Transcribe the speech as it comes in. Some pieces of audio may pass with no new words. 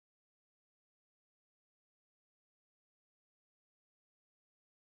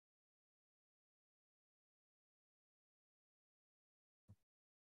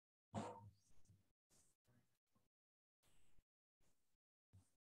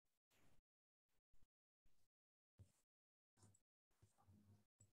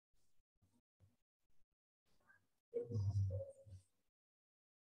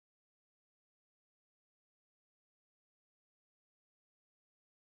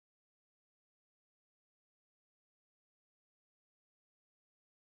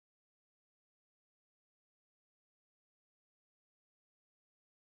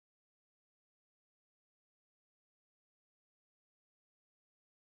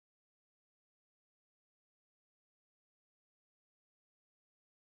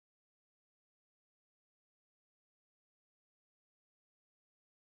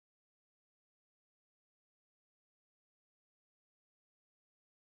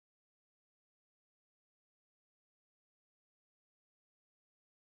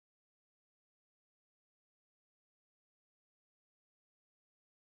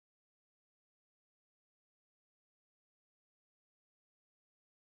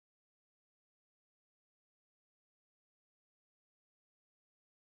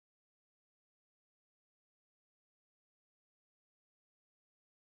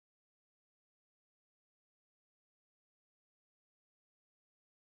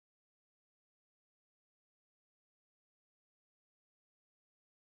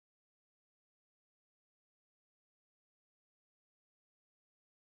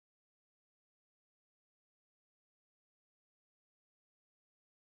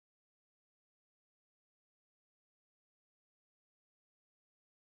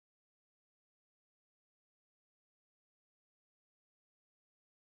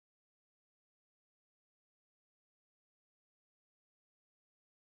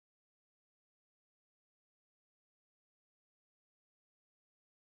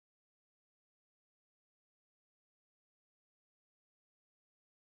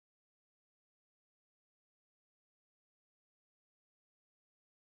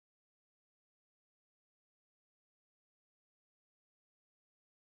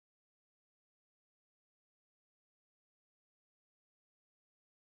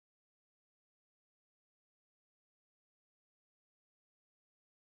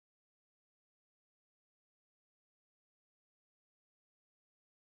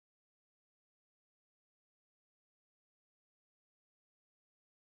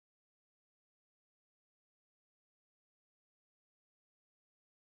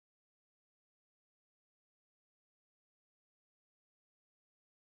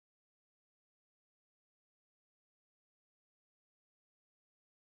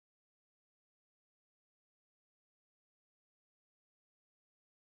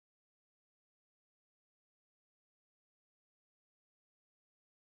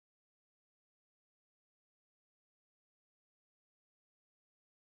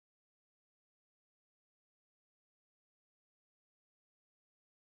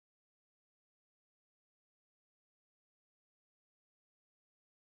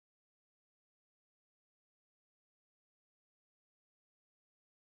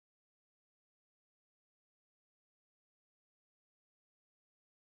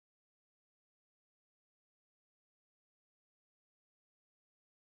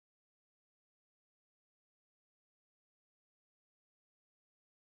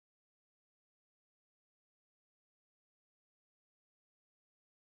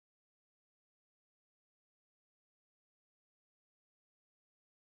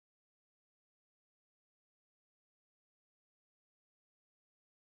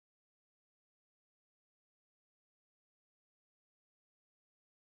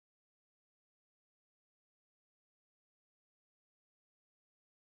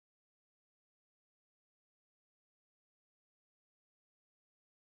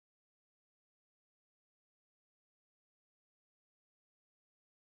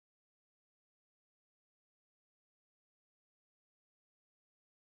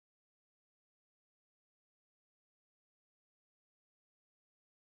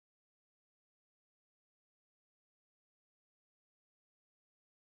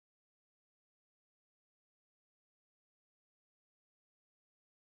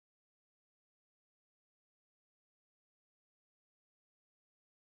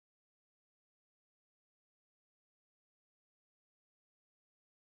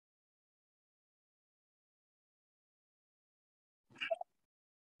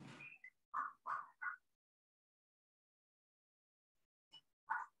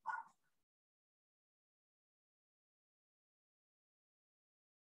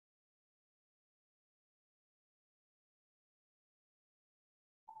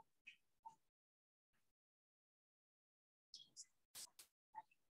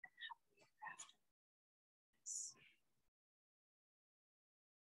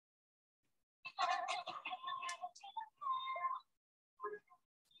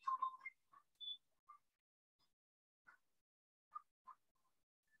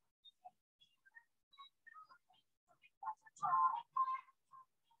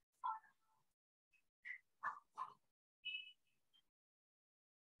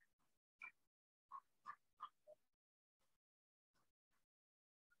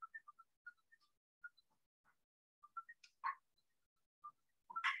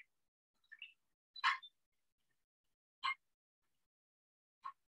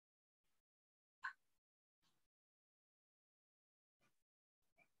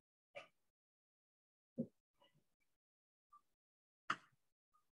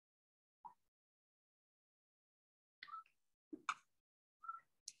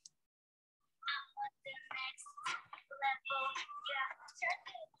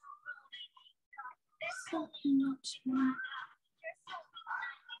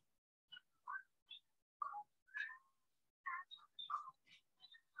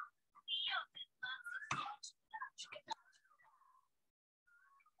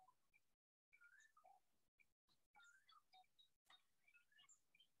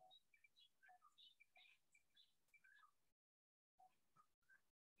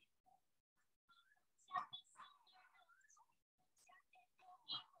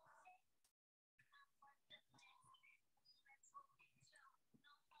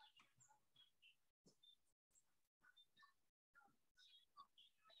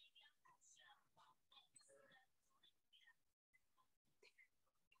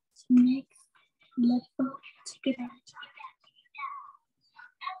Next level, check it out.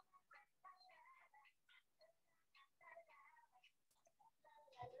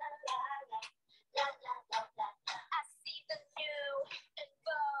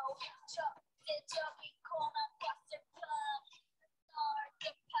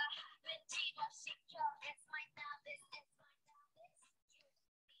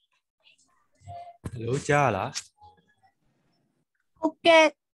 Hello, cha là.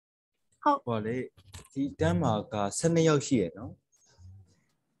 Okay. Bỏ đấy thì đám mà cả sân nàyရောက်ရှိရနော်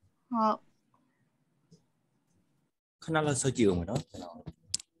ဟုတ် ခဏလောက်စောင့်ကြည့်အောင်မယ်နော်ကျွန်တော်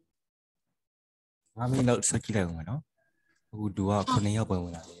5မိနစ်လောက်စောင့်ကြည့်လိုက်အောင်မယ်နော်အခုသူက9ရောက်ဝ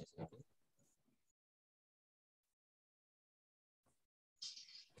င်လာတယ်ဆိုတော့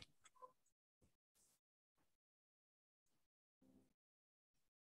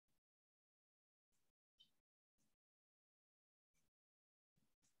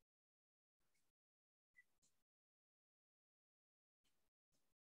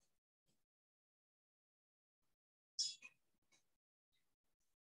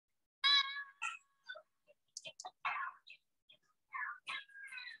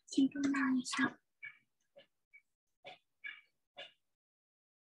Synchronize.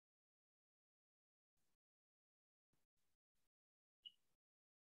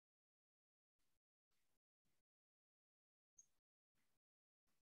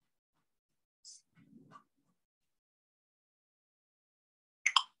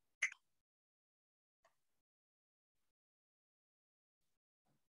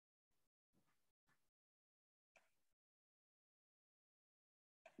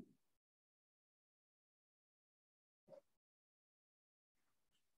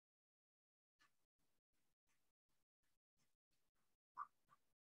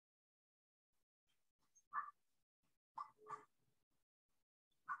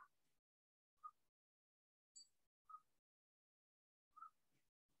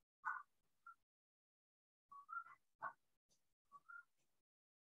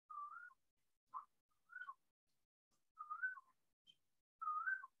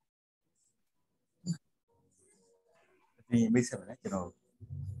 Thì bây giờ nàyကျွန်တော်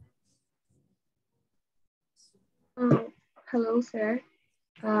Hello, sir.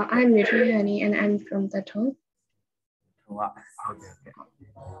 I'm Nirjani and I'm from Tathong. ဟုတ်ပါဟုတ်ကဲ့ဟုတ်ကဲ့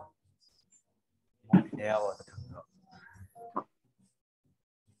ဒီရပါတော့ကျွန်တော်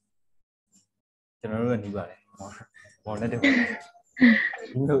တို့ကနေပါတယ်မော်နဲ့တယ်ပါ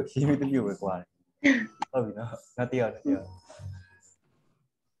ဒီလိုရှိပြီးတမျိုးပဲကွာဟုတ်ပြီနော်နောက်တစ်ယောက်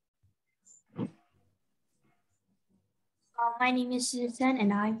My name is Susan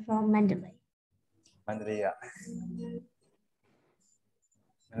and I'm from Mandalay. Mandalay อ่ะ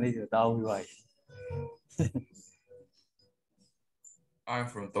Mandalay ဆိုတောင်းပြီးပါ I'm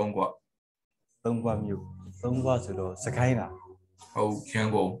from Dongguan. သုံးခွမြို့သုံးခွဆိုတော့စကိုင်းလား ဟုတ်ရန်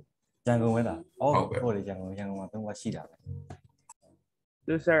ကုန် ရန်ကုန်ပဲလားဟုတ်တယ်ရန်ကုန်မှာသုံးခွရှိတာပဲ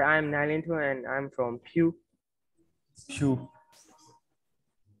So sir, I'm Nalintu and I'm from Pew. ဖြူ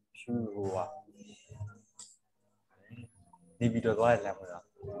ဟိုอ่ะဒီဗီဒီယိုသွားရလမ်းမလား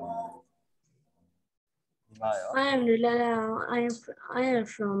ဒီမှာရော I am Lila. I am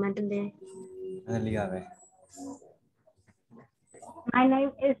from Mandalay. Mandalay ကပဲ My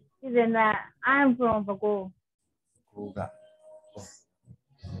name is Susan. I'm from Bago. Kuga.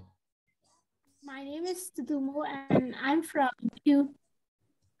 My name is Tutumo and I'm from Q.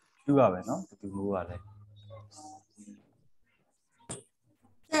 Kuga, no? Tutumo.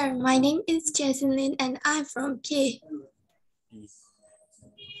 Sir, my name is Jason Lin and I'm from K.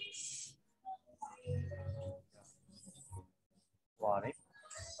 Wow.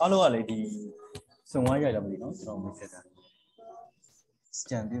 Hello, lady. So why are you not from me?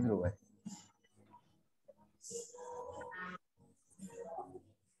 Stand in the way.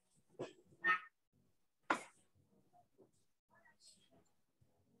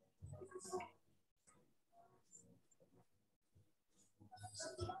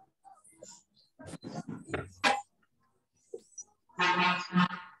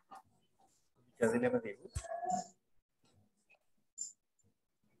 Doesn't ever do.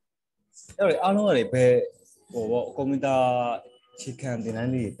 I know a pair or Comida chicken dinner,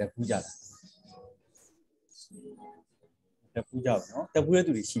 the puja. The puja, no? The puja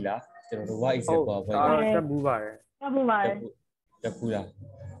to the Shila. What is Oh, about the bubar. the puja?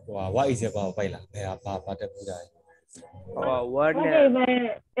 What is about Baila? Papa the puja. Oh, what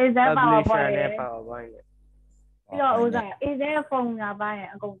is that publication and PowerPoint. is there a phone by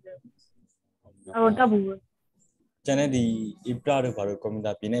a gold? Oh, double. Janadi, if proud of our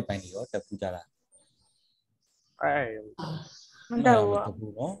Comida Pine Pani or the puja.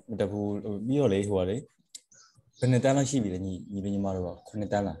 The pool, Biole, who are Penetana she will even Maro,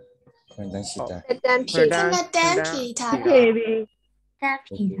 Conetana, Conetan Shita.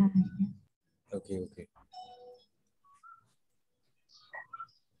 Okay.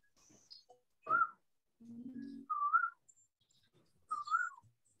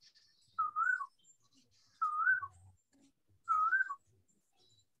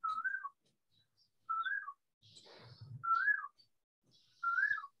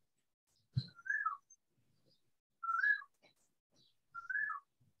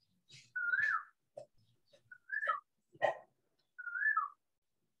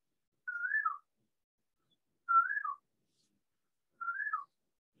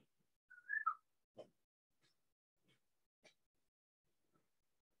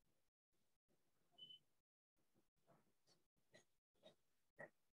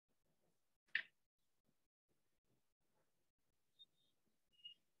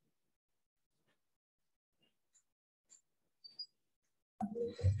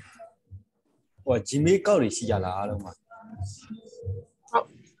 What Jimmy Cowley, she yala.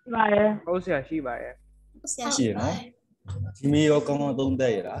 Oh, she by it. She, no? Jimmy or come on, don't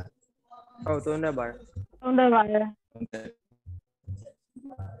day. Oh, don't bar.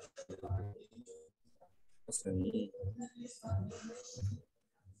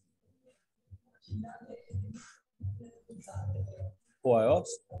 Why,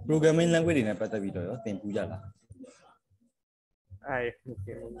 programming language in a better video, think Pujala. I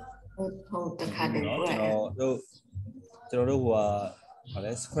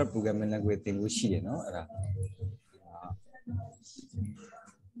script programming language thing was she, no?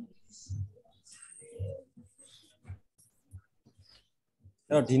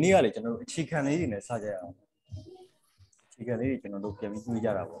 No, Dinia, she can eat in a Saja. She can eat in a look at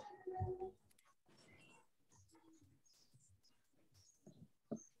Pujara.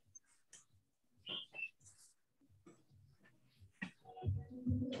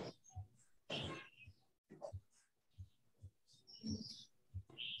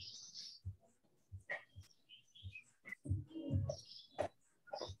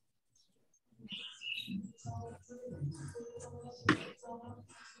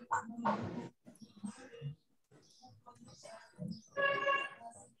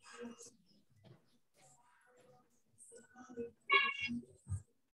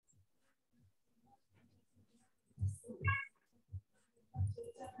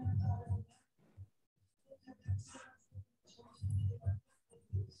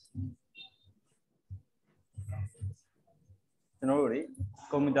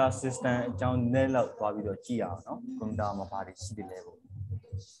 Comida system, John Nella, Babido Chia, no? Comida Mapari City level.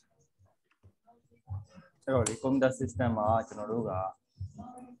 So, the Comida system, Genoruga.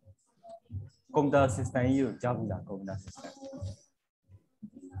 Comida system, you Jabuda Comida system.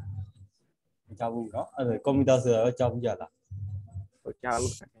 Jabu, no? Other Comidas Jabujala.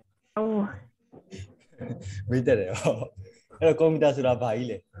 Oh, We did it. Comida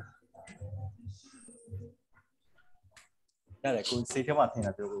Surabaile. It's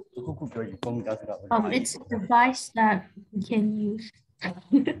a device that we can use.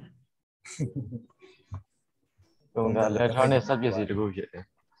 electronic subject တခုဖြစ်တယ်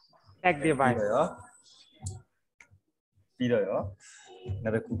tech device.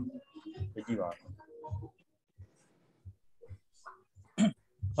 Another cool.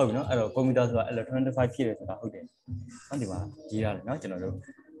 ဟုတ်ပြီနော်အဲ့တော့ကွန်ပျူတာဆိုတာ electronic ဖြစ်တယ်ဆိုတာဟုတ်တယ်ဟုတ်ဒီမှာရေးရတယ်နော်ကျွန်တော်တို့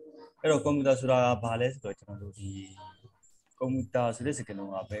အဲ့တော့ကွန်ပျူတာဆိုတာဘာလဲဆိုတော့ကျွန်တော်တို့ဒီကွန်ပျူတာဆိုတဲ့စကားလုံး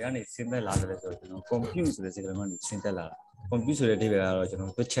ကဘယ်ကနေဆင်းသက်လာတယ်လဲဆိုတော့ကျွန်တော် compute ဆိုတဲ့စကားလုံးကနေဆင်းသက်လာတာ compute ဆိုတဲ့အဓိပ္ပာယ်ကတော့ကျွန်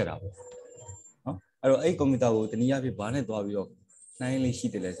တော်တွက်ချက်တာပေါ့နော်အဲ့တော့အဲ့ကွန်ပျူတာကိုတနည်းအားဖြင့်ဘာနဲ့တွားပြီးတော့နှိုင်းလေးရှိ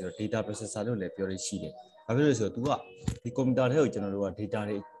တယ်လဲဆိုတော့ data processor လို့လည်းပြောရရှိတယ်ဘာဖြစ်လို့လဲဆိုတော့ तू ကဒီကွန်ပျူတာထဲကိုကျွန်တော်တို့က data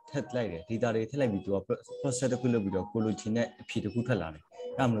တွေထည့်လိုက်တယ် data တွေထည့်လိုက်ပြီး तू က process တစ်ခုလုပ်ပြီးတော့ကိုလိုချင်တဲ့အဖြေတစ်ခုထွက်လာတယ်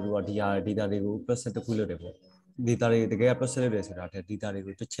အဲ့မှာ तू ကဒီ data တွေကို process တစ်ခုလုပ်တယ်ပေါ့ data တွေတကယ် process လုပ်တယ်ဆိုတာတဲ့ data တွေ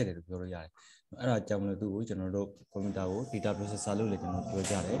ကိုတွက်ချက်တယ်လို့ပြောလို့ရတယ်အဲ့ဒါကြောင့်မလို့သူ့ကိုကျွန်တော်တို့ကွန်ပျူတာကို data processor လို့လည်းကျွန်တော်ပြော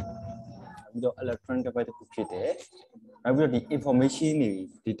ကြတယ်ပြီးတော့ electronic device တစ်ခုဖြစ်တယ်နောက်ပြီးတော့ဒီ information တွေ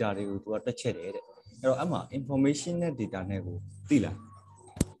data တွေကိုသူကတွက်ချက်တယ်တဲ့အဲ့တော့အမှ information နဲ့ data နဲ့ကိုသိလား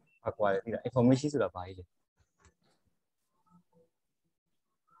အကွာတယ်သိလား information ဆိုတာဘာကြီးလဲ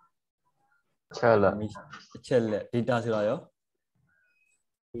ချက်လက် data ဆိုတာရော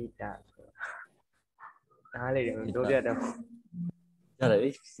data အားလေးတွေပြောပြတော့ ရ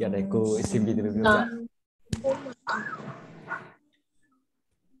တယ်ကိုအစီအပြေတယ်လို့ပြော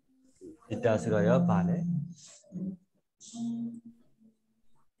ကြdata ဆိုတော့ရောဘာလဲ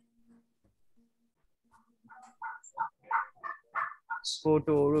ဖို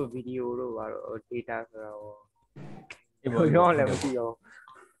တိုတို့ဗီဒီယိုတို့ပါတော့ data ဆိုတော့ဒီလိုရောလည်းမသိရော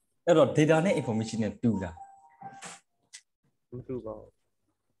အဲ့တော့ data နဲ့ information နဲ့တူလားတူပါ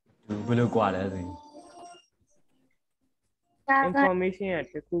ဘယ်လိုကွာလဲဆိုရင် information ရဲ့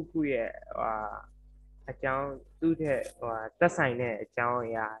တစ်ခုခုရဲ့အကြောင်းသူ့တဲ့သက်ဆိုင်တဲ့အကြောင်းအ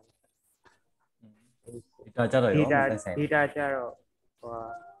ရာ data ကြတော့ရော data ကြတော့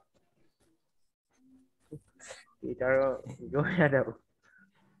data တော့ပြောရတော့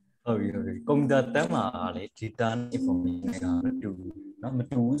ဟုတ်ပြီကွန်ပျူတာတန်းမှာလေ data နဲ့ information ကမတူဘူးเนาะမ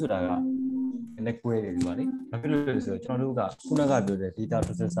တူဘူးဆိုတာကလည်းကွဲတယ်ဒီပါလေဘာဖြစ်လို့လဲဆိုတော့ကျွန်တော်တို့ကခုနကပြောတဲ့ data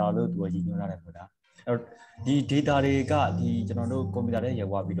processor လို့သူကရည်ညွှန်းထားတယ်ပေါ့ဒါအဲ့တော့ဒီ data တွေကဒီကျွန်တော်တို့ကွန်ပျူတာထဲရော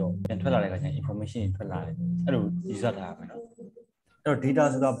က်သွားပြီးတော့ပြန်ထွက်လာတဲ့အခါကျရင် information တွေထွက်လာတယ်အဲ့လိုယူဆထားရမယ်เนาะအဲ့တော့ data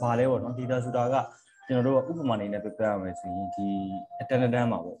ဆိုတာဘာလဲပေါ့เนาะ data ဆိုတာကကျွန်တော်တို့ကဥပမာအနေနဲ့ပြပြရမယ်ဆိုရင်ဒီ attendance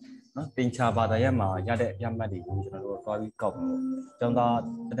မှာပေါ့နော်တင်ချာဘာသာရပ်မှာရတဲ့ရမှတ်တွေကိုကျွန်တော်တို့တွားပြီးကောက်မှာပေါ့ကျောင်းသား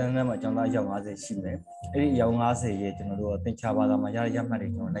အတန်းတန်းမှာကျောင်းသားရောက်50ရှိမယ်အဲ့ဒီရောက်50ရဲ့ကျွန်တော်တို့တင်ချာဘာသာမှာရတဲ့ရမှတ်တွေ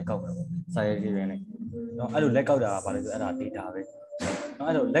ကျွန်တော်လက်ကောက်မှာပေါ့စာရေးတွေနဲ့နော်အဲ့လိုလက်ကောက်တာကဘာလဲဆိုအဲ့ဒါ data ပဲနော်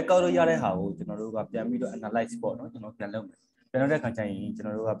အဲ့လိုလက်ကောက်လို့ရတဲ့ဟာကိုကျွန်တော်တို့ကပြန်ပြီးတော့ analyze ပေါ့နော်ကျွန်တော်ပြန်လုပ်မယ်ပြန်လုပ်တဲ့အခါကျရင်ကျွန်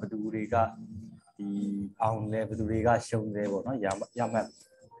တော်တို့ကဘယ်သူတွေကဒီအောင်လဲဘယ်သူတွေကရှုံးလဲပေါ့နော်ရမှတ်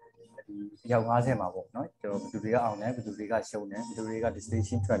ဒီရောက်50မှာပေါ့နော်ကျွန်တော်ဘယ်သူတွေကအောင်တယ်ဘယ်သူတွေကရှုံးတယ်ဘယ်သူတွေက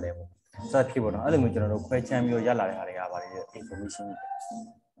distinction ထွက်လဲပေါ့စသဖြင့်ပေါ့နော်အဲ့လိုမျိုးကျွန်တော်တို့ခွဲခြမ်းပြီးတော့ရလာတဲ့ဟာတွေကဘာလဲ information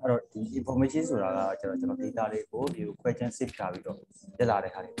အဲ့တော့ဒီ information ဆိုတာကကျွန်တော် data တွေကိုဒီခွဲခြမ်း save ထားပြီးတော့ရလာ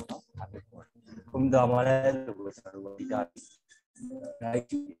တဲ့ဟာတွေပေါ့နော်ဒါမျိုးပေါ့ကွန်ပျူတာမှာလည်းလို့ကျွန်တော်တို့ data လိုက်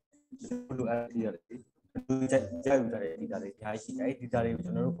ကြည့်လို့အဲ့ဒီရတယ်သူကြာယူထားတဲ့ data တွေအားရှိတယ် data တွေကို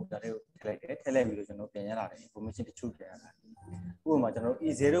ကျွန်တော်တို့ computer တွေကိုထည့်လိုက်တယ်ထည့်လိုက်ပြီးတော့ကျွန်တော်ပြန်ရလာတယ် information တချို့ပြန်ရလာတယ်ဥပမာကျွန်တော်တို့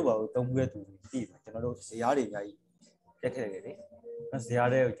e0 ဘာကိုသုံးပြီးတဲ့သူတွေပြီးတယ်ကျွန်တော်တို့ဇာတ်တွေအများကြီးရက်ထည့်လိုက်တယ်လေဇာတ်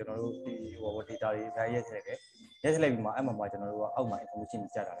တွေကိုကျွန်တော်တို့ဒီdata တွေအများကြီးရက်ထည့်လိုက်တယ်ရက်ထည့်လိုက်ပြီးမှအဲ့မှာကျွန်တော်တို့ကအောက်မှာ information တွေ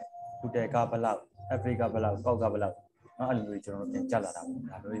ကြာလာတယ်ဟိုတယ်ကဘလောက် Africa ဘလောက်ကောက်ကဘလောက်เนาะအဲ့လိုမျိုးကျွန်တော်တို့ပြန်ကြာလာတာပေါ့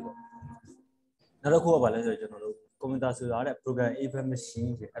ဒါမျိုးတွေပေါ့နောက်တစ်ခုကဘာလဲဆိုတော့ကျွန်တော်တို့ကွန်ပျူတာဆိုတာတဲ့ program able machine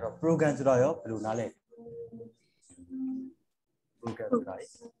ဖြစ်အဲ့တော့ program ဆိုတာရောဘယ်လိုနားလဲ program ဆိုတာလေ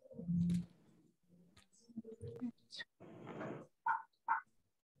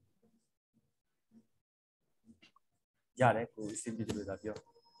ရတယ်ကိုအစီအပြေလို့သာပြော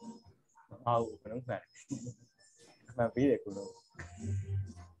အားကိုဘယ်လိုမှန်မှန်ပြီးတယ်ကိုလို့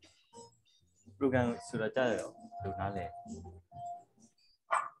program ဆိုတာကြရတော့ဘယ်လိုနားလဲ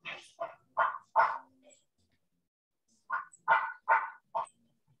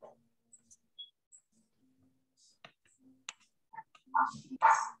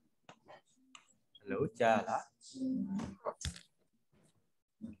Hello ကြားလား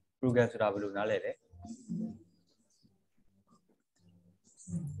program ဆိုတာဘယ်လိုနားလဲလဲ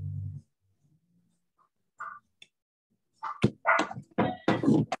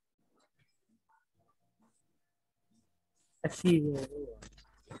အစီအစဉ်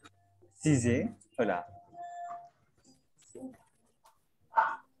စီစဉ်ဟုတ်လား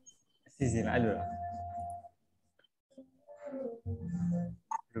အစီအစဉ်လားအဲ့လိုလား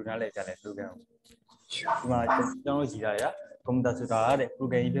လူနားလဲကြားလဲ program ဒီမှာကျွန်တော်ကြည့်ရတာကွန်ပျူတာဆိုတာတဲ့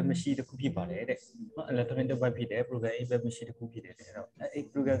program able machine တစ်ခုဖြစ်ပါတယ်တဲ့နော် electronic device ဖြစ်တယ် program able machine တစ်ခုဖြစ်တယ်အဲ့တော့အဲ့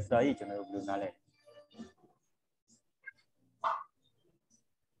program ဆိုတာကြီးကျွန်တော်တို့ဘယ်လိုနားလဲ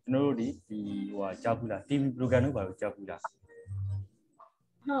ကျွန်တော်တို့ဒီဟိုကြားဘူးလား TV program တို့ဘာလို့ကြားဘူးလားဟုတ်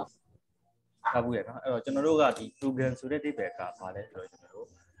ကြားဘူးရနော်အဲ့တော့ကျွန်တော်တို့ကဒီ program ဆိုတဲ့ type ကဘာလဲဆိုတော့ကျွန်တော်တို့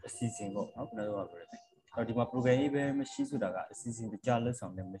season ပေါ့နော်ကျွန်တော်တို့ကပြောတယ်အဲ့တော့ဒီမှာ program ရေးပဲမရှိဆိုတာကအစီအစဉ်တကြလက်ဆော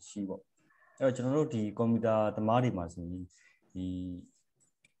င်လည်းမရှိပေါ့အဲ့တော့ကျွန်တော်တို့ဒီ computer သမားတွေမှာဆိုရင်ဒီ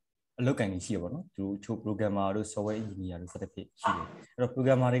အလုပ်ကိုင်နေရှိရပေါ့နော်သူချို့ programmer တို့ software engineer တို့ certificate ရှိတယ်အဲ့တော့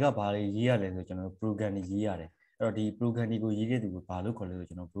programmer တွေကဘာတွေရေးရလဲဆိုကျွန်တော်တို့ program တွေရေးရတယ်အဲ့တော့ဒီ program တွေကိုရေးတဲ့သူကိုဘာလို့ခေါ်လဲဆို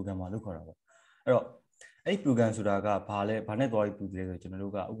ကျွန်တော် programmer လို့ခေါ်တာပေါ့အဲ့တော့အဲ့ဒီ program ဆိုတာကဘာလဲဘာနဲ့သွားပြီးပူတယ်ဆိုကျွန်တော်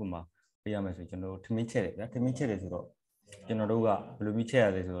တို့ကဥပမာပေးရမယ်ဆိုကျွန်တော်တို့ထမင်းချက်တယ်ဗျာထမင်းချက်တယ်ဆိုတော့ကျွန်တော်တို့ကဘယ်လိုမျိုးချက်ရ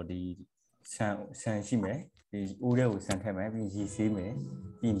လဲဆိုတော့ဒီဆန်ရှိမယ်ဒီအိုးထဲကိုဆန်ထည့်မယ်ပြီးရေဆေးမယ်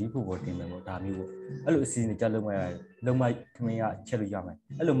ပြီးလီးဖို့ပေါ်တင်မယ်ပေါ့ဒါမျိုးပေါ့အဲ့လိုအစီအစဉ်ကြလုံးမထမင်းကချက်လို့ရမယ်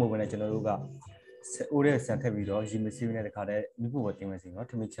အဲ့လိုမဟုတ်ဘဲနဲ့ကျွန်တော်တို့ကအိုးထဲဆန်ထည့်ပြီးတော့ရေမဆေးနဲ့တခါတည်းလီးဖို့ပေါ်တင်မယ်ဆိုရင်တော့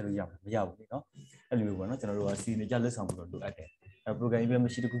ထမင်းချက်လို့ရမှာမရဘူးလေနော်အဲ့လိုမျိုးပေါ့နော်ကျွန်တော်တို့ကအစီအစဉ်ကြလက်ဆောင်ပြီးတော့လိုအပ်တယ်အဲ့ program ပဲမ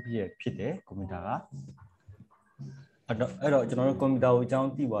ရှိတခုဖြစ်တယ်ကွန်ပျူတာကအဲ့တော့ကျွန်တော်တို့ကွန်ပျူတာကိုအကြောင်း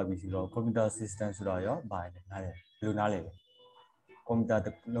သိသွားပြီဆိုတော့ computer system ဆိုတာရောဘာလဲနားလဲဘယ်လိုနားလဲကွန်ပျူတာတ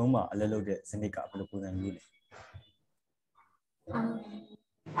စ်လုံးမှာအလုပ်လုပ်တဲ့စနစ်ကဘယ်လိုပုံစံမျိုးလဲ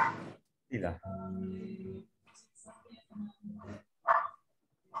သိလား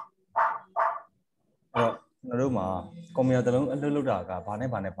ကျွန်တော်တို့မှာကွန်ပျူတာတစ်လုံးအလုပ်လုပ်တာကဘာနဲ့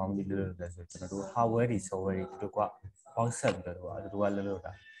ပေါင်းပြီးလုပ်လဲဆိုကျွန်တော်တို့ hardware တွေ software တွေတို့ကပေါင်းဆက်ပြီးတော့တို့ကလုပ်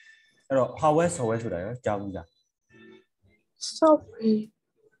တာအဲ့တော့ hardware software ဆိုတာရောကြားဘူးလား software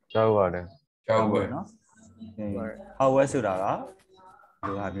ကြောက်ပါတယ် ကျောင်းပွဲ နော်hardware ဆိုတာကဘယ်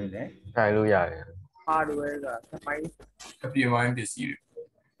လိုဟာမျိုးလဲ ခိုင်လို့ရတယ် hardware ကစမိုင်း အပြည့်ဝိုင်းပစ္စည်းတွေ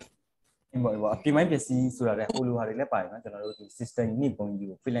အပြင်ပိုင်းပစ္စည်းဆိုတာလည်းဟိုလိုဟာတွေလည်းပါတယ်နော်ကျွန်တော်တို့ဒီ system ညစ်ပုံကြီး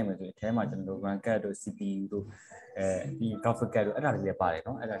ကိုဖိလိုက်မယ်ဆိုရင်အဲထဲမှာကျွန်တော်တို့ RAM card တို့ CPU တို့ဒီ graphic card တို့အဲ့ဒါတွေလည်းပါတယ်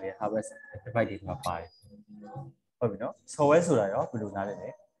နော်အဲ့ဒါတွေ hardware device တွေမှာပါတယ်ဟုတ်ပြီနော် software ဆိုတာရောဘယ်လိုနားလဲလဲ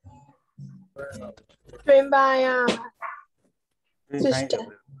တွင်ပါရ system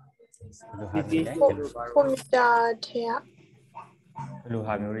ဘယ်လိုဟာမျိုးလဲ computer ထဲက ဘယ်လို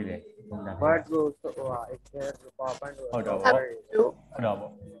ဟာမျိုးတွေလဲ word ကိုဟို excel powerpoint ဟုတ်တော့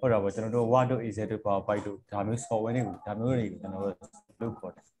ပေါ့ကျွန်တော်တို့ word တို့ excel တို့ powerpoint တို့ဒါမျိုး software တွေကိုကျွန်တော်တို့လုပ်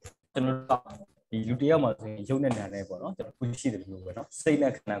ခေါ်တယ်ကျွန်တော်တို့ဒီလူတယောက်မှာဆိုရင်ရုပ်နဲ့နာနဲ့ပေါ့နော်ကျွန်တော်ခုရှိတယ်လို့ပဲနော်စိတ်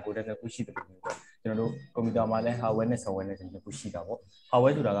နဲ့ခန္ဓာကိုယ်နဲ့ခုရှိတယ်လို့ပဲကျွန်တော်တို့ကွန်ပျူတာမှာလည်း hardware နဲ့ software နဲ့ကျွန်တော်ခုရှိတာပေါ့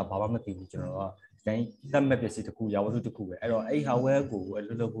hardware ဆိုတာကဘာမှမသိဘူးကျွန်တော်တို့ကတိုင်းသတ်မှတ်ပစ္စည်းတစ်ခုရာဝတ္ထုတစ်ခုပဲအဲ့တော့အဲ့ hardware ကိုအ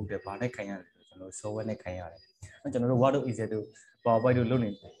လုပ်လုပ်ဖို့အတွက်ဘာနဲ့ခိုင်းရလဲဆိုကျွန်တော်တို့ software နဲ့ခိုင်းရတယ်ကျွန်တော်တို့ word တို့ excel တို့ powerpoint တို့လုပ်နေ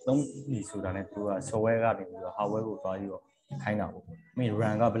သုံးပြီဆိုတာနဲ့သူက software ကနေပြီးတော့ hardware ကိုသွားပြီးတော့ခိုင်းတာပေါ့မင်း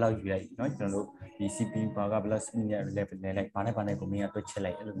RAM ကဘယ်လောက်ယူလိုက်เนาะကျွန်တော်တို့ဒီ CPU ဘာကဘယ်လောက် speed နဲ့ level နဲ့လိုက်ဘာနဲ့ကိုမင်းကတွက်ချက်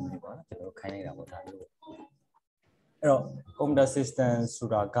လိုက်အဲ့လိုမျိုးတွေပေါ့နော်ကျွန်တော်တို့ခိုင်းလိုက်တာပေါ့ဒါမျိုးပေါ့အဲ့တော့ computer system ဆို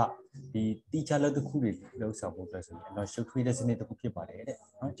တာကဒီတိကျလက်တစ်ခုတွေလောက်ဆောင်ဖို့အတွက်ဆိုရင်တော့ ရှုပ်ထွေးတဲ့စနစ်တစ်ခုဖြစ်ပါတယ်တဲ့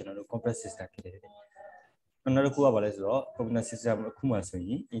เนาะကျွန်တော်တို့ computer system ဖြစ်တယ်တဲ့နောက်တစ်ခုကဘာလဲဆိုတော့ computer system အခုမှဆိုရ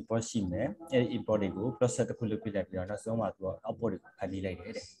င် import ရှိမယ်အဲ့ import တွေကို process တစ်ခုလုပ်ပြလိုက်ပြီးတော့နောက်ဆုံးမှသူက output တွေကိုဖန်တီးလိုက်တ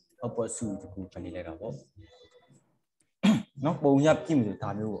ယ်တဲ့ output စုတစ်ခုဖန်တီးလိုက်တာပေါ့နော်ပုံရပြည့်မယ်ဆိုဒါ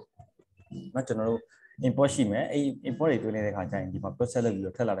မျိုးပေါ့နော်ကျွန်တော်တို့ import ရှိမယ်အဲ့ import တွေတွင်းနေတဲ့ခါကျရင်ဒီမှာ process လုပ်ပြီး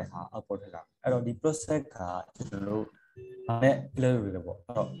တော့ထည့်လာတဲ့ဟာ output ထည့်လာအဲ့တော့ဒီ process ကကျွန်တော်တို့ဘာနဲ့လုပ်ရလဲပေါ့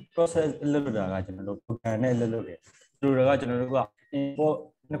အဲ့တော့ process လုပ်တာကကျွန်တော်တို့ program နဲ့လုပ်တယ်ဆိုတော့ကျွန်တော်တို့က import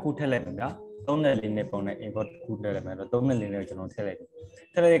နှစ်ခုထည့်လိုက်မယ်ဗျာ3နဲ့4နဲ့ပုံနဲ့ import တစ်ခုထည့်လိုက်မယ်တော့3နဲ့4နဲ့ကျွန်တော်ထည့်လိုက်တယ်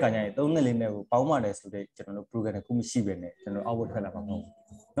ထည့်လိုက်တဲ့ခါကျရင်3နဲ့4နဲ့ကိုပေါင်းပါတယ်ဆိုတဲ့ကျွန်တော်တို့ program တစ်ခုမရှိပဲနဲ့ကျွန်တော် output ထွက်လာမှာမဟုတ်ဘူး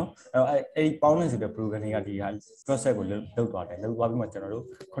နော်အဲ့ပေါင်းနေဆိုတဲ့ program တွေကဒီဟာ process ကိုလုပ်သွားတယ်လုပ်သွားပြီးမှကျွန်တော်တို့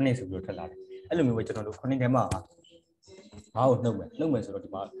9ဆိုပြီးတော့ထွက်လာတယ်အဲ့လိုမျိုးပဲကျွန်တော်တို့9ထဲမှာဘာကိုနှုတ်မယ်ဆိုတော့ဒီ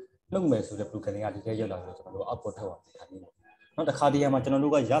မှာနှုတ်မယ်ဆိုတဲ့ program တွေကဒီထဲရောက်လာဆိုကျွန်တော်တို့ output ထုတ်အောင်ဒါမျိုးနော်တခါတည်းမှာကျွန်တော်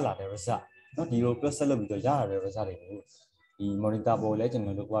တို့ကရလာတဲ့ result နော်ဒီလို process လုပ်ပြီးတော့ရလာတဲ့ result တွေကိုဒီ monitor ပေါ်လဲကျွန်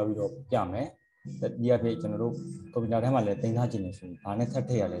တော်တို့သွားပြီးတော့ပြမယ်ဒီအပြင်ကျွန်တော်တို့ computer ထဲမှာလည်းတင်ထားခြင်းနေဆိုရင်ဘာနဲ့ထပ်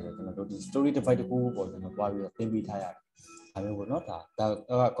ထည့်ရလဲဆိုကျွန်တော်တို့ဒီ story device တခုပေါ်ကျွန်တော်သွားပြီးတော့သင်ပေးထားရတယ်ဒါမျိုးပေါ့နော်ဒါက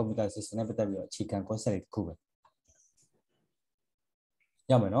computer system နဲ့ပတ်သက်ပြီးတော့အခြေခံ concept တွေတစ်ခုပဲ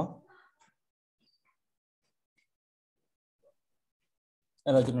ရမယ်နော်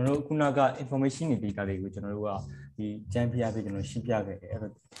အဲ့တော့ကျွန်တော်တို့ခုနက information တွေ data တွေကိုကျွန်တော်တို့ကဒီကျန်းဖျားပြီးကျွန်တော်ရှင်းပြခဲ့တယ်အဲ့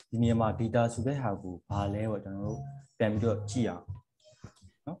တော့ဒီနေရာမှာ data ဆိုတဲ့ဟာကိုဘာလဲပေါ့ကျွန်တော်တို့ပြန်ပြီးတော့ကြည့်အောင်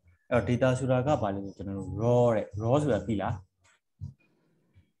နော်အဲ့တော့ data ဆိုတာကဘာလဲဆိုကျွန်တော်တို့ raw ဆိုတာသိလား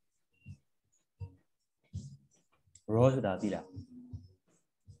raw ဆိုတာသိလား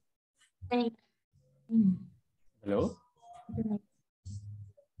ဘယ်လို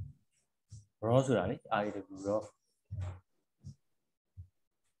raw ဆိုတာလေ raw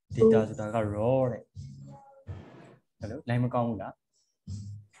data ဆိုတာက raw တဲ့ဟယ်လို line မကောင်းဘူးလား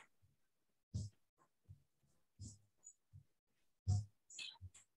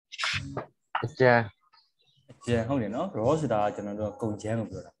အကျန်းဟုတ်တယ်နော် raw ဆိုတာကကျွန်တော်တို့ကုန်ကျန်းလို့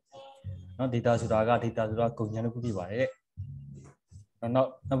ပြောတာနော် data ဆိုတာကကုန်ကျန်းတစ်ခုဖြစ်ပါတယ်တဲ့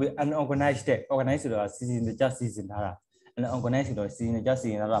နောက်ပြီး unorganized တဲ့ organized ဆိုတာစီစဉ်ကြစီစဉ်ထားတာ unorganized ဆိုတော့စီစဉ်ကြစီ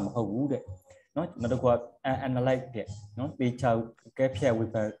စဉ်ထားတာမဟုတ်ဘူးတဲ့နော်နောက်တစ်ခုက analyze တဲ့နော်ပေချာကဲဖြတ်ဝေ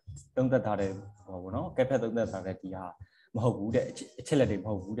ဖန်သုံးသပ်ထားတဲ့ဟောပေါ့နော်ကဲဖြတ်သုံးသပ်ထားတဲ့ဒီဟာမဟုတ်ဘူးတဲ့အချက်လက်တွေ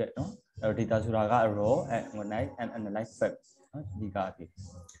မဟုတ်ဘူးတဲ့နော်အဲ့တော့ data ဆိုတာက raw and organized and analyze fact နော်ဒီကအဖြစ်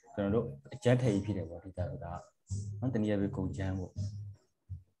ကျွန်တော်တို့အကျန်းထည်ဖြစ်တယ်ပေါ့ data ဆိုတာနော်တနည်းအားဖြင့်ကုန်ကျ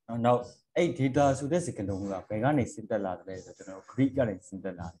န်းပေါ့နောက်အဲ့ data ဆိုတဲ့စကားလုံးကဘယ်ကနေဆင်းသက်လာတယ်ဆိုတော့ကျွန်တော် Greek ကနေဆင်းသ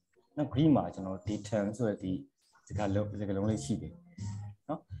က်လာတယ်နော် Greek မှာကျွန်တော် data ဆိုတဲ့ဒီစကားလုံးလေးရှိ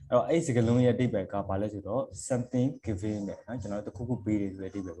တယ်နော်အဲ့တော့အဲ့စကားလုံးရဲ့အဓိပ္ပာယ်ကဘာလဲဆိုတော့ something given တဲ့နော်ကျွန်တော်တခုခုပေးတယ်ဆိုတဲ့အ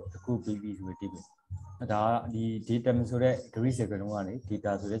ဓိပ္ပာယ်ပေါ့တခုပေးပြီးဆိုတဲ့အဓိပ္ပာယ်ဒါကဒီ data ဆိုတဲ့ Greek စကားလုံးကနေ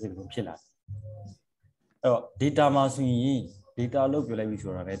data ဆိုတဲ့စကားလုံးဖြစ်လာတယ်အဲ့တော့ data မှာဆိုရင် data လို့ပြောလိုက်ပြီးဆို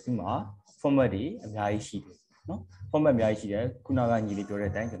တာလည်းသူ့မှာ format တွေအများကြီးရှိတယ်နော် format အများကြီးရှိတယ်ခုနကညီလေးပြော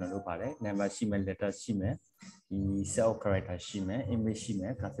တဲ့အတိုင်းကျွန်တော်တို့ပါတယ် number ရှိမယ် letter ရှိမယ်ဒီ set of character ရှိမယ် image ရှိမ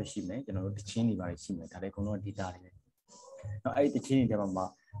ယ် graphic ရှိမယ်ကျွန်တော်တို့တခြင်းတွေပါတယ်ရှိမယ်ဒါလည်းအကုန်လုံး data တွေပဲနော်အဲ့ဒီတခြင်းတွေထဲမှာ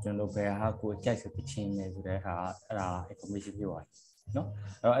ကျွန်တော်တို့ဘယ်ဟာကိုကြိုက်ဆိုတခြင်းလဲဆိုတဲ့ဟာအဲ့ဒါ information ပြောပါ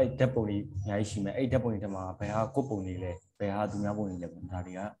တယ်နော်အဲ့တော့အဲ့ဓာတ်ပုံတွေအများကြီးရှိမယ်အဲ့ဓာတ်ပုံတွေထဲမှာဘယ်ဟာကိုပုံတွေလဲဘယ်ဟာသူများပုံ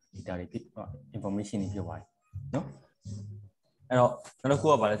တွေလဲဒါတွေက data တွေဖြစ် information တွေပြောပါတယ်နော်အဲ့တော့နောက်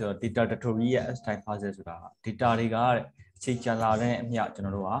တစ်ခုကဘာလဲဆိုတော့ data theory ရဲ့ time process ဆိုတာ data တွေကချိန်ကြာလာတဲ့အမျှကျွန်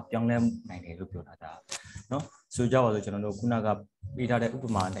တော်တို့ကပြောင်းလဲနိုင်တယ်လို့ပြောတာဒါနော်ဆိုကြပါစို့ကျွန်တော်တို့ခုနကပေးထားတဲ့ဥ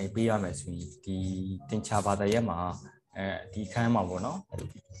ပမာနဲ့ပေးရမယ်ဆိုရင်ဒီတင်ချဘာသာရက်မှာဒီခန်း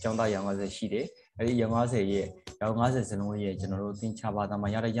မှာပေါ့နော်ကျောင်းသားရောင်50ရှိတယ်အဲ့ဒီရောင်50ရဲ့ရောင်50စလုံးရဲ့ကျွန်တော်တို့တင်ချဘာသာ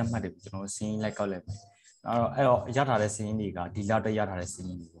မှာရတဲ့ရက်မှတ်တွေကိုကျွန်တော်တို့စင်းလိုက်ကောက်လိုက်မယ်အဲ့တော့ရထားတဲ့စင်းတွေကဒီလတက်ရထားတဲ့စင်း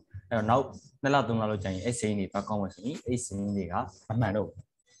တွေပေါ့အဲ့တော့နောက်2လ3လလောက်ကြာရင်အဲ့စင်းတွေပတ်ကောင်းမယ်ဆိုရင်အဲ့စင်းတွေကအမှန်တော့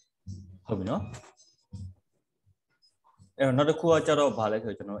ဟုတ်ပြီနော်အဲ့တော့နောက်တစ်ခုကကြတော့ဗာလဲဆို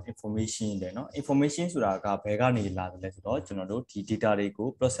တော့ကျွန်တော် information တယ်เนาะ information ဆိုတာကဘယ်ကနေလာတယ်လဲဆိုတော့ကျွန်တော်တို့ဒီ data တွေကို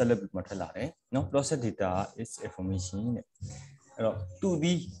process လုပ်ပြီးမှထွက်လာတယ်เนาะ process data is information တဲ့အဲ့တော့သူ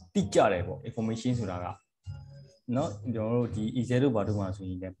ဒီတိကျတယ်ပေါ့ information ဆိုတာကเนาะကျွန်တော်တို့ဒီ e0 ဘာတို့မှာဆို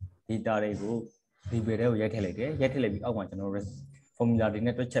ရင်လည်း data တွေကို table တွေကိုရိုက်ထည့်လိုက်တယ်ရိုက်ထည့်လိုက်ပြီးအောက်မှာကျွန်တော်တို့ formula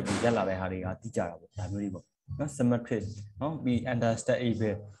တွေနဲ့တွက်ချက်ပြီးရက်လာတဲ့ဟာတွေကတိကျတာပေါ့ဒါမျိုးတွေပေါ့เนาะ symmetric เนาะပြီး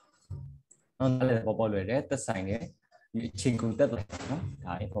understandable เนาะလည်းပေါ်လွယ်တယ်သက်ဆိုင်တယ်ဒီအချိန်ကုန်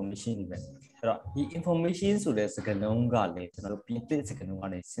တက်လာနော်ဒါ information တွေပဲအဲ့တော့ဒီ information ဆိုတဲ့စကားလုံးကလည်းကျွန်တော်တို့ပြင်သစ်စကားလုံးက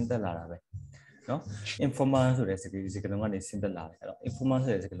နေဆင်းသက်လာတာပဲနော် informer ဆိုတဲ့စကားလုံးကနေဆင်းသက်လာတယ်အဲ့တော့ informer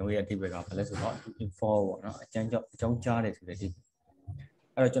ဆိုတဲ့စကားလုံးရဲ့အဓိပ္ပာယ်ကဘာလဲဆိုတော့ info ပေါ့နော်အကြောင်းကြားတယ်ဆိုတဲ့အဓိပ္ပာယ်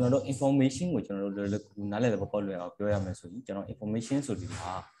အဲ့တော့ကျွန်တော်တို့ information ကိုကျွန်တော်တို့နားလည်တဲ့ပေါ်လွယ်အောင်ပြောရမယ်ဆိုရင်ကျွန်တော် information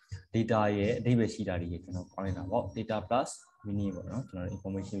ဆိုဒီမှာ data ရဲ့အဓိပ္ပာယ်ရှိတာတွေကျွန်တော်ပြောနေတာပေါ့ data plus meaning ပေါ့နော်ကျွန်တော်တို့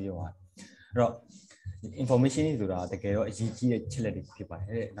information ပြောတာအဲ့တော့information ဆိုတာတကယ်တော့အရေးကြီးတဲ့ချက်လက်တွေဖြစ်ပါ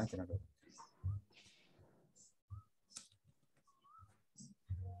တယ်တဲ့နော်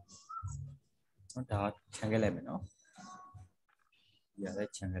ကျွန်တော်တို့ဒါခြံခဲ့လိုက်မယ်နော်ဒီရ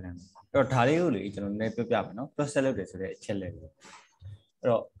တဲ့ခြံခဲ့လိုက်မယ်အဲ့တော့ဒါလေးကိုလေကျွန်တော်လည်းပြောပြမယ်နော် process လုပ်တယ်ဆိုတဲ့အချက်လက်တွေ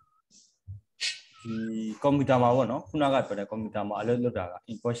အဲ့တော့ဒီကွန်ပျူတာမှာပေါ့နော်ခုနကပြောတဲ့ကွန်ပျူတာမှာအလုပ်လုပ်တာက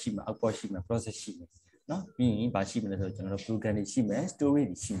input ရှိမယ် output ရှိမယ် process ရှိမယ်နော်ပြီးရင်ဘာရှိမလဲဆိုတော့ကျွန်တော်တို့ program တွေရှိမယ် storage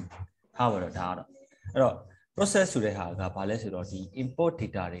တွေရှိမယ်ထားပါတော့ဒါကတော့အဲ့တော့ process ဆိုတဲ့ဟာကဘာလဲဆိုတော့ဒီ import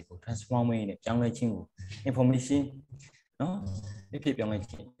data တွေကို transforming နဲ့ပြောင်းလဲခြင်းကို information နော်အဖြစ်ပြောင်းလဲ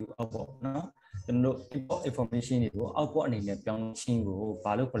ခြင်းဒီ output နော်ကျွန်တော်တို့ import information တွေကို output အနေနဲ့ပြောင်းလဲခြင်း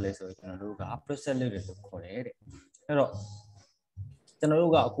ကိုဘာလို့ခေါ်လဲဆိုတော့ကျွန်တော်တို့က process လုပ်တယ်လို့ခေါ်တယ်တဲ့အဲ့တော့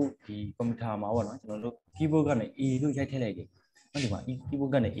ကျွန်တော်တို့ကအခုဒီကွန်ပျူတာမှာပေါ့နော်ကျွန်တော်တို့ keyboard ကနေ A လို့ရိုက်ထည့်လိုက်တယ်ဟုတ်ဒီမှာ keyboard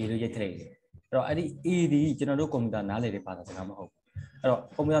ကနေ A လို့ရိုက်ထည့်လိုက်တယ်အဲ့တော့အဲ့ဒီ A ဒီကျွန်တော်တို့ကွန်ပျူတာနားလည်တဲ့ဘာသာစကားမဟုတ်ဘူးအဲ့တော့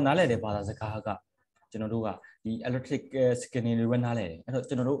ကွန်ပျူတာနားလည်တဲ့ဘာသာစကားကကျွန်တော်တို့ကဒီ electric scanning တွေပဲနားလည်တယ်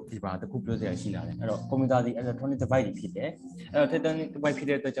အဲ့တော့ကျွန်တော်တို့ဒီမှာတခုပြောစရာရှိလာတယ်အဲ့တော့ကွန်ပျူတာဒီ electronic device တွေဖြစ်တယ်အဲ့တော့ electronic device ဖြစ်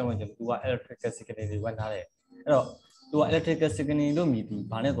တဲ့အတွက်ကြောင့်ကျွန်တော်တို့က electric scanning တွေပဲနားလည်အဲ့တော့သူက electric scanning လို့မြည်ပြီး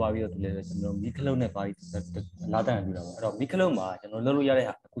ဘာနဲ့သွားပြီးတော့ဒီလဲဆိုကျွန်တော်မီးခလုံးနဲ့သွားပြီးလာတန်ပြတာပေါ့အဲ့တော့မီးခလုံးမှာကျွန်တော်လုပ်လို့ရတဲ့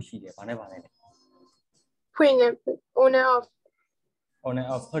ဟာတစ်ခုရှိတယ်ဘာနဲ့လဲဖွင့်နေ on and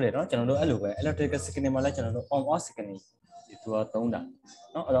off ဟုတ်တယ်နော်ကျွန်တော်တို့အဲ့လိုပဲ electric scanning မှာလည်းကျွန်တော်တို့ on off scanning ဒီသူ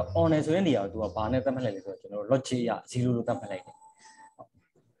ကသုံးတာเนาะအဲ့တော့ on ဆိုတဲ့နေရာကိုသူကဘာနဲ့သတ်မှတ်လိုက်လဲဆိုတော့ကျွန်တော်တို့ logic ရ0လို့သတ်မှတ်လိုက်တယ်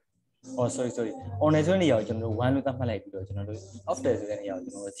sorry on ဆိုတဲ့နေရာကိုကျွန်တော်တို့1လို့သတ်မှတ်လိုက်ပြီးတော့ကျွန်တော်တို့ off တယ်ဆိုတဲ့နေရာကို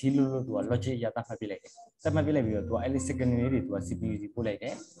ကျွန်တော်တို့0လို့သူက logic ရသတ်မှတ်ပြလိုက်တယ်သတ်မှတ်ပြလိုက်ပြီးတော့သူကအဲ့ဒီ scanning လေးတွေသူက CPU စီပို့လိုက်တ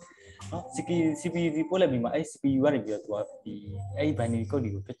ယ်เนาะ CPU စီပို့လိုက်ပြီးမှအဲ့ CPU ကနေပြီးတော့သူကဒီအဲ့ဒီ binary code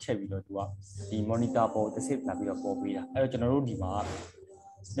တွေကိုတွက်ချက်ပြီးတော့သူကဒီ monitor ပေါ်တစ်စိတ်လာပြီးတော့ပေါ်ပေးတာအဲ့တော့ကျွန်တော်တို့ဒီ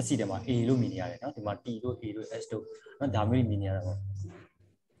မှာမျက်စိထဲမှာ A လို့မြင်နေရတယ်เนาะဒီမှာ T လို့ A လို့ S လို့เนาะဒါမျိုးမြင်နေရတာပေါ့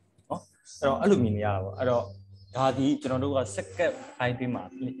เนาะအဲ့တော့အဲ့လိုမြင်နေရတာပေါ့အဲ့တော့ဒါဒီကျွန်တော်တို့ကစက္ကန့်ပိုင်းတွင်းမှာ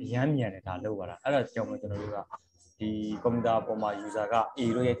အရမ်းမြန်တယ်ဒါလောက်ပါတာအဲ့ဒါကြောင့်မို့ကျွန်တော်တို့က ဒီကွန်ပျူတာပေါ်မှာ user က A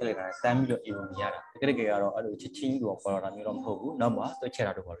လို့ရိုက်ထည့်လိုက်တာတမ်းပြီးတော့ A ကိုမြင်ရတာတကယ်ကတော့အဲ့လိုချက်ချင်းတော့ပေါ်လာတာမျိုးတော့မဟုတ်ဘူးနောက်မှတွက်ချက်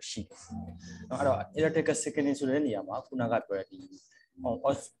တာတော့ရှိတယ်နော်အဲ့တော့ electrical signaling ဆိုတဲ့နေရာမှာခုနကပြောတဲ့ဒီ on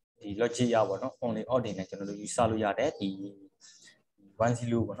off ဒီ logic ရပါတော့ on နဲ့ off တွေနဲ့ကျွန်တော်တို့ယူဆလို့ရတယ်ဒီ10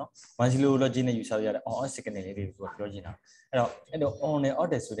ပေါ့နော်10 logic နဲ့ယူဆလို့ရတယ် on off signal လေးတွေကိုပြောချင်တာအဲ့တော့ on နဲ့ off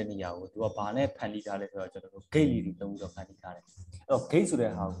တယ်ဆိုတဲ့နေရာကိုသူကဘာနဲ့ဖန်တီးထားလဲဆိုတော့ကျွန်တော်တို့ gate လေးတွေတုံးပြီးတော့ဖန်တီးထားတယ်အဲ့တော့ gate ဆို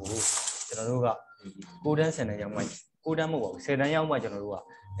တဲ့ဟာကိုကျွန်တော်တို့က6တန်း10တန်းရောက်မှ6တန်းမဟုတ်ပါဘူး10တန်းရောက်မှကျွန်တော်တို့က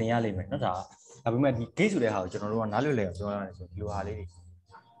သင်ရလိမ့်မယ်နော်ဒါပေမဲ့ဒီ gate ဆိုတဲ့ဟာကိုကျွန်တော်တို့ကနားလည်လည်ပြောရတယ်ဆိုဒီလိုဟာလေးတွေ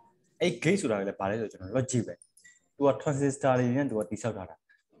အဲ့ gate ဆိုတာလည်းဘာလဲဆိုတော့ကျွန်တော် logic ပဲသူက transistor တွေနဲ့သူကတိဆောက်ထားတာ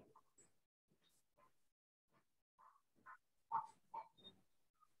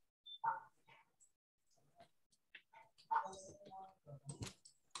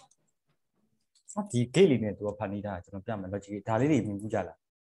ဒီ gate လေးနဲ့သူကဖန်တီးထားတာကျွန်တော်ပြမယ် logic ဒါလေးတွေမြင်ဘူးကြလား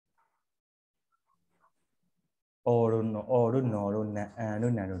or တို့ no တို့ no တို့ nan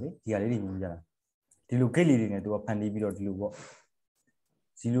တို့ nan တို့လေဒီဟာလေးတွေမြင်ဘူးကြလားဒီလို gate လေးတွေနဲ့သူကဖန်တီးပြီးတော့ဒီလိုပေါ့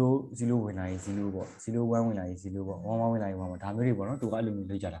0ဝင်လာရင်0ပေါ့01ဝင်လာရင်0ပေါ့11ဝင်လာရင်1ပေါ့ဒါမျိုးတွေပေါ့နော်သူကအဲ့လိုမျိုး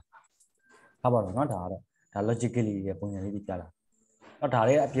လုပ်ကြတာဟုတ်ပါတော့နော်ဒါကတော့ဒါ logic လေးတွေပုံစံလေးတွေပြလာတော့ဒါ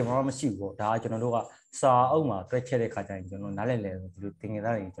လေးအပြင်မှာမရှိဘူးပေါ့ဒါကကျွန်တော်တို့ကစာအုပ်မှာတွက်ချက်တဲ့ခါကျရင်ကျွန်တော်နားလည်လဲဒီလိုသင်ငယ်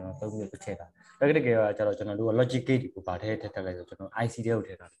သားတွေကျွန်တော်သုံးပြီးတွက်ချက်တာတကယ်ကျတော့ကျွန်တော်တို့က logic gate တွေကိုဗာထည့်လိုက်ဆိုကျွန်တော် IC တဲ့ကိုထ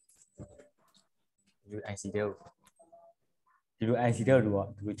ည့်တာဒီ IC တဲ့ကိုဒီလို IC တဲ့ကို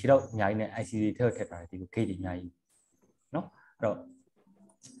ဒီလိုခြေတော့အများကြီးနဲ့ IC တွေထည့်တာဒီလို gate တွေအများကြီးနော်အဲ့တော့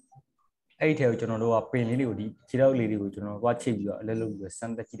အဲ့ဒီထဲကိုကျွန်တော်တို့ကပင်လေးတွေကိုဒီခြေတော့လေးတွေကိုကျွန်တော်ကချိတ်ပြီးတော့အလဲလုပ်ပြီးတော့စ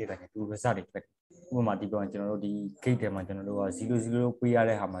မ်းသက်ကြည့်တဲ့အခါကျသူ result တွေထွက်ဥပမာဒီပေါ်ကျွန်တော်တို့ဒီ gate ထဲမှာကျွန်တော်တို့က00ပေးရ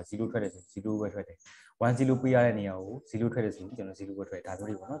တဲ့ဟာမှာ0ထွက်တယ်ဆို0ပဲထွက်တယ်10ပေးရတဲ့နေရာကို0ထွက်တယ်ဆိုကျွန်တော်0ပဲထွက်ဒါမျိုး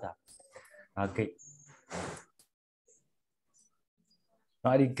တွေပေါ့နော်ဒါ gate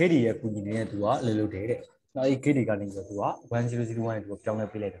အဲ့ဒီ gate ရဲ့ပုံကြီးနေတဲ့သူကလဲလုပ်တယ်တဲ့အဲ့ဒီ gate တွေကနေပြီးတော့သူက1001နဲ့သူကပြောင်းလဲ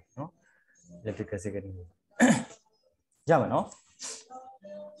ပေးလိုက်တယ်နော် electrical signal ရမယ်နော်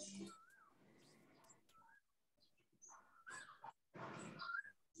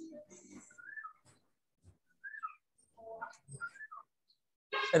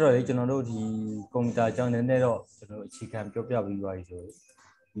အဲ့တော့လေကျွန်တော်တို့ဒီကွန်ပျူတာအကြောင်းနည်းနည်းတော့ကျွန်တော်တို့အခြေခံပြောပြပြီးသွားပြီဆို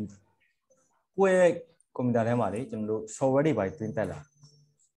ဒီကိုယ့်ရဲ့ကွန်ပျူတာထဲမှာလေကျွန်တော်တို့ software တွေပါတွင်းတက်လာ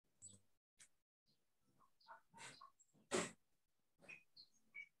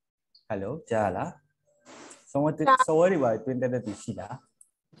ဟယ်လိုကြားလား software တွေပါတွင်းတက်တဲ့သူရှိလား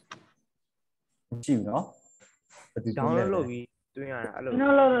မရှိဘူးเนาะဘယ်သူ download လုပ်ပြီးတွင်းရတာအဲ့လို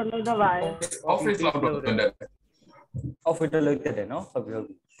လုပ်တော့ပါတယ် office လောက်တော့တွင်တယ် office လောက်တက်တယ်เนาะဟုတ်ပြီ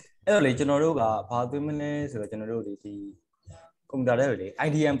အဲ့တော့လေကျွန်တော်တို့ကဘာသွင်းမလဲဆိုတော့ကျွန်တော်တို့ဒီကွန်ပျူတာထဲလေ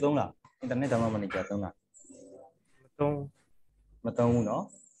IDM သုံးလား internet download manager သုံးလားမသုံးဘူးเนาะ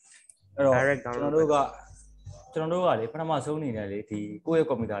အဲ့တော့ကျွန်တော်တို့ကလေပထမဆုံးအနေနဲ့လေဒီကိုယ့်ရဲ့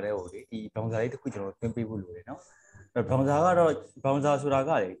ကွန်ပျူတာထဲကိုလေဒီ browser လေးတစ်ခုကျွန်တော်တွင်းပေးဖို့လိုတယ်เนาะအဲ့ browser ကတော့ browser ဆိုတာ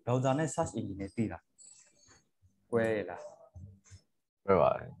ကလေ browser နဲ့ search engine နဲ့တည်တာကွဲရလားပဲပါ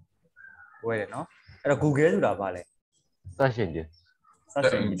တယ်ကွဲတယ်เนาะအဲ့တော့ Google ဆိုတာဘာလဲ search engine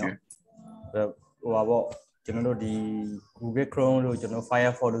เนาะဟိုပါပေါ့ကျွန်တော်တို့ဒီ Google Chrome လို့ကျွန်တော်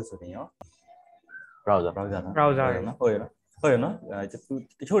Firefox လို့ဆိုရင်ရော browser နော်ဟုတ်ရနော်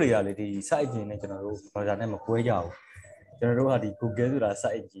တချို့တွေကလေဒီ search engine နဲ့ကျွန်တော်တို့ browser နဲ့မကွဲကြဘူးကျွန်တော်တို့ကဒီ Google ဆိုတာ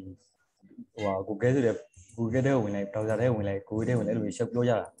search engine ဟိုပါ Google ဆိုတဲ့ Google ထဲဝင်လိုက် browser ထဲဝင်လိုက် Google ထဲဝင်လိုက်လို့ရှောက်ပြော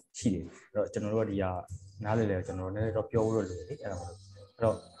ကြတာရှိတယ်အဲ့တော့ကျွန်တော်တို့ကဒီဟာနားလည်လဲကျွန်တော်တို့လည်းတော့ပြောလို့လို့လေအဲ့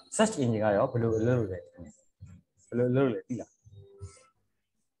တော့ search engine ကရောဘယ်လိုလုပ်လဲသိလား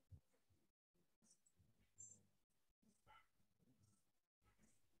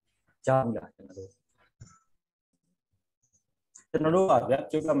ကြားဘူးလားကျွန်တော်တို့ကဗျ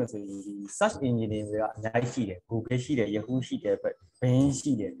ပြောပြမယ်ဆိုရင်ဒီ search engine တွေကအများကြီးရှိတယ် Google ရှိတယ် Yahoo ရှိတယ် Bing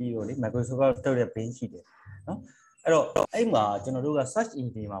ရှိတယ်ပြီးတော့လေ Microsoft ထုတ်တဲ့ Bing ရှိတယ်နော်အဲ့တော့အဲ့မှာကျွန်တော်တို့က search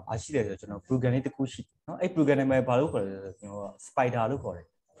engine မှာဘာရှိလဲဆိုတော့ကျွန်တော် program လေးတစ်ခုရှိနော်အဲ့ program နာမည်ဘာလို့ခေါ်လဲဆိုတော့ကျွန်တော် spider လို့ခေါ်တယ်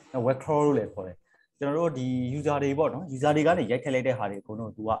နော် web crawl လို့လည်းခေါ်တယ်ကျွန်တော်တို့ဒီ user တွေပေါ့နော် user တွေကနေရိုက်ခတ်လိုက်တဲ့ဟာတွေအကုန်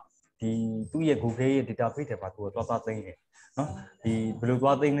လုံးသူကဒီသူ့ရဲ့ Google ရဲ့ database တွေမှာသူကသွားသိမ်းတယ်နော်ဒီဘယ်လို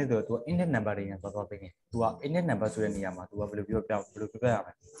သွားသိမ်းလဲဆိုတော့သူက index number တွေနဲ့သွားသိမ်းတယ်သူက index number ဆိုတဲ့နေရာမှာသူကဘယ်လိုပြောရမလဲ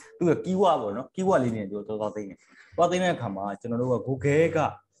သူက keyword ပေါ့နော် keyword လေးနဲ့သူကသွားသိမ်းတယ်သွားသိမ်းတဲ့အခါမှာကျွန်တော်တို့က Google က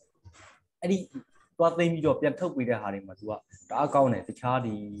အဲ့ဒီသွားသိမ်းပြီးတော့ပြန်ထုတ်ပေးတဲ့ဟာတွေမှာသူကတအားကောင်းတယ်တခြား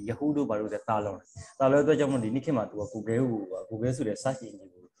ဒီ Yahoo တို့ဘာလို့လဲတာလုံးတာလို့အတွက်ကြောင့်မို့ဒီနေ့ခေတ်မှာသူက Google ဆိုတဲ့ search engine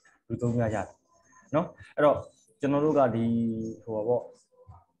ကိုလူသုံးကြရတယ်နော်အဲ့တော့ကျွန်တော်တို့ကဒီဟိုပါပေါ့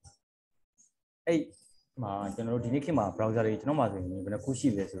အဲ့မှာကျွန်တော်တို့ဒီနေ့ခေတ်မှာ browser တွေကျွန်တော်မှဆိုရင်ဘယ်နှခုရှိ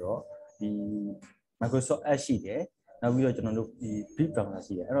လဲဆိုတော့ဒီ Microsoft Edge ရှိတယ်နောက်ပြီးတော့ကျွန်တော်တို့ဒီ Brave browser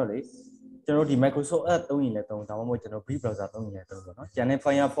ရှိတယ်အဲ့တော့လေ ကျွန်တော်ဒီ Microsoft Edge သုံးရင်လည်းသုံးဒါမှမဟုတ်ကျွန်တော် Brave browser သုံးရင်လည်းသုံးပေါ့နော်ကျန်တဲ့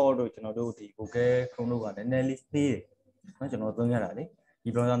Firefox တို့ကျွန်တော်တို့ဒီ Google Chrome တို့ကနည်းနည်းလေးသေးတယ်နော်ကျွန်တော်သုံးရတာလေဒီ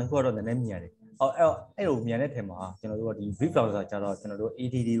browser တစ်ခုကတော့နည်းနည်းမြင်ရတယ်အဲ့လိုမြင်တဲ့ထဲမှာကျွန်တော်တို့ကဒီ Brave browser ကျတော့ကျွန်တော်တို့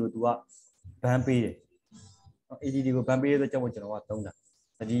ADD ကိုသူက ban ပေးတယ် ADD ကို ban ပေးတဲ့အတွက်ကြောင့်ကျွန်တော်ကသုံးတာ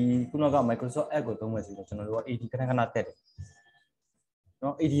ဒီခုနက Microsoft Edge ကိုသုံးမယ်ဆိုတော့ကျွန်တော်တို့က AD ခဏခဏတက်တယ်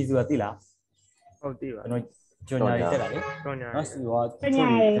နော် AD ဆိုတာသိလားဟုတ်ပြီပါကျွန်တော်ကြော်ညာတွေတက်တာလေနော်ဆိုတော့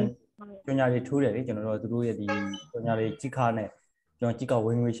ကြော်ညာတွေထိုးတယ်လေကျွန်တော်တို့သူတို့ရဲ့ဒီကြော်ညာတွေကြီးခါနဲ့ကျွန်တော်ကြီးကဝ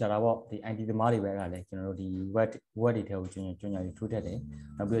င်ငွေရှာတာပေါ့ဒီ IT သမားတွေပဲကလည်းကျွန်တော်တို့ဒီ web တွေထဲကိုကြော်ညာတွေထိုးထက်တယ်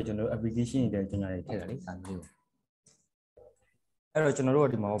နောက်ပြီးတော့ကျွန်တော်တို့ application တွေကြော်ညာတွေထည့်တာလေစာမျိုးအဲ့တော့ကျွန်တော်တို့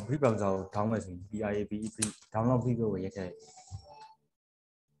ဒီမှာ brief browser ကို download မယ်ဆိုရင် BIAB download ပြီးကိုရိုက်ထည့်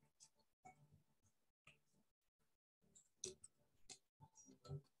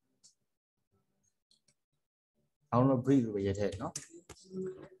အောင်လို့ brief ကိုရေးထည့်နော်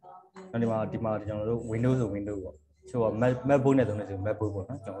ဒီမှာကျွန်တော်တို့ Windows ဆို Windows ပေါ့ဆိုတော့ MacBook နဲ့သုံးနေဆို MacBook ပေါ့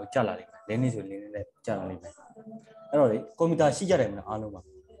နော်ကျွန်တော်ကြာလာလိမ့်မယ် Linux ဆို Linux နဲ့ကြာလာလိမ့်မယ်အဲ့တော့လေကွန်ပျူတာရှိကြတယ်မလားအားလုံးပါဟု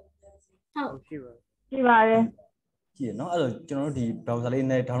တ်ရှိပါ ရှိပါတယ်ရှိတယ်နော်အဲ့တော့ကျွန်တော်တို့ဒီ browser လေး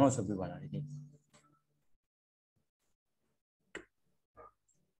နဲ့ download ဆိုပြပါလားဒီ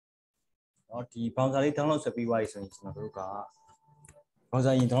နော်ဒီ browser လေး download ဆိုပြီးသွားပြီဆိုရင်ကျွန်တော်တို့က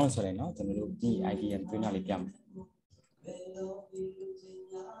browser ရင် download ဆိုတယ်နော်ကျွန်တော်တို့ဒီ IDM တွင်းနာလေးပြမယ်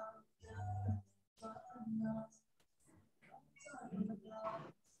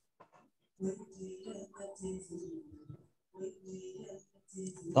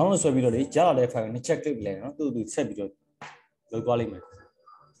တောင်းလို့ဆွဲပြီးတော့လေကြားရတဲ့ file ကိုနှစ်ချက် click လဲနော်သူဆက်ပြီးတော့လုပ်သွားလိမ့်မယ်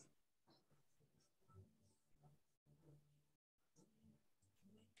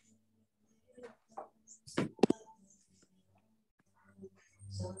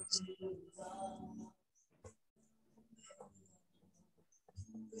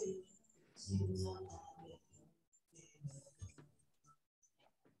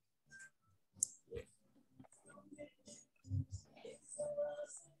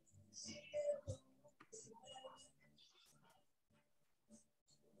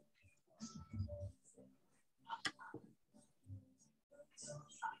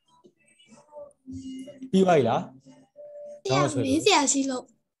ပြီးပါပြီလားဆရာမေးစရာရှိလို့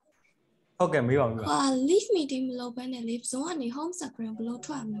ဟုတ်ကဲ့မေးပါဦးဟာ leave meeting မလုပ်ဘဲနဲ့လေ zone ကနေ home screen ဘယ်လို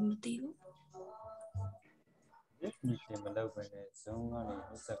ထွက်ရမလဲမသိဘူး meeting မလုပ်ဘဲနဲ့ zone ကနေ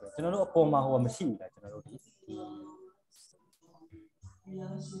home screen ကျွန်တော်တို့အပေါ်မှာဟိုမရှိဘူးလားကျွန်တော်တို့ဒီ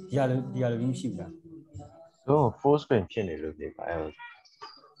ဟာလိုမရှိဘူးလား Zone full screen ဖြစ်နေလို့နေပါအဲ့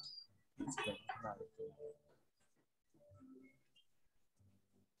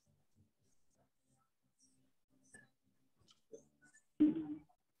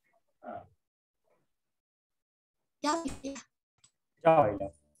ရပြီကြားပါ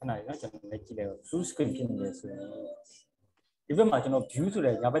လားခဏလေးနော်ကျွန်တော်လည်းကြည့်လိုက်တော့ full screen ဖြစ်နေတယ်ဆိုရင်ဒီဘက်မှာကျွန်တော် view ဆို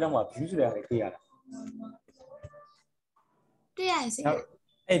တဲ့ညာဘက်တောင်မှာ view ဆိုတဲ့ဟာလေးတွေ့ရတာတွေ့ရစေ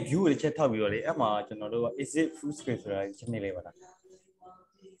အဲ့ view ကိုတစ်ချက်ထောက်ပြီးတော့လေအဲ့မှာကျွန်တော်တို့က is it full screen ဆိုတာရှင်းနေလိုက်ပါလား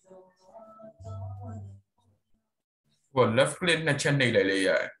ဟို left click နဲ့ချက်နှိပ်လိုက်လေရ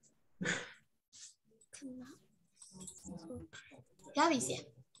တယ်ရပြီဆရာ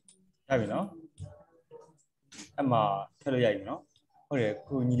ရပြီနော်အဲ့မှာထည့်လို့ရပြီနော်ဟုတ်တယ်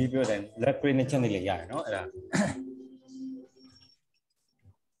ခုညီလေးပြောတယ် left click နဲ့ချက်နှိပ်လိုက်ရတယ်နော်အဲ့ဒါ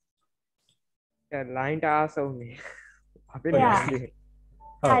line တားဆုံးနေဘာဖြစ်လဲ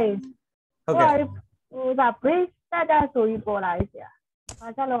ဟုတ်ကဲ့ဟိုဒါ brief status ဆိုပြီးပေါ်လာပြီဆရာဘာ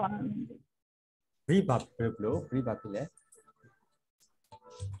ကြောင့်လဲ brief ဘာဖြစ်လို့ brief ဘာဖြစ်လဲ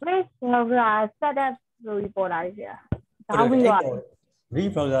brief browser status ဆိုပြီးပေါ်လာပြီဆရာဒါပြီးတော့ brief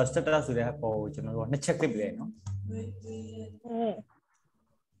browser status ဆိုတဲ့ပေါ်ကိုကျွန်တော်တို့နှစ်ချက် click လိုက်နော်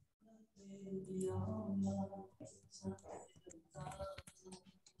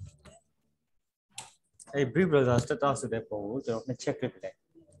အဲ့ brief browser status ဆိုတဲ့ပုံကိုကျွန်တော်နှစ်ချက် click လိုက်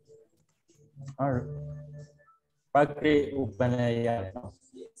ဟုတ် package open ရတယ်နော်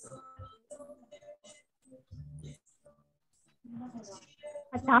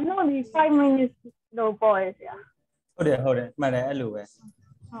အချမ်းလို့ဒီ5 minutes လို့ပေါ်ရဆရာဟုတ်တယ်မှန်တယ်အဲ့လိုပဲ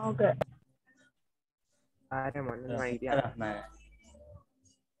ဟုတ်ကဲ့အားတယ်မနိုင်ပြအဲ့ဒါမှန်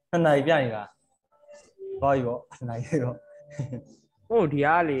နှစ်နိုင်ပြနေတာဘာကြီးပေါ့နိုင်တော့ဟုတ်ဒီ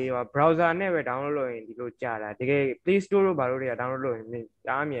အားလေ browser နဲ့ပဲ download လုပ်ရင်ဒီလိုကြာတာတကယ် Play Store တို့ဘာလို့တွေက download လုပ်ရင်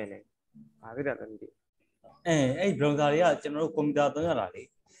တားမြန်တယ်ဘာဖြစ်တယ်လဲမသိအဲ့ browser တွေကကျွန်တော်တို့ကွန်ပျူတာသုံးရတာလေ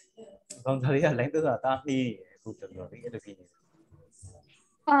browser တွေက line သုံးတာတားနှီးနေတယ်အခုကျွန်တော်တို့အဲ့လိုဖြစ်နေတယ်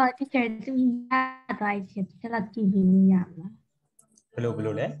teacher သူရသွားရင်ဆက်လက်ကြည့်ပြီးလို့ရမလားဘယ်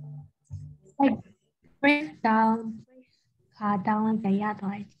လိုလဲ break down ခါ down လိုက်ရ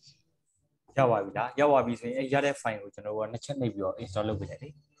သွားတယ် ရောက်ပါပြီလားရောက်ပါပြီဆိုရင်အဲ့ရတဲ့ file ကိုကျွန်တော်ကနှစ်ချက်နှိပ်ပြီးတော့ install လုပ်ပေးတယ်လေ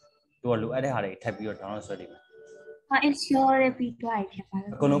သူကလိုအပ်တဲ့ဟာတွေထပ်ပြီးတော့ download ဆွဲလိုက်မယ် install ရပြီးတော့ဖြစ်ပါ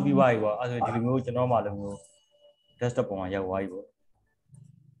လား အကုန်လုံးပြီးသွားပြီပေါ့အဲ့ဆိုဒီလိုမျိုးကျွန်တော်မှလိုမျိုး desktop ပေါ်မှာရောက်သွားပြီပေါ့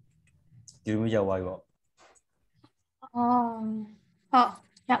ဒီလိုမျိုးရောက်သွားပြီပေါ့ ဟုတ်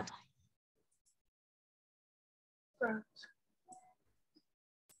ရောက်သွား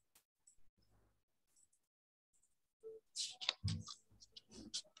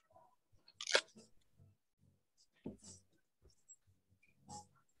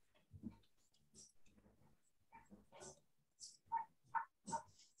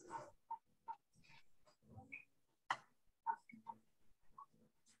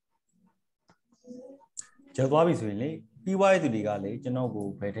ကျော်သွားပြီဆိုရင်လေပြီးွားတဲ့သူတွေကလေကျွန်တော်ကို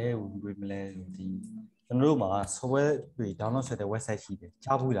ဘယ်တဲ့ဝင်ပြီးမလဲဆိုဒီကျွန်တော်တို့မှာ software တွေ download ဆွဲတဲ့ website ရှိတယ်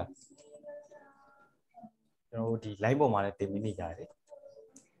ကြားဘူးလားကျွန်တော်တို့ဒီ line ပေါ်မှာလည်းတင်ပေးနေကြတယ်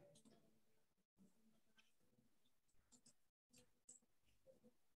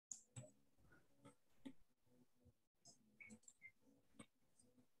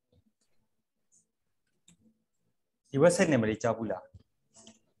ဒီ website နာမည်လေးကြားဘူးလား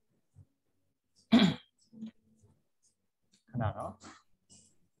ခဏနော်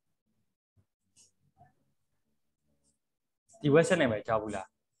ဒီ website နာမည်ကြားဘူးလား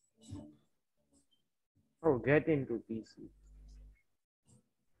ဟုတ် get into PC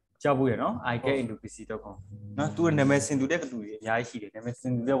ကြားဘူးရနော် iGCSE.com နော်သူ့နာမည်စင်တူတဲ့တူတွေအများကြီးရှိတယ်နာမည်စ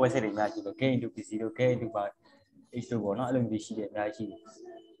င်တူတဲ့ website တွေအများကြီးရှိတယ် get into PC တို့ get into H တို့ပေါ့နော်အဲ့လိုမျိုးရှိတယ်အများကြီးရှိတယ်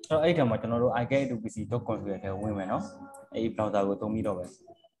အဲ့တော့အဲ့ဒီမှာကျွန်တော်တို့ iGCSE.com ဆိုတဲ့ဝင်မယ်နော်အဲ့ဒီ browser ကိုသုံးပြီးတော့ပဲ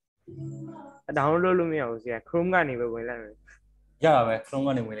download လို့မရဘူးဆရာ Chrome ကနေပဲဝင်လိုက်မယ်ရတာပဲ Chrome က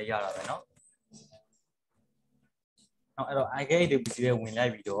နေဝင်လဲရတာပဲเนาะအဲ့တော့ iGCSE ရဲ့ဝင်လို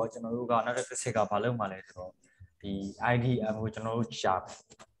က်ပြီးတော့ကျွန်တော်တို့ကနောက်တစ်ဆက်ကဘာလုပ်မှလဲဆိုတော့ဒီ IDM ကိုကျွန်တော်တို့ရှာမ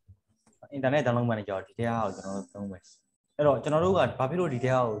ယ် internet download manager ဒီတရားကိုကျွန်တော်တို့သုံးမယ်အဲ့တော့ကျွန်တော်တို့ကဘာဖြစ်လို့ဒီတ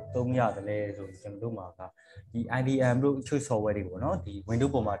ရားကိုသုံးရတယ်လဲဆိုရင်ကျွန်တော်တို့မှာကဒီ IDM တို့အချို့ software တွေပေါ့နော်ဒီ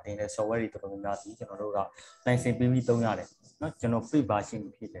Windows ပေါ်မှာတင်တဲ့ software တွေတော်တော်များများဒီကျွန်တော်တို့က license ပေးပြီးသုံးရတယ်เนาะကျွန်တော် free version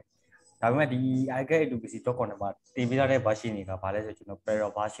ဖြစ်တယ်ဒါပေမဲ့ဒီ iGCSE.com မှာတင်ပေးထားတဲ့ version တွေကဘာလဲဆိုကျွန်တော် pro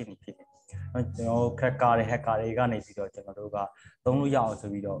version တွေဖြစ်တယ်ကျွန်တော် cracker တွေ hacker တွေကနေပြီးတော့ကျွန်တော်တို့ကသုံးလို့ရအောင်ဆို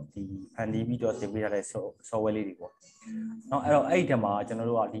ပြီးတော့ဒီဖန်တီးပြီးတော့တင်ပေးထားတဲ့ software လေးတွေပေါ့เนาะအဲ့တော့အဲ့ဒီတည်းမှာကျွန်တော်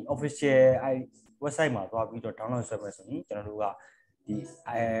တို့ကဒီ official website မှာသွားပြီးတော့ download ဆွဲမယ်ဆိုရင်ကျွန်တော်တို့ကဒီ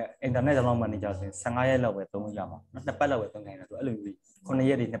internet download manager ဆိုရင်15ရက်လောက်ပဲသုံးလို့ရမှာเนาะ2ပတ်လောက်ပဲသုံးနိုင်တယ်ဆိုအဲ့လိုမျိုး9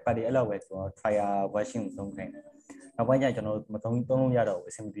ရက်တွေ2ပတ်တွေအဲ့လောက်ပဲဆိုတော့ trial version ကိုသုံးနိုင်တယ်နောက်ပိုင်းကျရင်ကျွန်တော်တို့မသုံးလို့ရတော့ဘူး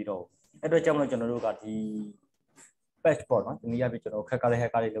အဆင်မပြေတော့ဘူးအဲ့တော့ကြောင့်မလို့ကျွန်တော်တို့ကဒီ patch ပေါ့နော်ဒီနေ့ရပြီကျွန်တော်ခက်ခါလေးလော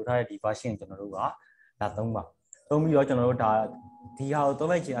က်ထားတဲ့ဒီ version ကျွန်တော်တို့ကဒါသုံးပါသုံးပြီးတော့ကျွန်တော်တို့ဒါဒီဟာကိုသုံး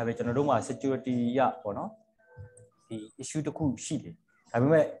လိုက်ချင်အပြင်ကျွန်တော်တို့မှာ security ရပေါ့နော်ဒီ issue တစ်ခုရှိတယ်ဒါပေ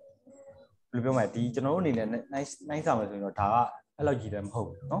မဲ့ဘယ်လိုပြောမလဲဒီကျွန်တော်တို့အနေနဲ့နိုင်ဆောင်မယ်ဆိုရင်တော့ဒါကအဲ့လောက်ကြီးလည်းမဟုတ်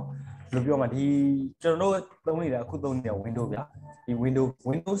ဘူးเนาะဘယ်လိုပြောမလဲဒီကျွန်တော်တို့သုံးနေတာအခုသုံးနေတဲ့ Windows ဗျာဒီ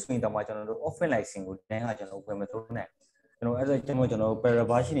Windows ဆိုရင်တော့မှကျွန်တော်တို့ offline license ကိုတိုင်းကကျွန်တော်ဝယ်မသုံးနိုင်ကျွန်တော်အဲ့ဒါကျွန်တော် para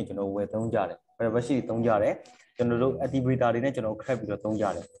version တွေကျွန်တော်ဝယ်သုံးကြတယ် para version တွေသုံးကြတယ်ကျွန်တော်တို့ activator တွေနဲ့ကျွန်တော်ခက်ပြီးတော့သုံးကြ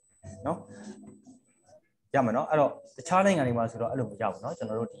တယ်เนาะရမယ်เนาะအဲ့တော့တခြားနိုင်ငံတွေမှာဆိုတော့အဲ့လိုမရဘူးเนาะကျွန်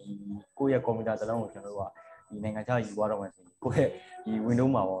တော်တို့ဒီကိုယ့်ရဲ့ computer တစ်လုံးကိုကျွန်တော်တို့ကဒီနိုင်ငံခြားယူသွားတော့မှဆိုရင်ကိုယ့်ရဲ့ဒီ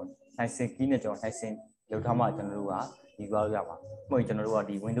Windows မှာပေါ့ license key နဲ့ကျွန်တော် license လောက်ထားမှကျွန်တော်တို့ကယူသွားလို့ရမှာမဟုတ်ကျွန်တော်တို့က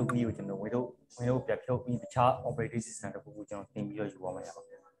ဒီ Windows key ကိုကျွန်တော် Windows ပြဖြုတ်ပြီးတခြား operating system တစ်ခုကိုကျွန်တော်တင်ပြီးတော့ယူသွားမှာရပါ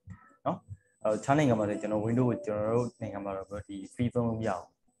เนาะခြားနိုင်ငံမှာဆိုကျွန်တော် Windows ကိုကျွန်တော်တို့နိုင်ငံမှာတော့ဒီ free သုံးလို့မရအောင်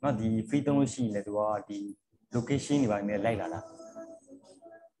เนาะဒီ free သုံးလို့ရှိရင်လည်းသူကဒီ location တွေပါနေလိုက်လာတာ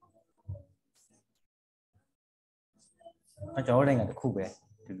ကျွန်တော်တို့နိုင်ငံတစ်ခုပဲ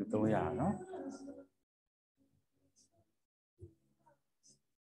ဒီလိုသုံးရတာเนาะ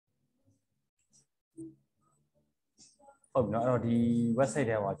ဟုတ်ပြီเนาะအဲ့တော့ဒီ website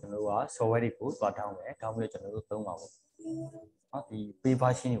ထဲမှာကျွန်တော်တို့က software တွေကိုသွားတောင်းမယ်တောင်းပြီးတော့ကျွန်တော်တို့သုံးပါပေါ့เนาะဒီ pay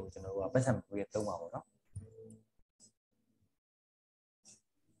version တွေကိုကျွန်တော်တို့ကပတ်စံပေးသုံးပါပေါ့เนาะ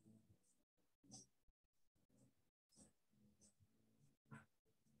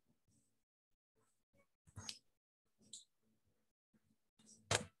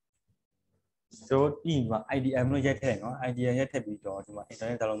ဆိုတော့ဒီမှာ IDM လို့ရိုက်ထည့်เนาะ IDM ရိုက်ထည့်ပြီးတော့ဒီမှာ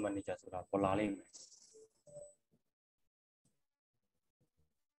internet download manager ဆိုတာပေါ်လာလိမ့်မယ်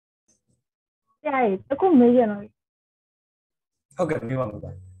ဆရာကြီးအခုမေးရတော့ဟုတ်ကဲ့ပြောပါမယ်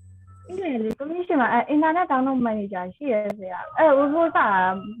ဗျာဒီလေ commission မှာinternet download manager ရှိရဆရာဟိုစား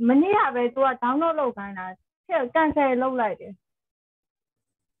မနေ့ကပဲ तू က download လုပ်ခိုင်းတာဆက် cancel လုပ်လိုက်တယ်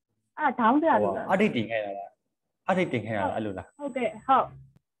down ဆရာလို့လား edit တင်ခိုင်းတာလား edit တင်ခိုင်းတာအဲ့လိုလားဟုတ်ကဲ့ဟုတ်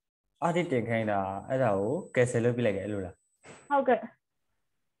edit တင်ခိုင်းတာအဲ့ဒါကို cancel လုပ်ပြလိုက်တယ်အဲ့လိုလားဟုတ်ကဲ့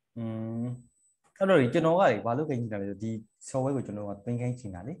အဲ့တော့ကျွန်တော်ကလေဘာလို့ခိုင်းနေတာလဲဆိုဒီ software ကိုကျွန်တော်ကသင်ခိုင်းချ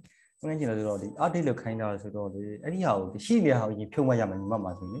င်တာလေသင်ခိုင်းချင်တာဆိုတော့ဒီ update လုပ်ခိုင်းတာဆိုတော့လေအဲ့ဒီဟာကိုရှိနေတဲ့ဟာကိုရင်ဖြုတ်မှရမှာညီမ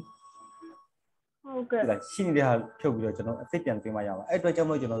မှာဆိုရင်ဟုတ်ကဲ့ရှိနေတဲ့ဟာဖြုတ်ပြီးတော့ကျွန်တော်အသစ်ပြန်ပြင်မှရမှာအဲ့အတွက်ကြောင့်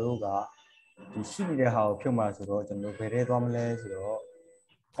မို့ကျွန်တော်တို့ကဒီရှိနေတဲ့ဟာကိုဖြုတ်မှဆိုတော့ကျွန်တော်တို့ဘယ်ထဲသွားမလဲဆိုတော့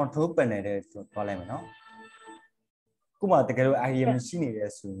control panel ထဲသွားလိုက်မယ်နော်ခုမှတကယ်လို့ idea မရှိနေတယ်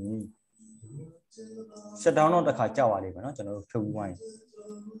ဆိုရင် shut down တော့တစ်ခါကြောက်ရလိမ့်မယ်နော်ကျွန်တော်တို့ဖြုတ်ပြီးသွားရင်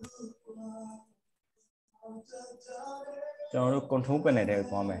ကျွန်တော်တို့ control panel ထဲ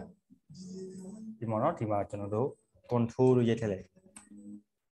သွားမယ်ဒီမှာနော်ဒီမှာကျွန်တော်တို့ control လို့ရိုက်ထည့်လိုက်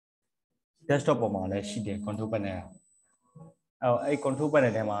desktop ပေါ်မှာလည်းရှိတယ် control panel အဲ့ control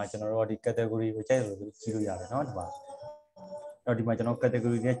panel ထဲမှာကျွန်တော်တို့ဒီ category ကိုကြိုက်လို့ကြည့်လို့ရတယ်နော်ဒီမှာအဲ့ဒီမှာကျွန်တော်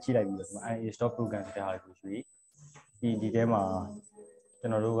category နဲ့ကြည့်လိုက်ပြီးတော့ဒီမှာ install program တဲ့ဟာကိုရွှေ့ဒီထဲမှာကျွ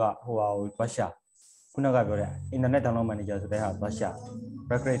န်တော်တို့ကဟိုဟာကိုသွားရှာခုနကပြောတဲ့ internet download manager ဆိုတဲ့ဟာသွားရှာ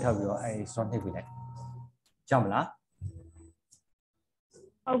recreate ထောက်ပြီးတော့အဲ့ install နှိပ်ပေးလိုက်ကြောက်မလား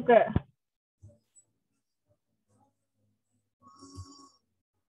ဟုတ်ကဲ့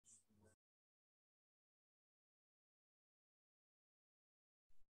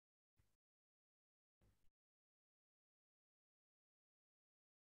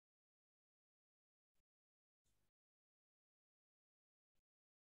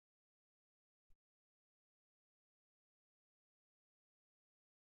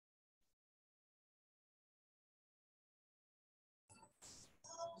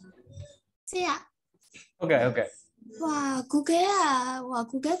ဆရာဟုတ်ကဲ့ဟုတ်ကဲ့ဟွာ Google ဟွာ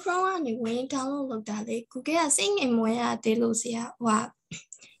Google Chrome ကနေဝင် download လုပ်တာလေ Google ကစိတ်ငြိမ်မွေးရတယ်လို့ဆရာဟွာ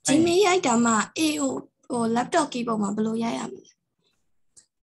Gmail ရိုက်တာမှဟို laptop keyboard မှာဘယ်လိုရိုက်ရမလဲ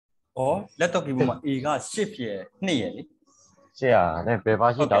laptop keyboard မှာ A ကshift ရယ်2ရယ်လေဆရာနဲ့ဘယ်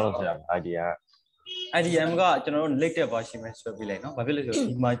version download ဆရာ idea IDM ကကျွန်တော်တို့ latest version ပဲဆွဲပြလိုက်နော်ဘာဖြစ်လဲဆိုတော့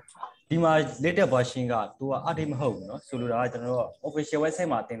ဒီမှာ latest version က तू က update မဟုတ်ဘူးเนาะဆိုလိုတာကကျွန်တော်တို့ official website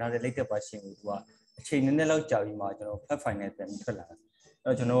မှာတင်ထားတဲ့ latest version ကို तू ကအချိန်နည်းနည်းလောက်ကြာပြီးမှကျွန်တော် file file နဲ့ပြန်ထွက်လာတယ်အဲ့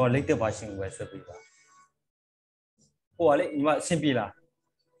တော့ကျွန်တော်က latest version ကိုပဲဆွဲပြပါဟိုကလေဒီမှာအဆင်ပြေလား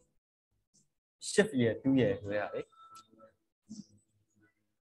shift ရယ်2ရယ်ဆိုရလေ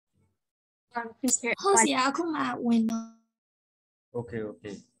ဟုတ်ဆရာအခုမှဝင်တော့ okay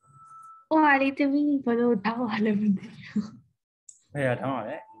ဟိုဟာလေးတမီးဘယ်လိုတောင်းရလဲမသိဘူးဟဲ့ရတောင်းရ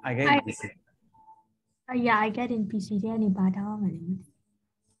လဲ I get PC Yeah I get in PC တဲ့နေပါတောင်းရမယ်လေ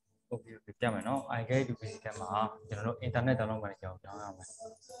okay ပြမယ်နော် I get to PC ထဲမှာကျွန်တော်တို့ internet download မှာကြောင်းတောင်းရမယ်ခ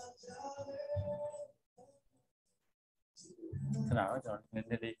ဏတော့ကျွန်တော်နည်း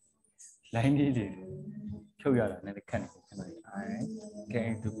နည်းလေး line လေးတွေဖြုတ်ရတာနည်းနည်းခက်နေခဏလေး I get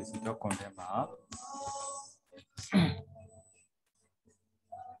to PC.com ထဲမှာ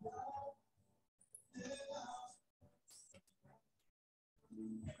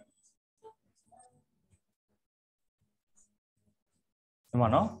ဒီမှာ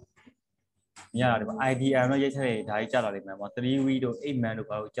နော်ညရတယ်ပါ IDM တော့ရိုက်ထည့်ဒါကြီးကြာလာလိမ့်မယ်ပေါ့3 week တို့8 month တို့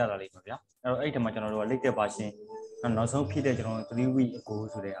ဘာလို့ကြာလာလိမ့်မယ်ဗျာအဲ့တော့အဲ့ဒီမှာကျွန်တော်တို့က latest version နောက်ဆုံးဖြစ်တဲ့ကျွန်တော်3 week အကို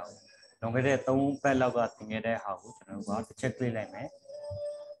ဆိုတဲ့ဟာကိုလွန်ခဲ့တဲ့3ပတ်လောက်ကသင်ခဲ့တဲ့ဟာကိုကျွန်တော်တို့ကတစ်ချက် click လိုက်မယ်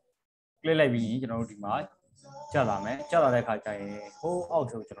click လိုက်ပြီးကျွန်တော်တို့ဒီမှာကြာလာမယ်ကြာလာတဲ့အခါကျရင်ဟိုးအောက်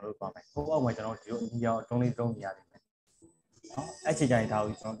ဆုံးကျွန်တော်တို့ပါမယ်ဟိုးအောက်မှာကျွန်တော်တို့ဒီအောင်တုံးလေးတုံးပြရလိမ့်မယ်နော်အဲ့ချိန်ကျရင်ဒါ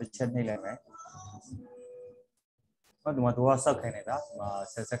ကိုကျွန်တော်တစ်ချက်နှိပ်လိုက်မယ်ဟုတ်ဒီမှာတော့ဆောက်ခိုင်းနေတာဒီမှာ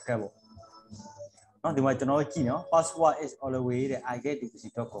ဆက်ဆက်ကပ်ပေါ့နော်ဒီမှာကျွန်တော်ကြည့်နော် password is always တဲ့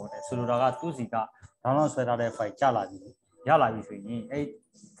iGCSE.com နဲ့ဆိုလိုတာကသူ့စီက download ဆွဲထားတဲ့ file ကြာလာပြီရလာပြီဆိုရင်အဲ့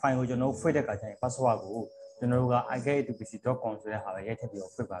file ကိုကျွန်တော်ဖွင့်တဲ့အခါကျရင် password ကိုကျွန်တော်တို့က iGCSE.com ဆိုတဲ့ဟာပဲရိုက်ထည့်ပြီး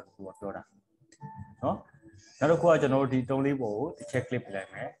တော့ဖွင့်ပါလို့သူကပြောတာနော်နောက်တစ်ခုကကျွန်တော်တို့ဒီတုံးလေးပေါ်ကိုတစ်ချက် click ပြလိုက်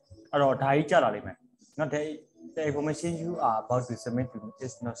မယ်အဲ့တော့ဒါကြီးကြာလာလိမ့်မယ်နော် the information you are about to submit to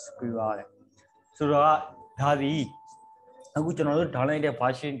is not secure တဲ့ဆိုတော့ဒါဒီအခုကျွန်တော်တို့ download တဲ့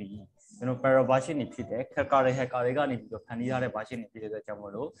version ဒီကျွန်တော် para version တွေဖြစ်တယ်hacker တွေကနေပြီးတော့ဖန်တီးထားတဲ့ version တွေဖြစ်တဲ့အတွက်ကြောင့်မ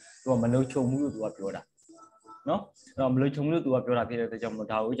လို့သူကမလုံခြုံဘူးလို့သူကပြောတာနော်အဲ့တော့မလုံခြုံဘူးလို့သူကပြောတာဖြစ်တဲ့အတွက်ကြောင့်မလို့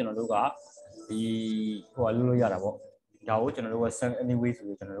ဒါကိုကျွန်တော်တို့ကဒီဟိုလုပ်လို့ရတာပေါ့ဒါကိုကျွန်တော်တို့က send anyway ဆို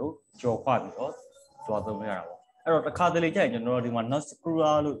ပြီးကျွန်တော်တို့ကြော်ခွပြီးတော့ကြွားသုံးရတာပေါ့အဲ့တော့တစ်ခါတလေကြာရင်ကျွန်တော်တို့ဒီမှာ not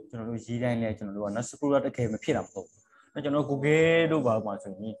secure လို့ကျွန်တော်တို့ရေးတိုင်းလဲကျွန်တော်တို့က not secure တကယ်မဖြစ်တာမဟုတ်ဘူးအဲ့ကျွန်တော် Google တို့ဘာမှ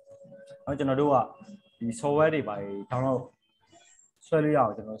ဆိုရင်အဲ့ကျွန်တော်တို့ကဒီ software တွေပါ download ဆွဲလို့ရအော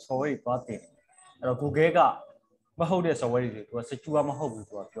င်ကျွန်တော် software တွေသွားတင်အဲ့တော့ Google ကမဟုတ်တဲ့ software တွေသူက secure မဟုတ်ဘူး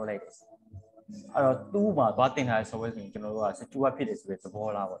သူကပြောလိုက်တယ်အဲ့တော့သူ့မှာသွားတင်ထားတဲ့ software ဆိုရင်ကျွန်တော်တို့က secure ဖြစ်တယ်ဆိုတဲ့သဘော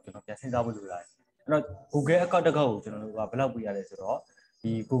လားပေါ့ကျွန်တော်ပြန်စဉ်းစားဖို့လိုလာတယ်အဲ့တော့ Google account တစ်ခုကိုကျွန်တော်တို့ကဘယ်လောက်ပေးရလဲဆိုတော့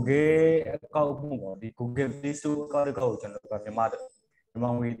ဒီ Google account ပေါ့ဒီ Google Play Store account တစ်ခုကိုကျွန်တော်တို့ကမြန်မာ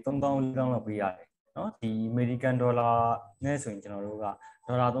ငွေ3000 4000လောက်ပေးရတယ် နော်ဒီ American dollar နဲ့ဆိုရင်ကျွန်တော်တို့က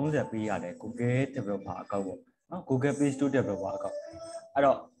ဒေါ်လာ30ပေးရတယ် Google developer account ပေါ့နော် Google Play Store developer account အဲ့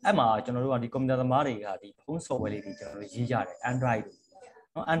တော့အဲ့မှာကျွန်တော်တို့ကဒီ computer သမားတွေကဒီ phone software လေးတွေကျွန်တော်တို့ရေးကြတယ် Android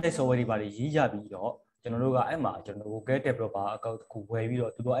နော် Android software တွေပါရေးကြပြီးတော့ကျွန်တော်တို့ကအဲ့မှာကျွန်တော် Google developer account ကိုဝယ်ပြီး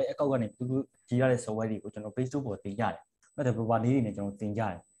တော့သူတို့အဲ့ account ကနေသူတို့ရေးရတဲ့ software တွေကိုကျွန်တော် Play Store ပေါ်တင်ကြတယ်နော် developer လေးတွေနဲ့ကျွန်တော်တင်ကြတ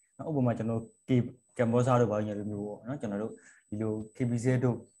ယ်နော်ဥပမာကျွန်တော် Cambodia တို့ဘာလို့ညလိုမျိုးပေါ့နော်ကျွန်တော်တို့ဒီလို KBZ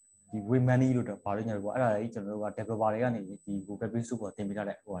တို့ဒီ Waymoney တို့တော့ဘာလို့ညလိုပေါ့အဲ့ဒါလေးကျွန်တော်တို့က developer တွေကနေဒီ Google Play Store ပေါ်တင်ပေးထား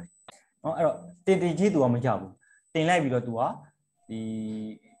တဲ့ဟိုဟာနော်အဲ့တော့တင်ကြီးသူကမကြဘူးတင်လိုက်ပြီးတော့သူကဒီ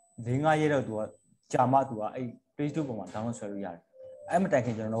၄-၅ ရက်တော့သူကကြာမှသူကအဲ့ Play Store ပေါ်မှာ download ဆွဲလို့ရတယ်အဲ့မတိုင်ခ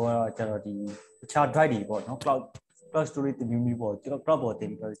င်ကျွန်တော်တို့ကတော့ကျတော့ဒီတခြား drive တွေပေါ့နော် cloud storage တမျိုးမျိုးပေါ့ကျွန်တော် cloud ပေါ်တင်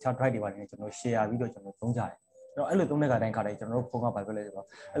ပြီးတော့တခြား drive တွေပါတယ်ကျွန်တော် share ပြီးတော့ကျွန်တော်သုံးကြတယ်အဲ့လိုသုံးတဲ့ခါတိုင်းကျွန်တော်တို့ဖုန်းကဘာပြောလဲဆိုတော့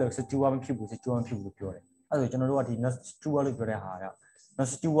အဲ့လို secure မဖြစ်ဘူး secure မဖြစ်ဘူးလို့ပြောတယ်အဲ့ဆိုကျွန်တော်တို့ကဒီ not secure လို့ပြောတဲ့ဟာက not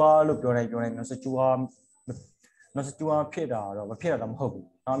secure လို့ပြောတိုင်း not secure ဖြစ်တာတော့မဖြစ်တာတော့မဟုတ်ဘူး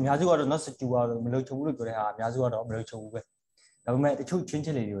เนาะအများစုကတော့ not secure လို့မလုံခြုံဘူးလို့ပြောတဲ့ဟာအများစုကတော့မလုံခြုံဘူးပဲဒါပေမဲ့တချို့ချင်းချ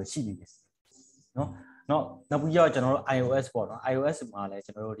င်းလေးတွေရှိနေတယ်เนาะနောက်ပြီးတော့ကျွန်တော်တို့ iOS ပေါ့နော် iOS မှာလည်း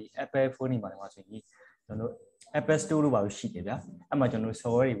ကျွန်တော်တို့ဒီ Apple phone တွေမှာဆိုရင်ကျွန်တော်တို့ Apple Store လို့ပါလို့ရှိတယ်ဗျာအဲ့မှာကျွန်တော်တို့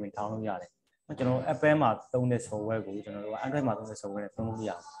software တွေဝင် download ရတယ်ကျွန်တော် Apple မှာသုံးတဲ့ software ကိုကျွန်တော်တို့ Android မှာသုံးတဲ့ software နဲ့သုံးလို့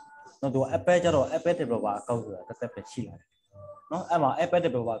ရတယ်နော်သူ Apple ကျတော့ Apple developer account ဆိုတာတစ်သက်ပဲရှိလာတယ်နော်အဲ့မှာ Apple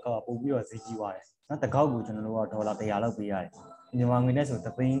developer account ကပို့ပြီးတော့ဈေးကြီးသွားတယ်နော်တစ်ခေါက်ကိုကျွန်တော်တို့ကဒေါ်လာ100လောက်ပေးရတယ်မြန်မာငွေနဲ့ဆို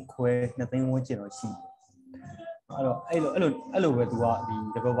3သိန်းခွဲ2သိန်းဝန်းကျင်တော့ရှိတယ်အဲ့တော့အဲ့လိုပဲသူကဒီ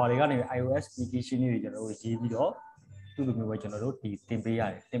developer တွေကနေ iOS application တွေကျွန်တော်တို့ရေးပြီးတော့သူ့လိုမျိုးပဲကျွန်တော်တို့ဒီတင်ပေးရ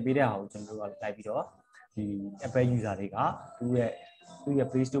တယ်တင်ပေးတဲ့ဟာကိုကျွန်တော်တို့ကလိုက်ပြီးတော့ဒီ Apple user တွေကသူ့ရဲ့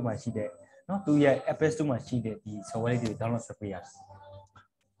Play Store မှာရှိတဲ့နော်သူ့ရဲ့ Apple Store မှာရှိတဲ့ဒီ software တွေကို download ဆက်ပေးရတယ်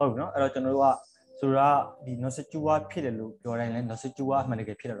ဟုတ်ပြီနော်အဲ့တော့ကျွန်တော်တို့ကဆိုတာဒီ not secure ဖြစ်တယ်လို့ပြောတိုင်းလဲ not secure အမှန်တက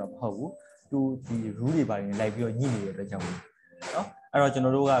ယ်ဖြစ်တာတော့မဟုတ်ဘူးသူဒီ rule တွေပါတယ်လိုက်ပြီးတော့ညှိနေတဲ့အတွက်ကြောင့်နော်အဲ့တော့ကျွန်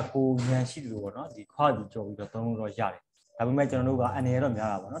တော်တို့ကကိုဉာဏ်ရှိတယ်လို့ပေါ့နော်ဒီခွာပြီးကြော်ပြီးတော့သုံးလို့တော့ရတယ်ဒါပေမဲ့ကျွန်တော်တို့ကအန်ရတော့များ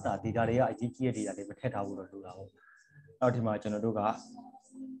တာပေါ့နော်ဒါ data တွေကအကြီးကြီးတဲ့ data တွေမထည့်ထားဘူးတော့လိုတာပေါ့အဲ့တော့ဒီမှာကျွန်တော်တို့က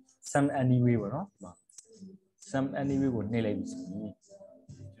sum anyway ပေါ့နော်ဒီမှာ sum anyway ကိုနှိပ်လိုက်ပြီဆိုရင်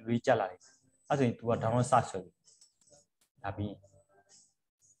ဒီလိုကြက်လာတယ်အဲ့ဆိုရင် तू က download search ဆိုပြီဒါပြီး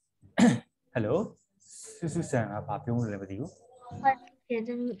hello စုဆန်ကဘာပြောလို့လဲမသိဘူးဟုတ်ကဲ့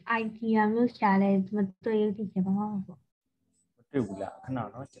ဒီ idea မျိုးရှာလဲမတွေ့ရသေးတယ်ဘာမှမဟုတ်မတွေ့ဘူးလားခဏ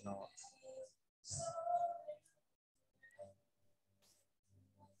နော်ကျွန်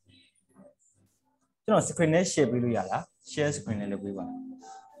တော် screen နဲ့ share ပေးလို့ရလား share screen နဲ့လုပ်ပေးပါ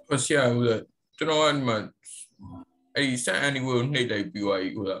ဟုတ် share ဦးလားကျွန်တော်ကဒီမှာအဲ့ဒီ set anyway ကိုနှိပ်လိုက်ပြီးသွားပြီ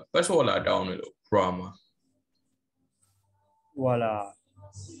ဦးလား password လာတောင်းနေလို့ drama ဟွာလာ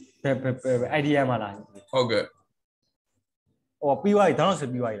ဘယ် idea မှာလားဟုတ်ကဲ့ဟောပြီးသွားပြီ download ဆ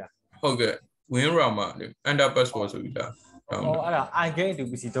က်ပြီးသွားပြီလားဟုတ်ကဲ့ win rama လေ enter password ဆိုပြီးလားဟောအဲ့ဒါ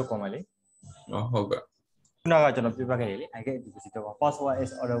iGCSE.com ပဲလေဟုတ်ကဲ့ခုနကကျွန်တော်ပြပြခဲ့တယ်လေ iGCSE.com password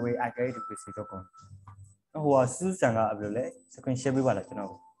is always iGCSE.com ဟိုစူးစံကဘယ်လိုလဲ screen share ပေးပါလားကျွန်တော်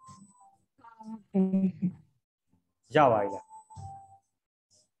ရပါ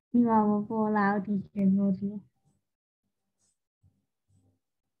ပြီလားဒီမှာပေါ်လာဒီကျေမျိုးဒီ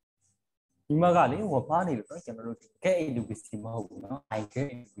ဒီမှာကလေဟိုပါနေလို့ကျွန်တော်တို့ get education မဟုတ်ဘူးเนาะ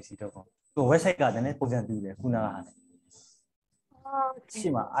iGCSE.com ဟို website ကလည်းပုံစံတူတယ်ခုနကဟာနဲ့ရှ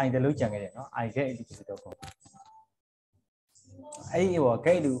င်းမှာ i တလို့ကြံခဲ့တယ်เนาะ iGCSE.com အဲ့ဒီဟို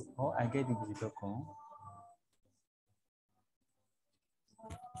get edu ဟော iGCSE.com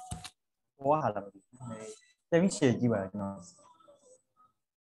ဟောဟာလာပြီပြန်ပြီးရှင်းကြည့်ပါကျွန်တော်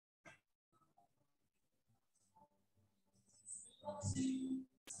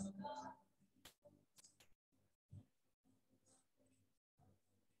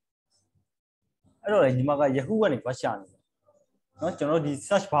အဲ့တော့ညီမက Yahoo ကနေသွားရှာနေတယ်เนาะကျွန်တော်တို့ဒီ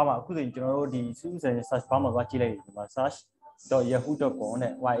search bar မှာအခုဆိုရင်ကျွန်တော်တို့ဒီ search bar မှာသွားကြည့်လိုက်ဒီမှာ search.yahoo.com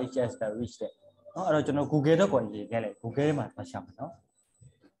နဲ့ YHS reach တဲ့เนาะအဲ့တော့ကျွန်တော် google.com ရေးခဲ့လိုက် google ထဲမှာသွားရှာမှာเนาะ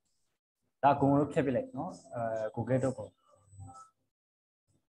ဒါအကုန်လုံးဖြတ်ပြလိုက်เนาะgoogle.com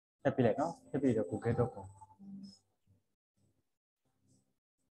ဖြတ်ပြလိုက်เนาะဖြတ်ပြတော့ google.com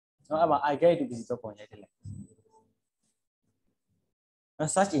เนาะအဲ့မှာ iGCSE.com ရိုက်ထည့်လိုက်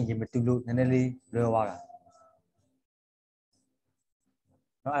search engine မတူလို့နည်းနည်းလေးလွယ်သွားတာ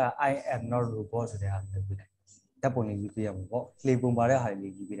เนาะအဲ့ I am not robot ဆိုတဲ့ဟာတက်ပြလိုက်ဓာတ်ပုံလေးရေးပြရမှာပေါ့လေပုံပါတဲ့ဟာ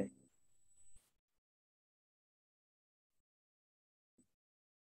လေးရေးပြလိုက်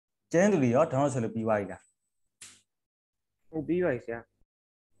ကျန်းသူတွေရော download ဆိုလို့ပြီးသွားပြီလားဟုတ်ပြီးပါပြီဆရာ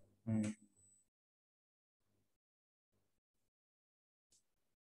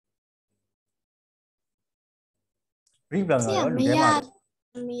read ပြန်တော့လူထဲမှာ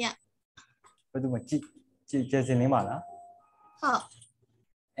ဘယ်သူမှကြည့်ကျစင်နေမှာလား ဟုတ်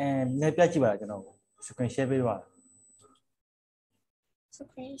နေပြကြည့်ပါလားကျွန်တော် screen share ပေးပါ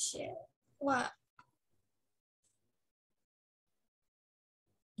screen share ဟို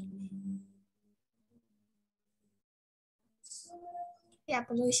ပြဘ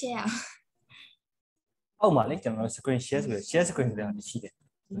လို့ share အောက်မှာလေကျွန်တော် screen share ဆိုရယ် share screen ဆိုတာရှိတယ်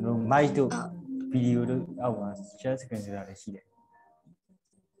ကျွန်တော် mic တို့ video တို့အောက်မှာ share screen ဆိုတာလည်းရှိတယ်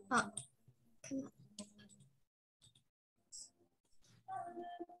ဟုတ်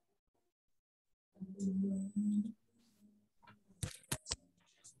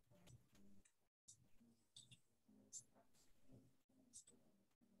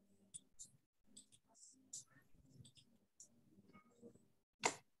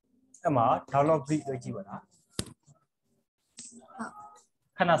အဲ့မှာ download brief လုပ်ကြည့်ပါလား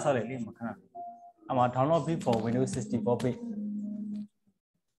ခဏဆောက်လိုက်လေမခဏအဲ့မှာ download brief for Windows 64 page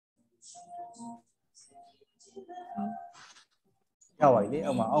ရပါပြီလေ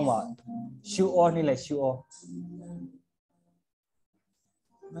အောက်မှာ show all နေလိုက် show all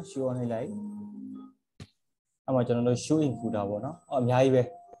နော် show all နေလိုက်အဲ့မှာကျွန်တော်တို့ show in folder ပေါ့နော်အများကြီးပဲ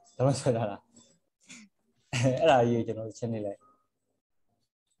ဒါမှဆက်လာတာအဲ့ဒါကြီးကျွန်တော်တို့ချက်နေလိုက်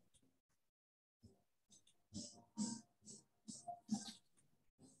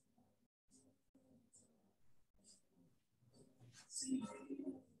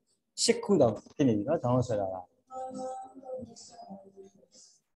ရှစ်ခုတော့ဖြစ်နေပြီเนาะ download ဆွဲတာလား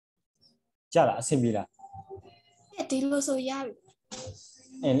ကြာလားအဆင်ပြေလား ဒီလိုဆိုရပြီ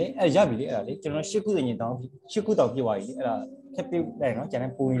အဲ့လေအဲ့ရပြီလေအဲ့ဒါလေကျွန်တော်ရှစ်ခုရင်တောင်းရှစ်ခုတော့ပြသွားပြီလေအဲ့ဒါဖြတ်ပြလိုက်เนาะကျန်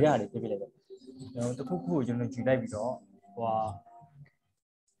တဲ့ပုံရရတယ်ဖြတ်ပြလိုက်တော့ကျွန်တော်တစ်ခုခုကိုကျွန်တော်ယူလိုက်ပြီးတော့ဟို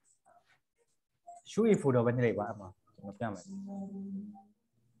show a photo ပဲနှိပ်လိုက်ပါအမှကျွန်တော်ပြမယ်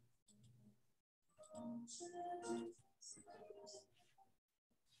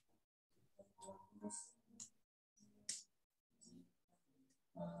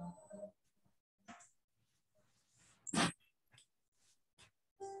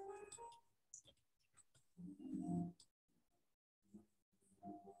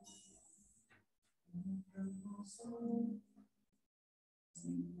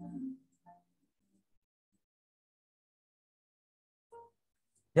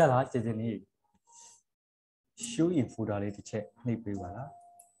ရလားကျေကျေနေ show in folder လေးတစ်ချက်နှိပ်ပေးပါလား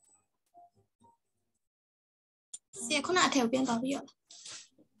ဆရာခုနအထက်ကိုပြန်သွားပြီးရော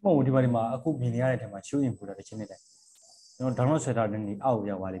မဟုတ်ဒီမှာအခုမြင်နေရတဲ့ထဲမှာ show in folder တစ်ချက်နှိပ်လိုက်ကျွန်တော် download ဆွဲထားတဲ့နေအောက်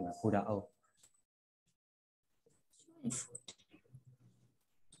ရောက်သွားလိမ့်မယ် folder အောက်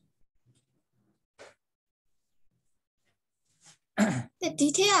ဒီ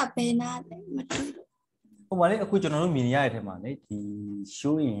ထက်ကဘယ်နာလဲမတွေ့ဘူး ဟိုမှာလေအခုကျွန်တော်တို့မြင်နေရတဲ့ထဲမှာလေဒီ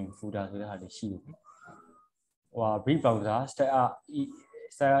show in folder ဆိုတဲ့ဟာလေးရှိတယ်ဟိုဟာ brief browser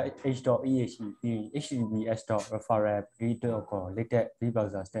https.referral.com latest brief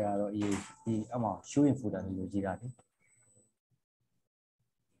browser stack.exe အမှ show in folder လို့ကြည့်တာလေ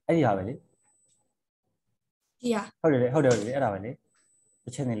အဲ့ဒီဟာပဲလေ ဒီဟာ ဟုတ်တယ်လေအဲ့ဒါပဲလေတ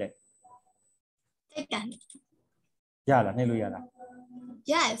စ်ချက်နေလေ တက်ကန် ရလားနှိပ်လို့ရလား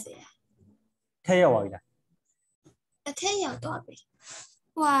ရရဆရာ ထဲရောက်ပါပြီလား အထက်ရောက်တော့ပြီ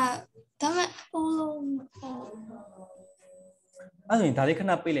ဟိုဒါမဲ့ဟိုလို အဲ့ဆိုရင်ဒါလေးခ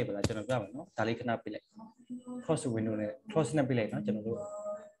ဏပိတ်လိုက်ပါလားကျွန်တော်ပြမယ်နော်ဒါလေးခဏပိတ်လိုက် cross window နဲ့ cross နဲ့ပိတ်လိုက်နော်ကျွန်တော်တို့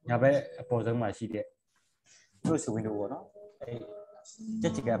ညာဘက်အပေါ်ဆုံးမှာရှိတဲ့ cross window ပေါ့နော်အဲ့ချ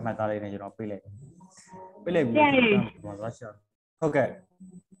က်ချင်ကအမှတ်သားလေးနဲ့ကျွန်တော်ပိတ်လိုက်ပြီးတော့သွားရှာဟုတ်ကဲ့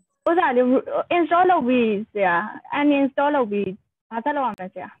ဥစားလေး install လုပ်ပြီးဆရာ uninstall လုပ်ပြီးဘာဆက်လုပ်ရမလဲ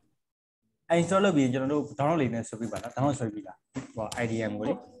ဆရာ install လုပ်ပြီးကျွန်တော်တို့ download လေးနဲ့ဆွဲပြီးပါလား download ဆွဲပြီးလားဟို IDM ကို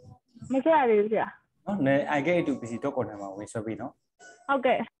လေ မဆွဲရသေးဘူးဆရာ နော် iGCSE.com ထဲမှာဝင်ဆွဲပြီးနော် ဟုတ်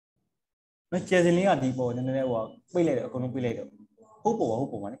ကဲ့ နော်ကျယ်စင်လေးကဒီပေါ်နည်းနည်းဟိုပိတ်လိုက်တယ်အကုန်လုံးပိတ်လိုက်တော့ဟုတ်ပေါ်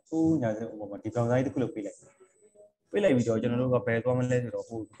ပါလေဟိုညာစင်ဟိုပေါ်မှာဒီ browser ကြီးတစ်ခုလို့ပိတ်လိုက်ပြီးတော့ကျွန်တော်တို့ကဘယ်သွားမလဲဆိုတော့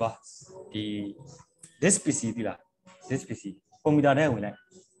ဟိုသွားဒီ this PC ဒီလား this PC ကွန်ပျူတာထဲဝင်လိုက်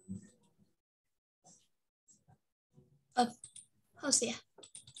ဟုတ်ဆရာ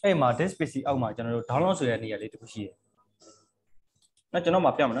အဲ့မှာ this PC အောက်မှာကျွန်တော်တို့ download ဆိုတဲ့နေရာလေးတစ်ခုရှိတယ်နော်ကျွန်တော်မှ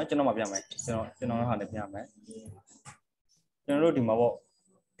ပြမယ်နော်ကျွန်တော်ဟာလည်းပြမယ်ကျွန်တော်တို့ဒီမှာပေါ့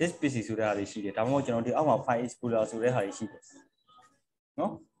this PC ဆိုတဲ့ဟာလေးရှိတယ်ဒါမှမဟုတ်ကျွန်တော်ဒီအောက်မှာ file explorer ဆိုတဲ့ဟာလေးရှိတယ်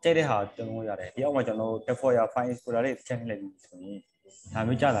နော်ကြိုက်တဲ့ဟာတုံးလို့ရတယ်ဒီအောက်မှာကျွန်တော်တို့ Tab4 file explorer လေးတစ်ချက်နှိပ်လိုက်ပြီးဆိုရင်ဒါ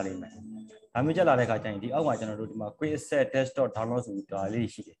မျိုးကြာလာလိမ့်မယ်ဒါမျိုးကြာလာတဲ့အခါကျရင်ဒီအောက်မှာကျွန်တော်တို့ဒီမှာ quick access desktop download ဆိုပြီးဒါလေး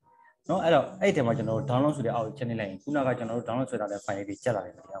ရှိတယ်နော်အဲ့တော့အဲ့ဒီထဲမှာကျွန်တော်တို့ download ဆိုတဲ့အောက်ချက်နှိပ်လိုက်ရင်ခုနကကျွန်တော်တို့ download ဆွဲထားတဲ့ file တွေကျက်လာတ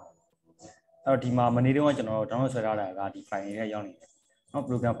ယ်ဒီအောက်အဲ့တော့ဒီမှာမနေ့တုန်းကကျွန်တော်တို့ download ဆွဲထားတာကဒီ file တွေရောက်နေတယ်နော်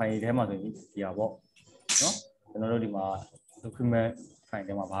program file တွေထဲမှာဆိုရင်ဒီဟာပေါ့နော်ကျွန်တော်တို့ဒီမှာ document file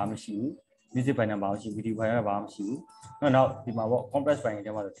ထဲမှာဘာမှမရှိဘူး music ပိုင်းနဲ့ဘာမှမရှိ video ပိုင်းနဲ့ဘာမှမရှိဘူးနောက်ဒီမှာပေါ့ compress ပိုင်းတွေ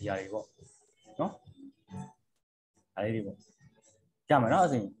ထဲမှာဒီဟာတွေပေါ့နော်အဲ့ဒီပေါ့ကြမယ်နော်အ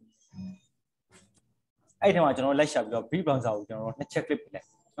စဉ်အဲ့ဒီထဲမှာကျွန်တော်လိုက်ရှာပြီးတော့ brief browser ကိုကျွန်တော်နှစ်ချက် click ပြလိုက်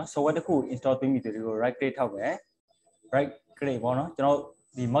နော် software တစ်ခု install သွင်းပြီးတွေကို right click ထောက်မယ် right click ပေါ့နော်ကျွန်တော်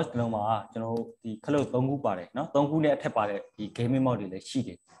ဒီ mouse လုံးမှာကျွန်တော်ဒီခလုတ်3ခုပါတယ်နော်3ခုနဲ့အထက်ပါတဲ့ဒီ gaming mode တွေလည်းရှိတ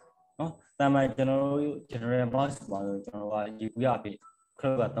ယ်နော်တာမန်ကျွန်တော်တို့ general mouse မှာဆိုကျွန်တော်ကယူရပြီခလု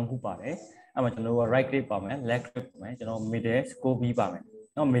တ်က3ခုပါတယ်အဲ့မှာကျွန်တော်က right click ပါမယ် left click ပါမယ်ကျွန်တော် middle scope ပါမယ်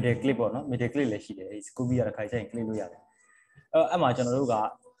နော် middle click ပေါ့နော် middle click လည်းရှိတယ် scope ရတဲ့ခိုင်ဆိုင် click လို့ရတယ်အဲ့မှာကျွန်တော်တို့ကဒါ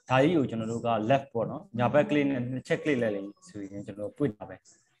ကြီးကိုကျွန်တော်တို့က left ပေါ့နော်ညာဘက် click နဲ့နှစ်ချက် click လိုက်ရင်ဆိုရင်ကျွန်တော်ပွင့်တာပဲ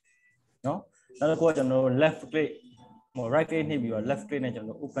နော်နောက်တစ်ခုကကျွန်တော်တို့ left click ဟို right click နှိပ်ပြီးတော့ left click နဲ့ကျွန်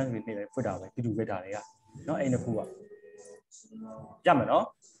တော်တို့ open ပြီးနှိပ်လိုက်ဖွင့်တာပဲတူတူပဲဒါတွေကနော်အဲ့နှစ်ခုကကြမယ်နော်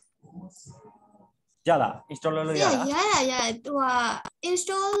ကြလား install လုပ်လို့ရလားရဟို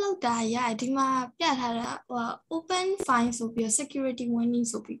install လုပ်တာရဒီမှာပြထားတာဟို open file ဆိုပြီး security warning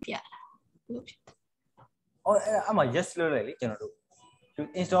ဆိုပြီးပြတာလို့ဖြစ်တယ်အော်အဲ့မှာ yes လုပ်လိုက်လေကျွန်တော်တို့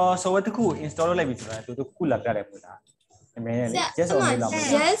install software တစ်ခုကို install လုပ်လိုက်ပြီဆိုတာသူခုလာပြတယ်ပို့လားအမေနဲ့ yes or no လား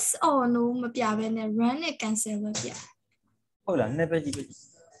yes or no မပြဘဲနဲ့ run နဲ့ cancel ပဲပြဟုတ်လားနှစ်ပဲကြည့်ပဲ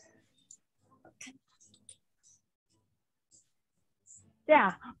ကြာ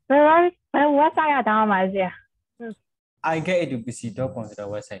ဘယ် website တောင်းမှာလဲကြာ iGCSE.com ဆိုတဲ့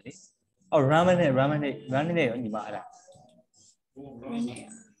website လေအော် run နဲ့ရောညီမအဲ့ဒါ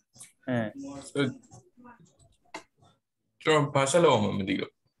ကျွန်တော်ဘာဆက်လို့အောင်မသိ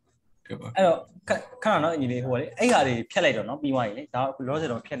လို့အဲ့တော့ခဏနော်ညီလေးဟိုလေအဲ့ဟာတွေဖြတ်လိုက်တော့နော်ပြီးသွားရင်လေဒါလောဆယ်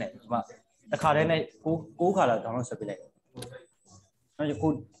တော့ဖြတ်နေဒီမှာတစ်ခါတည်းနဲ့6ခါလာ download ဆက်ပြလိုက်နော်ခု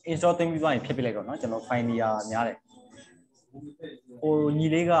install သိမ်းပြီးသွားရင်ဖြတ်ပြလိုက်တော့နော်ကျွန်တော် file နေရာများတယ်ဟိုညီ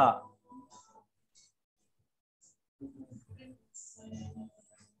လေးက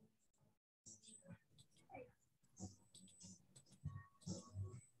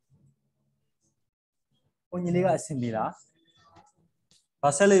ဟိုညီလေးကအဆင်ပြေလားဘာ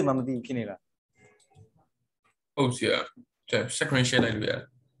ဆက်လို့မှမသိဘူးဖြစ်နေလားဟုတ်စီရ screen share လိုက်လို့ရတယ်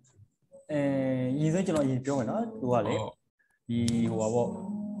ရည်စင်းကျွန်တော်ရည်ပြောမယ်နော်သူကလေဒီဟိုပါပေါ့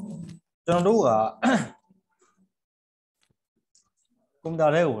ကျွန်တော်တို့ကကွန်ပျူတာ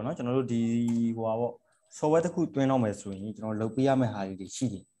ထဲကိုနော်ကျွန်တော်တို့ဒီဟိုပါပေါ့ software တစ်ခုတွင်းတော့မယ်ဆိုရင်ကျွန်တော်လုပ်ပေးရမယ့်ဟာတွေရှိ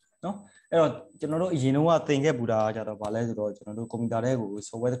တယ်နော်အဲ့တော့ကျွန်တော်တို့အရင်တော့သင်ခဲ့ပူတာကြတော့ဗာလဲဆိုတော့ကျွန်တော်တို့ကွန်ပျူတာထဲကို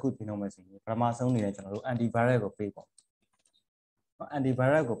software တစ်ခုတွင်းတော့မယ်ဆိုရင်ပထမဆုံးနေနဲ့ကျွန်တော်တို့ antivirus ကိုပေးပေါ့နော်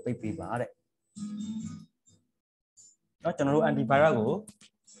antivirus ကိုပိတ်ပေးပါတဲ့နော်ကျွန်တော်တို့ antivirus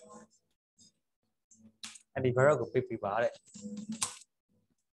ကိုပိတ်ပေးပါတဲ့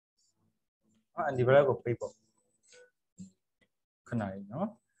နော် antivirus ကိုပိတ်ပေါ့ခဏလေးနော်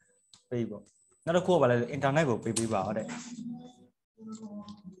ပိတ်ပေါ့နောက်တစ်ခုကဗာလဲ internet ကိုပိတ်ပေးပါတဲ့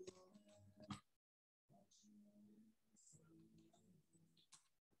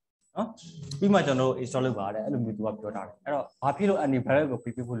နော်ပြီးမှကျွန်တော်တို့ install လုပ်ပါတဲ့အဲ့လိုမျိုးသူကပြောထားတယ်အဲ့တော့ဘာဖြစ်လို့ antivirus ကိုပိ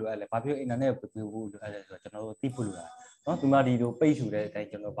တ်ပေးဖို့လိုအပ်လဲဘာဖြစ်လို့ internet ကိုပိတ်ပေးဖို့လိုအပ်လဲဆိုတော့ကျွန်တော်တို့သိဖို့လိုတာနော်ဒီမှာဒီလိုပိတ်ယူတဲ့အတိုင်း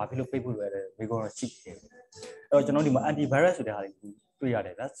ကျွန်တော်ဘာဖြစ်လို့ပိတ်ဖို့လိုအပ်လဲဒီကောင်တော့ရှိတယ်အဲ့တော့ကျွန်တော်ဒီမှာ antivirus ဆိုတဲ့ဟာတွေတွေ့ရတ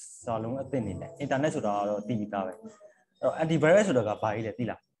ယ်ဗျာစာလုံးအသစ်နေနဲ့ internet ဆိုတာကတော့သိပြီးသားပဲအဲ့တော့ antivirus ဆိုတာကဘာကြီးလဲသိ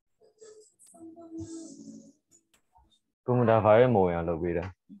လားကွန်ပျူတာ virus မဝင်အောင်လုပ်ပေးတာ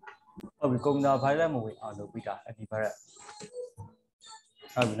ဟုတ်ပြီကွန်ပျူတာ virus မဝင်အောင်လုပ်ပေးတာ antivirus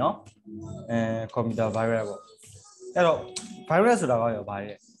ဟုတ်ပြီနော်ကွန်ပျူတာ virus ပေါ့အဲ့တော့ virus ဆိုတာကရောဘာ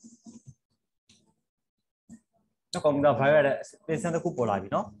လဲကွန်ပျူတာ virus တဲ့သင်္ဆန်းတစ်ခုပေါ်လာပြီ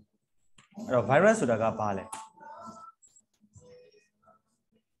နော်အဲ့တော့ virus ဆိုတာကဘာလဲ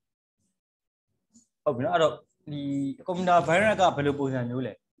ဟုတ်ပြီနော်အဲ့တော့ဒီကွန်ပျူတာ virus ကဘယ်လိုပုံစံမျိုး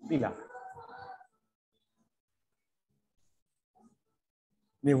လဲသိလား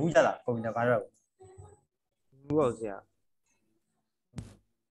မြင်ဘူးကြလားကွန်ပျူတာ virus ဘူးပေါ့ဆရာ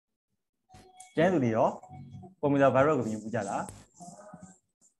ကျန်းသူတွေရောကွန်ပျူတာ virus ကိုမြင်ဘူးကြလား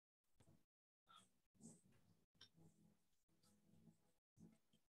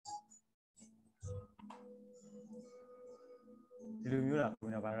ဒီလိုမျိုးလားကွန်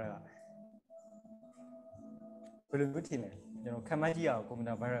ပျူတာ virus ကဘယ်လိုမျိုးထင်လဲကျွန်တော်ခံမှန်းကြည့်ရအောင်ကွန်ပျူ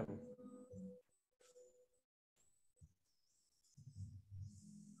တာ virus ကိုဟ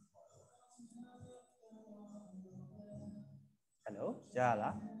ယ်လိုကြား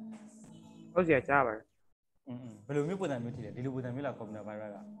လားဟုတ်ဆရာကြားပါတယ်ဘယ်လိုမျိုးပုံစံမျိုးထင်လဲဒီလိုပုံစံမျိုးလားကွန်ပျူတာ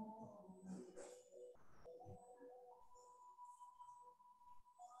virus က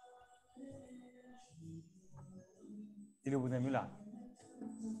ဒီလိုပုံစံမျိုးလား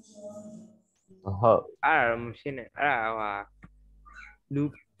ဟုတ်အဲ့ဒါမရှင်းနဲ့အဲ့ဒါဟာ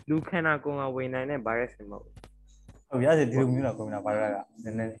လူခန္ဓာကိုယ်ကဝင်နိုင်တဲ့ virus မဟုတ် ဟုတ်ရစေဒီလိုမျိုးလားကွန်ပျူတာဗိုင်းရပ်ကန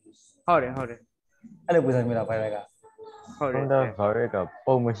ည်းနည်း ဟုတ်တယ် အဲ့လိုပုံစံမျိုးလားဗိုင်းရပ်က ဟုတ်တယ် ကွန်ပျူတာဗိုင်းရပ်က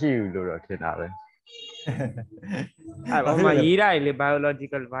ပုံမရှိဘူးလို့တော့ထင်တာပဲ အဲ့ဘာမှရေးရတယ်လေ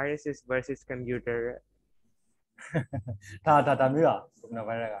biological viruses versus computer ဒါမျိုးอ่ะကွန်ပျူတာ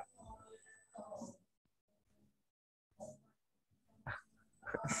ဗိုင်းရပ်က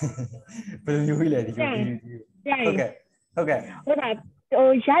ဘယ်လိုမျိုးလဲဒီလိုဟုတ်ကဲ့ဟို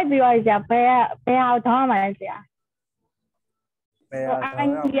ရိုက်ပြီးတော့ဆရာဘယ်အောင်ထောင်းရမှာလဲဆရာဘယ်အောင်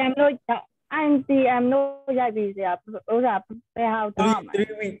IMM လို့ရိုက်ပြီးဆရာဥစ္စာဘယ်အောင်ထောင်းရမှာ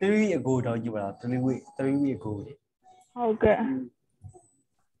3 week ago တော့ကြည့်ပါလား3 week ago လေဟုတ်ကဲ့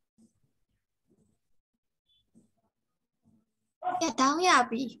တောင်းရ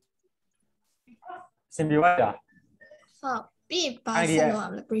ပြီစင်ပြေပါလားဟုတ်ပြီးပါဆက်လို့ရ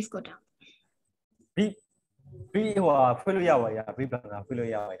မလား brief ကိုတောင်း brief ဟိုဖွင့်လို့ရပါရ brief လာဖွင့်လို့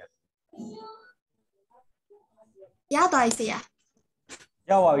ရပါရရသွားပြီဆရာ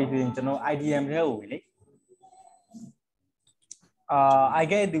ရောက်ပါပြီဆိုရင်ကျွန်တော် IDM ထဲကိုဝင်လေ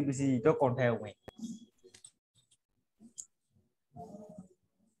iGCSE.com ထဲကိုဝင်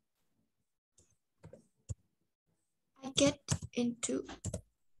I get into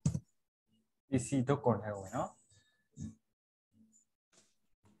PC.com ထဲကိုဝင်နော်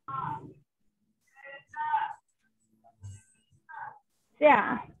ဆရာ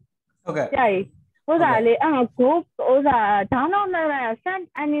ဟုတ်ကဲ့ဆရာကြီးဥစ္စာလေးgroup ဥစ္စာ download လုပ်ရ send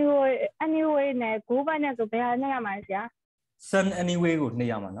anyway နဲ့ group နဲ့ဆိုဘယ်ဟာနဲ့ရမှာဆရာ send anyway ကိုနှိပ်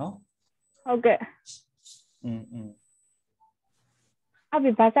ရမှာနော်ဟုတ်ကဲ့အပြ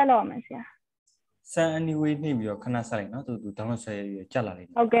င်ဘာဆက်လုပ်ရမလဲဆရာ send anyway နှိပ်ပြီးတော့ခဏဆက်လိုက်နော်သူ download ဆက်ရကြက်လာလိမ့်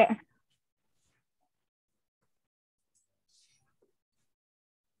မယ်ဟုတ်ကဲ့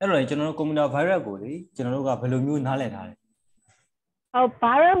အဲ့တော့ကျွန်တော်တို့ကွန်ပျူတာဗိုင်းရပ်ကိုလေကျွန်တော်တို့ကဘယ်လိုမျိုးနားလည်ထားလဲဟုတ်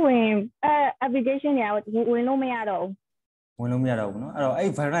ဘာရဝင် application တွေကဝင်လို့မရတော့ဘူးဝင်လို့မရတော့ဘူးเนาะအဲ့တော့အဲ့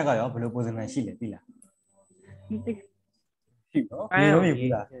virus ကရောဘယ်လိုပုံစံနဲ့ရှိလဲသိလားရှိတော့ဘယ်လိုမျိုး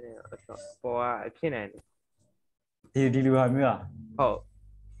ဘူးလားပေါ်ကအဖြစ်နိုင်တယ်ဒီလိုဟာမျိုးอ่ะဟုတ်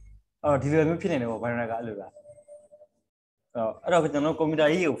အော်ဒီလိုမျိုးဖြစ်နေတယ်ပေါ့ virus ကအဲ့လိုလားအဲ့တော့ကျွန်တော်ကွန်ပျူတာ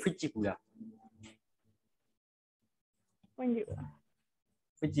ကြီးကို fit ကြည့်ဘူးလားဝင်ကြည့်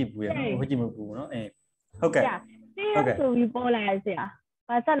fit ကြည့်ဘူးရနော် fit ကြည့်မဘူးเนาะဟုတ်ကဲ့ဟုတ်ကဲ့ဆိုပြီးပေါ်လာဆရာ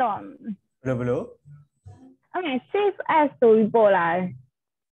ဘာဆက်လို့ဘယ်လိုOkay save as ဆိုပြီးပေါ်လာတယ်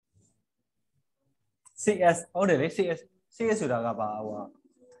CS ဟုတ်တယ်လေ CS ဆိုတာကဘာဟို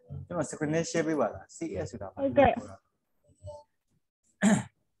ကျွန်တော် screen နဲ့ share ပေးပါလား CS ဆိုတာဘာဟုတ်ကဲ့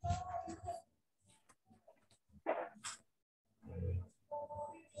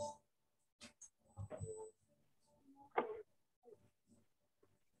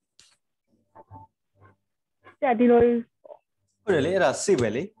ဆရာဒီလိုဟုတ်တယ်လေအဲ့ဒါ save ပဲ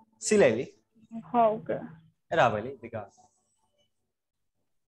လေ save လိုက်လေဟုတ်ကဲ့အဲ့ဒါပဲလေဒီကဟုတ်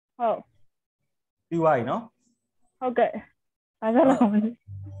ပြီးသွားပြီနော်ဟုတ်ကဲ့ဘာသာလို့ပြီး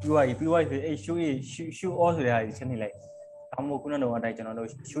သွားပြီဆိုအဲ့ show all ဆိုတဲ့ဟာကြီးချက်နေလိုက်ဒါမှမဟုတ်ခုနကတော့အတိုင်းကျွန်တော်တို့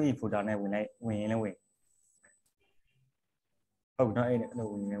show in folder နဲ့ဝင်ရင်လည်းဝင်ဟုတ်နော်အဲ့လို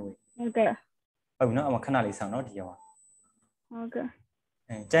ဝင်နေဝင်ဟုတ်ကဲ့ဟုတ်နော်အမခဏလေးဆောင်နော်ဒီရောဟုတ်ကဲ့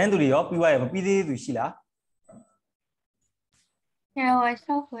ကျန်းသူတွေရောပြီးသွားရမပြီးသေးသူရှိလားကျွန်တော်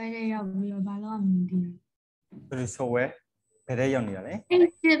software တွေရောက်ပြီးတော့ဘာလို့မသိဘူးဘယ်လို software ဘယ်ထဲရောက်နေတာလဲ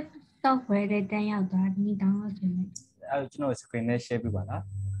software တွေတန်းရောက်သွားဒီ download လုပ်လိုက်အဲ့ကျွန်တော် screen နဲ့ share ပြပါလား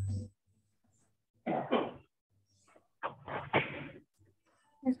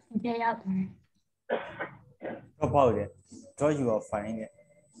ပြရောက်သွားတယ်တော့ပေါ့တယ် draw your file နဲ့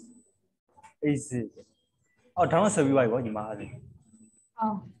easy အော် download ဆက်ပြီးပါပြီဗောဒီမှာအဲ့ဒါ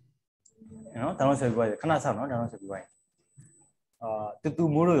နော် download ဆက်ပြီးပါပြီခဏဆောက်နော် download ဆက်ပြီးပါပြီတူ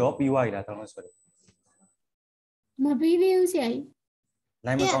မိုးလို့ရောပြီးသွားပြီလား download ဆက်တယ်မပြီးသေးဘူးဆရာကြီး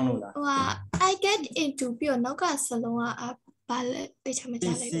line မကောင်းလို့လားဟို I get into ပြီးတော့နောက်ကစလုံးကဘာလဲသိချင်မကြ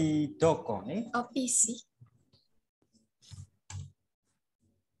လိုက်ဘူး pc.com လေအော် PC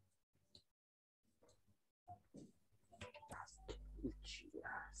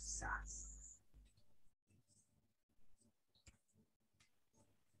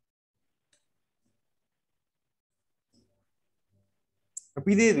မ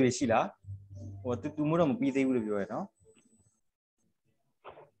ပြီးသေးသူရှိလားဟိုတူမိုးတော့မပြီးသေးဘူးလို့ပြောရနော်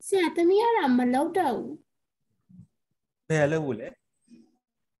ဆရာတမီးရတာမလောက်တော့ဘူးဘယ်လောက်ဘူးလဲ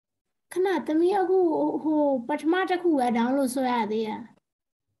ခဏတမီးအခုဟိုပထမတစ်ခုပဲ download ဆွဲရသေးရ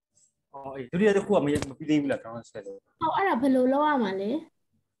အော်အေးဒုတိယတစ်ခုကမပြီးသေးဘူးလား download ဆွဲလို့ဟုတ်အဲ့ဒါဘယ်လိုလုပ်ရမှာလဲ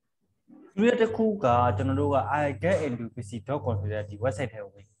ဒုတိယတစ်ခုကကျွန်တော်တို့က iGCSE.com ဆိုတဲ့ဒီ website ထဲ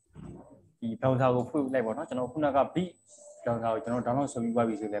ကိုဝင်ဒီ browser ကိုဖွင့်လိုက်ပါတော့ကျွန်တော်ခုနက browser ကိုကျွန်တော် download ဆွဲပြီးပါ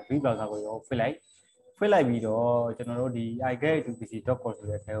ပြီဆိုလဲ browser ကိုရောဖွင့်လိုက် ဖွင့်လိုက်ပြီးတော့ကျွန်တော်တို့ဒီ iGCSE.com ဆို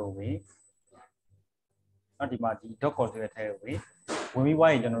တဲ့ထဲကိုဝင်နော်ဒီမှာဒီ .com ဆိုတဲ့ထဲကိုဝင်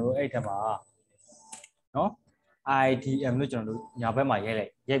ပြီးွားရင်ကျွန်တော်တို့အဲ့ထက်မှာနော် IDM လို့ကျွန်တော်တို့ညာဘက်မှာရိုက်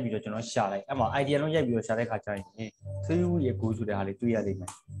ပြီးတော့ကျွန်တော်ရှာလိုက်အဲ့မှာ IDM လို့ရိုက်ပြီးတော့ရှာတဲ့ခါကျရင်3 week ago ဆိုတဲ့ဟာလေးတွေ့ရလိမ့်မ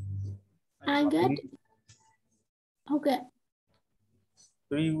ယ် I get ဟုတ်ကဲ့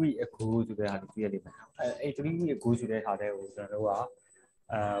3 week ago ဆိုတဲ့ဟာလေးတွေ့ရလိမ့်မယ်အဲ့3 week ago ဆိုတဲ့ဟာတွေကိုကျွန်တော်တို့က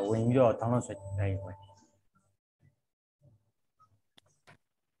ဝင်ပြီးတော့ download ဆွဲနိုင်ဝင်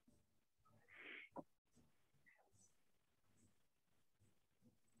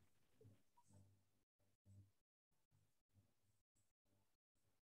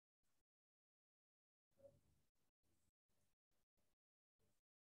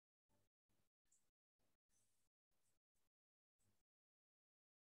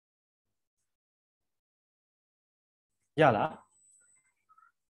ရလား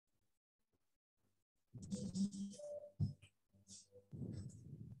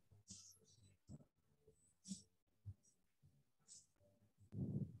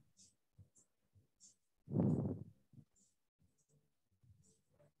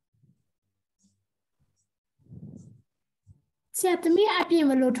ဆရာသမီးအပြင်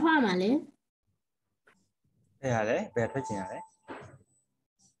မလို့ထွားမှာလဲအဲ့ဟာလေဘယ်ထွက်ချင်ရလဲ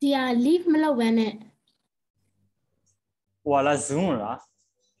ဒီဟာ leave မလုပ်ဘဲနဲ့ဟိုလာ zoom လား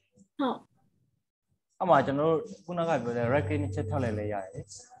ဟုတ်အမှကျွန်တော်တို့ခုနကပြောတဲ့ right click နဲ့ချက်ထောက်လိုက်လဲရတယ်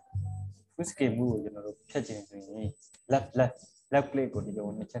full screen မှုကိုကျွန်တော်တို့ဖြတ်ချင်ဆိုရင် left click ကိုဒီလို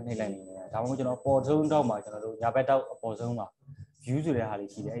နှစ်ချက်နှိပ်လိုက်နေတယ်ဒါမှမဟုတ်ကျွန်တော်ပေါ်ဆုံးတော့မှာကျွန်တော်တို့ညာဘက်တော့အပေါ်ဆုံးမှာ view ဆိုတဲ့ဟာ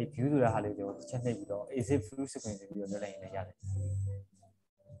လေးရှိတယ်အဲ့ view ဆိုတဲ့ဟာလေးကိုတစ်ချက်နှိပ်ပြီးတော့ exit full screen ဆိုပြီးတော့လုပ်လိုက်ရင်လည်းရတယ်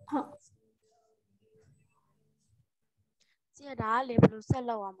ဟုတ်ဆရာဒါကလေဘယ်လိုဆက်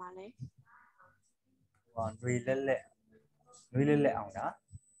လုပ်ရမှာလဲဟိုຫນွေလက်အောင်ဒါ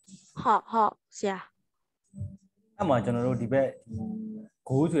ဟုတ်ဆရာအဲ့မှာကျွန်တော်တို့ဒီဘက်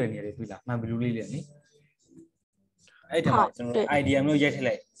go ဆိုတဲ့နေရာလေးတွေ့လားမှန်ဘလူးလေးလေနိအဲ့ထက်မှာကျွန်တော်တို့ IDM လို့ရိုက်ထည့်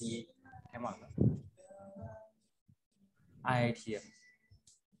လိုက်ဒီထဲမှာနော် IDM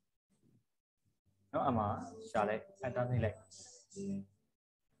နော်အမှရှာလိုက် enter နှိပ်လိုက်ဟု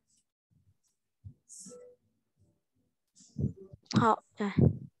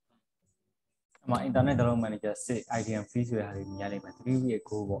တ်အမှ internet download manager 6 IDM free ဆိုတဲ့ဟာလေးမြင်ရလိမ့်မယ်3 week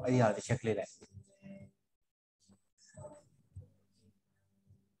go ပေါ့အဲ့ဒီဟာတစ်ချက် click လိုက်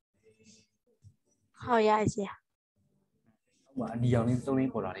ဟုတ်ရဆရာဟိုမှာအနီရောင်လေးသုံးလေး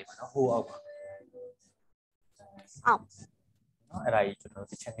ပေါ်လာလိမ့်မယ်နော်ဟိုအောက်ပါအောက်နော်အဲ့ဒါကြီးကျွန်တော်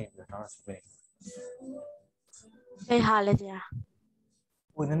တစ်ချက်နှိပ်ပြီးတော့ download ဆွဲလိုက်ဘယ်ဟာလဲဆရာ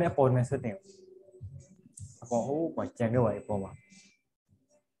ဟိုနည်းနည်းပေါ်နေစတင်အပေါ်ဟိုမှာကြံပြောပါလေပေါ်မှာ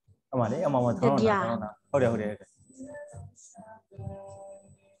အမှလေအမှမှာထောင်းတာဟုတ်တယ်ခဏ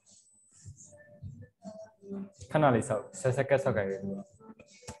လေးဆက်ကတ်ဆောက်ကြရပြီဟုတ်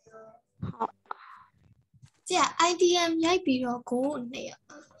ဆရာ IDM ရိုက်ပြီးတော့ go နဲ့ရ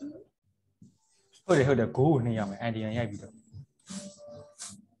ဟုတ်တယ် go ကိုနှိပ်ရမယ် IDM ရိုက်ပြီးတော့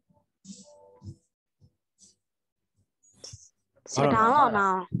ဆရာဒေါင်းလော့နာ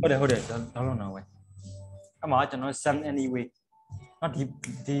ဟုတ်တယ်ဒေါင်းလော့နာဝယ်အမှကျွန်တော် send anyway နော်ဒီ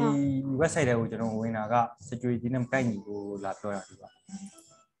website တွေကိုကျွန်တော်ဝင်တာက security နဲ့ကိုက်ညီကိုလာပြောတာဒီပါ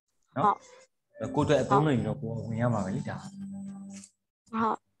နော်ကိုယ်အတွက်အသုံးလို့ရင်တော့ကိုဝင်ရမှာပဲလေဒါဟု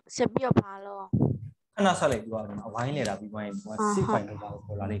တ်ဆက်ပြီးတော့ပါလို့ခဏဆက်လိုက်ပြီးတော့အဝိုင်းနေတာပြီးသွားရင်ဒီက save file လို့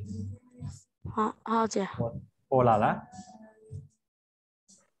ပေါ်လာလိမ့်မယ်ဟုတ်ဆရာပေါ်လာလား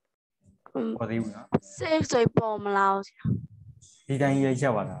ပေါ်သေးဘူးနော် save ဆိုပေါ်မလားဆရာဒီတိုင်းရွေးချ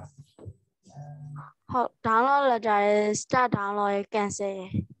က်ပါလားဟုတ် download လာကြရဲ start download ရ cancel ရ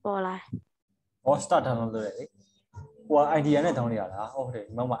ပေါ်လာstart download လုပ်ရတယ်လေဟိုက idea နဲ့ download ရတာဟုတ်တယ်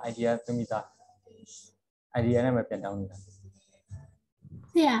ဒီမှာ idea သမိသား idea နဲ့ပဲပြန် download နေတာ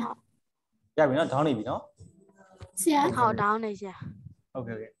ဆရာရပြီနော် download နေပြီနော်ဆရာဟုတ် down နေဆရာဟုတ်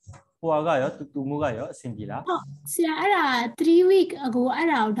ကဲ့ဟိုကရောတူမိုးကရောအဆင်ပြေလားဟုတ်ဆရာအဲ့ဒါ3 week ago အဲ့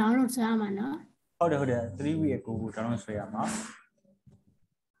ဒါကို download ဆွဲရမှာနော်ဟုတ်တယ်3 week ago ကို download ဆွဲရမှာ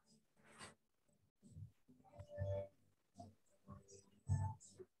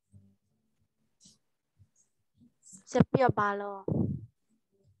ဆက်ပြီးတော့ပါလို့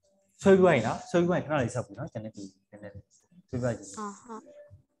ဆွဲပြီးရင်လားဆွဲပြီးရင်ခဏလေးဆက်ပြီနော်ကျန်တဲ့ဒီနည်းနည်းဆွဲပြကြည့်ဟုတ်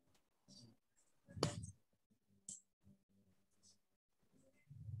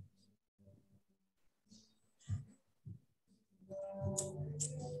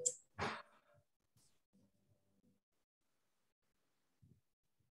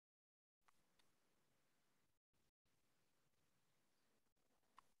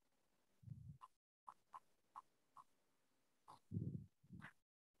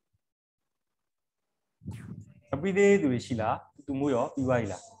ပြီးသေးသူရှိလားသူမို့ရောပြီးသွားပြီ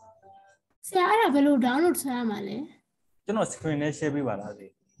လား ဆရာအဲ့ဒါဘယ်လို download ဆွဲရမှာလဲ ကျွန်တော် screen နဲ့ share ပေးပါလားစေ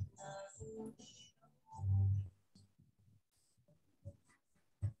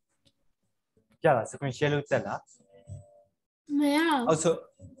ကြလား screen share လုပ်တက်လား မရဘူး အော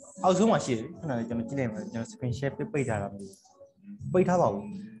က်ဆုံးမှာရှိတယ်ခဏလေးကျွန်တော်ကြည့်လိုက်မယ်ကျွန်တော် screen share ပိတ်ထားတာမျိုးပိတ်ထားပါဘူး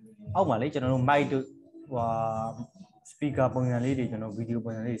အောက်မှာလေကျွန်တော်တို့ mic တို့ဟို speaker ပုံစံလေးတွေကျွန်တော် video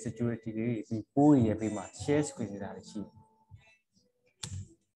ပုံစံလေး security လေးပြီးပိုးရည်ပေးမှာ share screen နေတာလည်းရှိ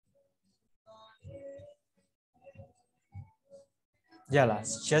ရလား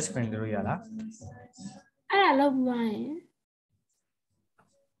share screen တို့ရလား အဲ့ဒါလုပ်ပြီးသွားရင်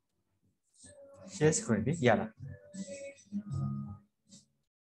share screen ရလား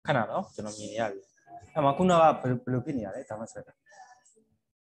ခဏတော့ကျွန်တော်မြင်ရပြီအဲ့မှာခုနကဘယ်လိုဖြစ်နေရလဲဒါမှဆက်တာ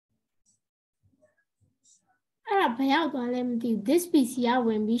အဲ့ဒါဘယ်ရောက်သွားလဲမသိဘူး this pc ကဝ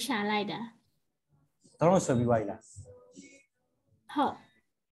င်ပြီးရှာလိုက်တာ တော့ဆွဲပြီးသွားပြီလား ဟုတ်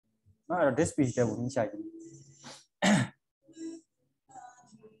အဲ့တော့ this page တဲ့ဝင်ရှာကြည့်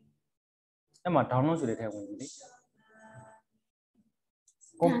အဲ့မှာ download ဆိုတဲ့ထဲဝင်ကြည့်လေ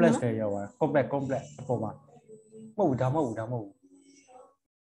complex တွေရောက်သွား complex အပေါ်မှာမဟုတ်ဘူးဒါမဟုတ်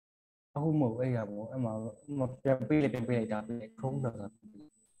အခုမဟုတ်အဲ့ရမဟုတ်အဲ့မှာပြန်ပေးလိုက်ဒါပေး Chrome တော့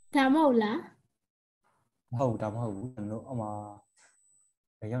ဒါမဟုတ်လား မဟုတ်ဒါမဟုတ်ဘူးကျွန်တော်အမှ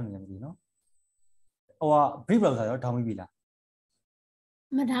ဘယ်ရောက်နေလဲမသိနော်ဟိုက brief browser ရော download ပြီလား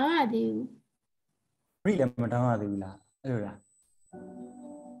မထောင်ရသေးဘူး brief လည်းမ download ရသေးဘူးလားအဲ့လိုလား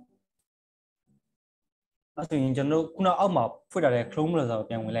အဲ့ဆိုရင်ကျွန်တော်ခုနအောက်မှာဖွင့်ထားတဲ့ Chrome browser ကို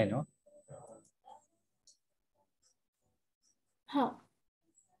ပြန်ဝင်လိုက်နော်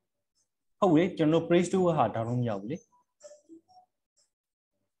ဟုတ်လေကျွန်တော် Play Store ဟာ download မရဘူးလေ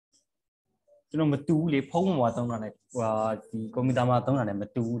ကျွန်တော်မတူဘူးလေဖုန်းမှာသုံးတာနဲ့ဟိုဒီကွန်ပျူတာမှာသုံးတာနဲ့မ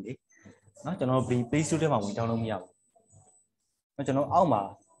တူဘူးလေနော်ကျွန်တော် Play Store ထဲမှာဝင် download မရဘူးနော်ကျွန်တော်အောက်မှာ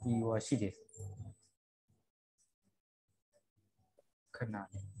ဒီဟိုရှိတယ်ခဏလေး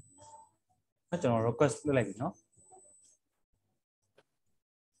နော်ကျွန်တော် request လုပ်လိုက်ပြီနော်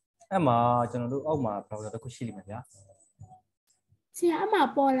အဲ့မှာကျွန်တော်တို့အောက်မှာ browser တစ်ခုရှိလိမ့်မယ်ဗျာဆရာအမ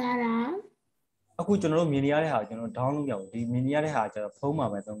ပေါ်လာတာ အခုကျွန်တော်တို့မြင်နေရတဲ့ဟာကျွန်တော် download ရအောင်ဒီမြင်နေရတဲ့ဟာကျွန်တော်ဖုန်းမှာ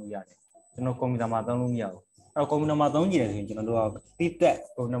ပဲသုံးလို့ရတယ်ကျွန်တော်ကွန်ပျူတာမှာသုံးလို့မရဘူးအဲ့တော့ကွန်ပျူတာမှာသုံးကြည့်တယ်ဆိုရင်ကျွန်တော်တို့ကတိတက်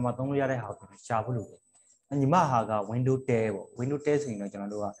ကွန်ပျူတာမှာသုံးလို့ရတဲ့ဟာကိုရှာဖို့လိုတယ်ညီမဟာက Windows 10ပေါ့ Windows 10ဆိုရင်တော့ကျွန်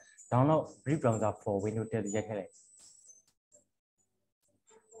တော်တို့က download brief browser for Windows 10ရိုက်ခဲ့လိုက်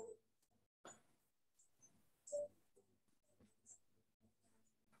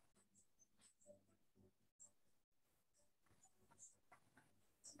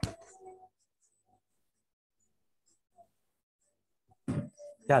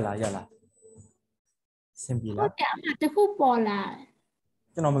ရလားစင်ပြီလားဟုတ်တယ်အမတခုပေါ်လာ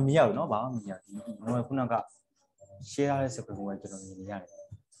ကျွန်တော်မမြင်ရဘူးเนาะဘာမှမမြင်ရဘူးကျွန်တော်ခုနက share ရတဲ့ screen ကိုကျွန်တော်မြင်နေရတယ်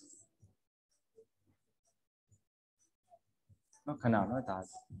เนาะခဏเนาะဒါ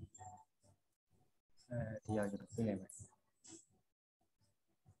ဒီရောက်ကျွန်တော်ပြင်လိုက်မယ်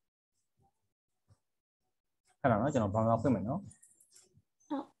ခဏเนาะကျွန်တော်ဘာမှဖွင့်မယ်เนาะ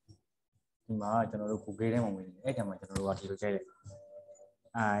ဟုတ်ဒီမှာကျွန်တော်တို့ Google ထဲမှာဝင်နေတယ်အဲ့ထဲမှာကျွန်တော်တို့ကဒီလိုကြိုက်လိုက်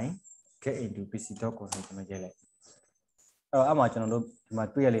I get into pc.com ဆိုကျွန်တော်ကြိုက်လိုက်အဲ့မှာကျွန်တော်တို့ဒီမှာ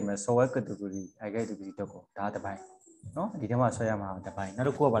တွေ့ရလိမ့်မယ် software category I get into pc.com ဒါတစ်ပိုင်းเนาะဒီထဲမှာဆွဲရမှာတစ်ပိုင်းနောက်တ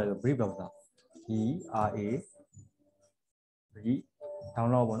စ်ခုကဘာလဲဆို brief browser brief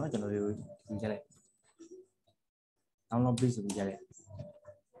download ပေါ့เนาะကျွန်တော်တို့ဒီကြိုက်လိုက် download brief ဆိုပြီးကြိုက်လိုက်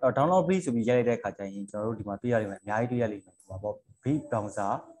အဲ့ download brief ဆိုပြီးရိုက်လိုက်တဲ့အခါကျရင်ကျွန်တော်တို့ဒီမှာတွေ့ရလိမ့်မယ်အများကြီးတွေ့ရလိမ့်မယ်ဒီမှာပေါ့ brief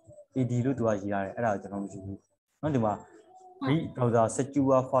browser AD လို့သူကရေးရတယ်အဲ့ဒါကိုကျွန်တော်မယူဘူးเนาะဒီမှာ brief browser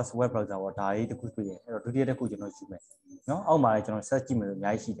secure fast web browser ပေါ့ဒါလေးတစ်ခုတွေ့ရတယ်အဲ့တော့ဒုတိယတစ်ခုကျွန်တော်ယူမယ်เนาะအောက်မှာလည်းကျွန်တော် search ကြည့်မယ်လို့အ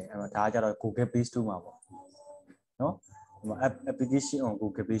များကြီးရှိတယ်အဲ့တော့ဒါကကြတော့ Google Play Store မှာပေါ့เนาะဒီမှာ application on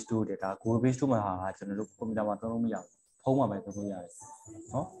Google Play Store တဲ့ဒါ Google Play Store မှာဟာကျွန်တော်တို့ကွန်ပျူတာမှာသုံးလို့မရဘူးဖုန်းမှာပဲသုံးလို့ရတယ်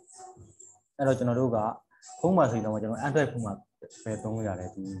เนาะအဲ့တော့ကျွန်တော်တို့ကဖုန်းမှာဆိုရင်တော့ကျွန်တော် Android ဖုန်းမှာပဲသုံးလို့ရတယ်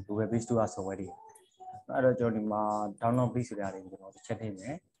ဒီ Google Play Store က software တွေအဲ့တော့ကျွန်တော်ဒီမှာ download please ဆိုတာလေးကျွန်တော်တစ်ချက်ထည့်မ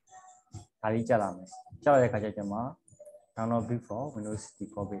ယ်ဒါလေးကြာလာမယ်ကြာလာတဲ့ခါကျကျွန်တော် download brief for Windows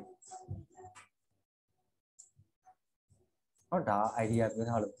 64 bit ဟောဒါ idea ပြော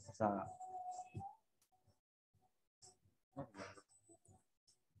ထားလို့အစား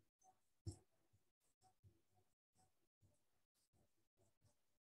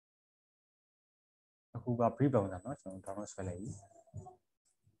အခုက brief browser เนาะကျွန်တော် download ဆွဲလိုက်ပြီ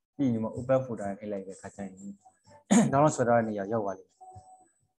ပြီးရင်ဒီမှာ open folder နဲ့ထည့်လိုက်တဲ့ခါကျရင် download ဆွဲထားတဲ့နေရာရောက်သွားလိမ့်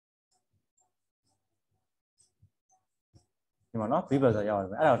ဒီမှာเนาะ brief browser ရောက်သွား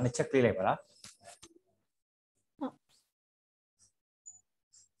ပြီအဲ့ဒါကိုနှစ်ချက် click လိုက်ပါလား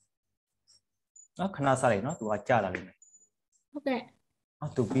နော်ခဏစားလိုက်နော်သူကကြာလာလိမ့်မယ် ဟုတ်ကဲ့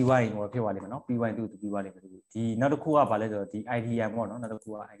နော်သူပြီးသွားရင်ဟိုဖြစ်သွားလိမ့်မယ်နော်ပြီးသွားရင်သူပြီးသွားလိမ့်မယ်ဒီနောက်တစ်ခုကဘာလဲဆိုတော့ဒီ idea ပေါ့နော်နောက်တစ်ခု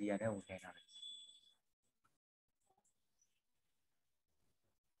က idea တဲ့ကိုထည့်ထားတယ်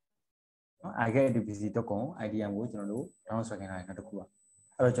နော် iGCSE.com idea ကိုကျွန်တော်တို့ download ဆွဲခိုင်းထားတယ်နောက်တစ်ခုက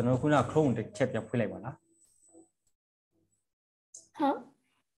အဲ့တော့ကျွန်တော်တို့ခုနက Chrome တစ်ချက်ပြန်ဖွင့်လိုက်ပါလား ဟုတ်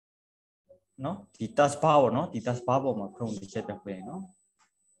နော်ဒီ task bar ပေါ့နော်ဒီ task bar ပေါ်မှာ Chrome တစ်ချက်ပြန်ဖွင့်ရင်နော်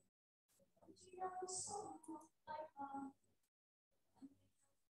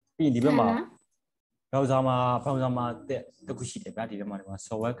ပြီးဒီဘက်မှာ browser မှာတက်တစ်ခုရှိတယ်ဗျာဒီထဲမှာ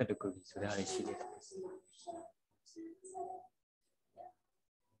software category ဆိုတဲ့ဟာတွေရှိတယ်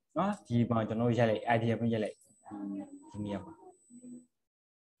နော်ဒီမှာကျွန်တော်ရိုက်လိုက် idea ပဲရိုက်လိုက်ဒီနေရာမှာ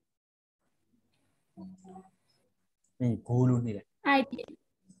ဒီ go လို့နေတယ် idea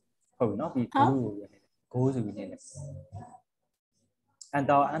ဟုတ်ပြီနော်ဒီ go လို့ရိုက်လိုက် go ဆိုပြီးနေတယ်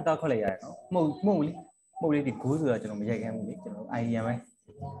enter ခွက်လိုက်ရတယ်နော်မှုတ်လေးဒီ go ဆိုတာကျွန်တော်မရိုက်ခိုင်းဘူးလေကျွန်တော် idea ပဲ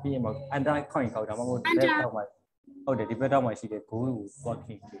ပြီးရင်ပေါ့ enter ခွင့်ခေါက်တာမဟုတ်ဒီဘက်တော့မှဟုတ်တယ်ဒီဘက်တော့မှရှိတယ် go ကိုသွားကြ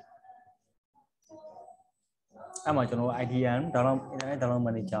ည့်အဲ့မှာကျွန်တော် idea download internet download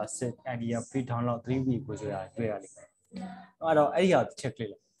manager set idea free download 3 week ကိုဆိုတာတွေ့ရလိမ့်မယ်အဲ့တော့အဲ့ဒီဟာ check လို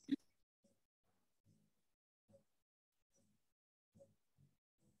က်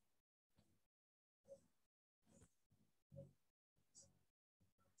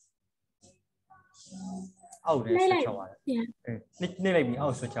အောက်နဲ့ဆွဲချပါတယ်နေလိုက်ပြီးအော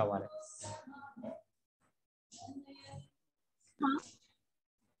က်ဆွဲချပါတယ်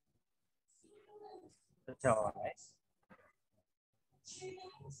ဆွဲချပါတယ်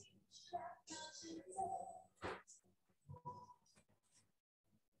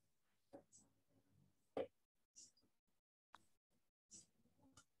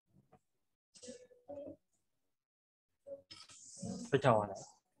ဆွဲချပါတ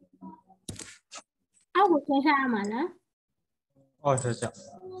ယ်အောက်ကိုဆွဲထားရမှာလား အော်ဆွဲချ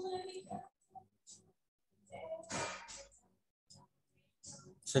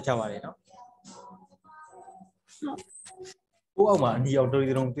ဆွဲချပါတယ်နော်ဟုတ်အောက်မှာအနီအောင်တော်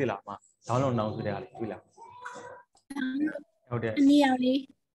တော်တွေ့လာမှာဒေါင်းလောင်းနောင်ဆိုတဲ့ဟာလေးတွေ့လာဟုတ်တယ်အနီအောင်လေး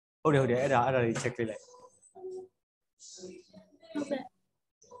ဟုတ်တယ်အဲ့ဒါလေး check လိုက်လိုက်ဟုတ်ကဲ့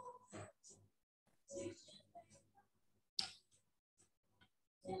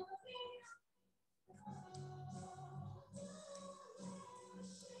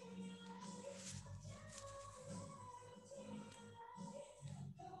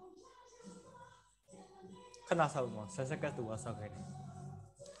ခဏဆောက်မှာဆက်စက်ကတ်တူကဆောက်ခဲ့တယ်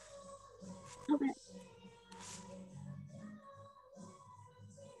ဟုတ်ကဲ့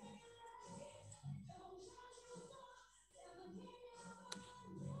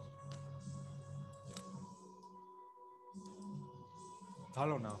ဒါ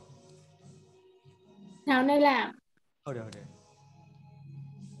လုံးနောင်နေလားဟုတ်တယ်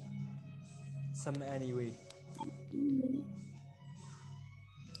some anyway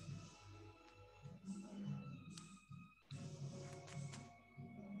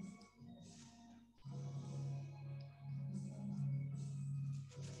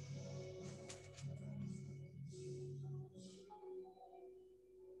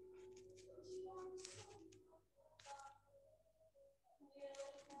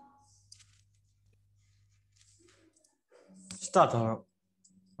start တော့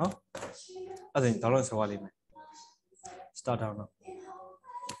နော်အဲ့ဒါဒေါင်းလောင်းဆောက်ရလိမ့်မယ် start တော့နော်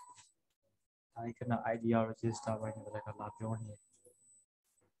အဲ့ခဏ idea register ပိုင်းနဲ့လည်းလာပြောနေ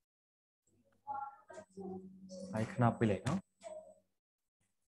အဲ့ခဏပြလိုက်နော်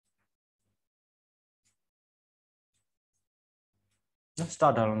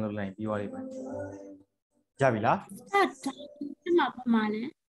start တော့လုပ်လိုက်ပြီးသွားလိမ့်မယ်ရပြီလား start ဒီမှာပမာလဲ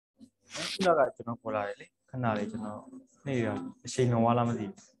ခုနကကျွန်တော်ပေါ်လာတယ်လေခဏလေးကျွန်တော်နေ့ရအချိန်လုံးသွားလားမသိ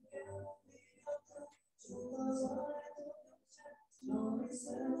ဘူး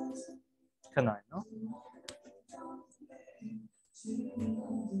ခဏနော်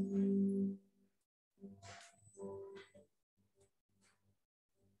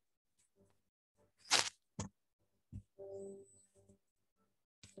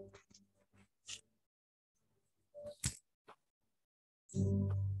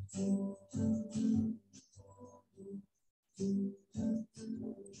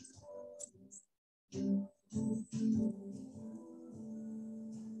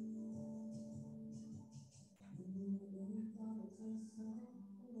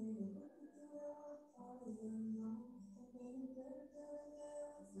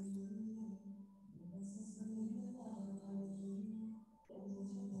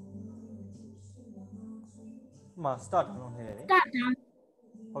မှာ start လုပ်နေတယ်လေ start down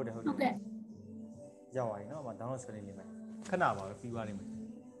ဟုတ်တယ်ဟုတ်ကဲ့ ရောက်သွားပြီနော်။download screen နေမယ်။ခဏပါပဲပြီးသွားနေမယ်။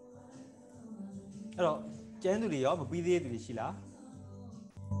အဲ့တော့ကျန်းသူတွေရောမပြီးသေးတဲ့သူတွေရှိလား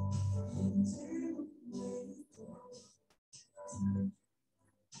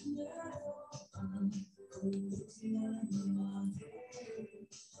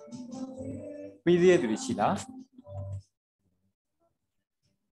ပြီးသေးတဲ့သူတွေရှိလား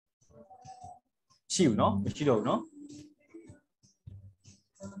ရှိဘူးနော်မရှိတော့ဘူးနော်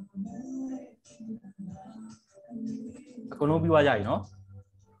အကုန်လုံးပြီးသွားကြပြီနော်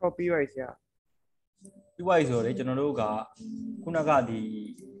ဟုတ်ပြီးပါပြီဆရာပြီးသွားပြီဆိုတော့လေကျွန်တော်တို့ကခုနကဒီ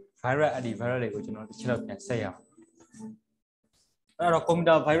virus antivirus တွေကိုကျွန်တော်တစ်ချက်လောက်ပြန်ဆက်ရအောင်အဲ့တော့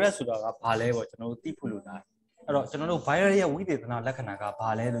computer virus ဆိုတာကဘာလဲပေါ့ကျွန်တော်တို့သိဖို့လိုတာအဲ့တော့ကျွန်တော်တို့ virus ရဲ့ဝိသေသနာလက္ခဏာကဘာ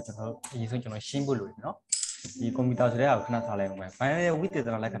လဲလို့ကျွန်တော်တို့အရင်ဆုံးကျွန်တော်ရှင်းဖို့လိုတယ်နော်ဒီ computer ဆိုတဲ့ဟာကိုခဏထားလိုက်အောင်ပဲ virus ရဲ့ဝိသေသ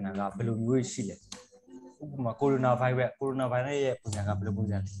နာလက္ခဏာကဘယ်လိုမျိုးရှိလဲဥပမာ coronavirus ရဲ့ပုံစံကဘယ်လိုပုံ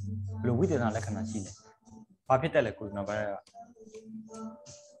စံလဲဘယ်လိုဝိသေသနာလက္ခဏာရှိလဲဘာဖြစ်တယ်လဲ coronavirus က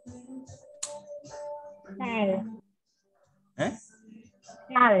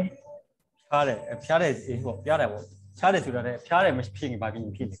ဖျားတယ်ဖျားတယ်ဖျားတယ်အေးပေါ့ဖျားတယ်ပေါ့ဖျားတယ်ဆိုတာလည်းဖျားတယ်မဖြစ်ရင်ဘာဖြစ်ရ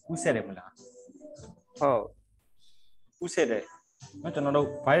င်ဖြစ်လဲကူးဆက်တယ်မလားဟုတ်ကူးဆက်တယ်နော်ကျွန်တော်တို့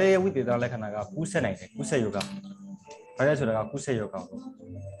virus ရဲ့ဝိသေသနာလက္ခဏာကကူးဆက်နိုင်တယ်ကူးဆက်ယောဂ virus ဆိုတာကကူးဆက်ယောဂပေါ့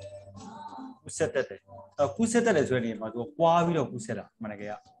ကူးဆက်တတ်တယ်အဲ့ကူးဆက်တတ်တယ်ဆိုတဲ့နေရာမှာသူပွားပြီးတော့ကူးဆက်တာမှန်တယ်က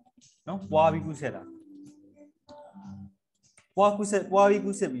နော်ပွားပြီးကူးဆက်တာပွားပြီး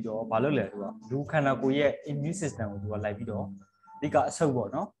ကူးဆက်ပြီးတော့ဘာလုပ်လဲသူကလူခန္ဓာကိုယ်ရဲ့ immune system ကိုသူကလိုက်ပြီးတော့ဒီကအဆုပ်ပေါ့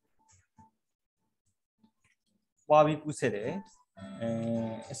နော်ပွားပြီးကူးဆက်တယ်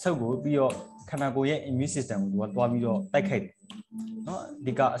အဆုပ်ကိုပြီးတော့ခန္ဓာကိုယ်ရဲ့ immune system ကိုသူကတွားပြီးတော့တိုက်ခိုက်တယ်နော်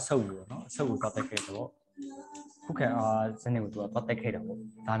ဒီကအဆုပ်လို့နော်အဆုပ်ကိုတွားတိုက်ခိုက်တော့ခုခံအားစနစ်ကိုသူကတွားတိုက်ခိုက်တာပေါ့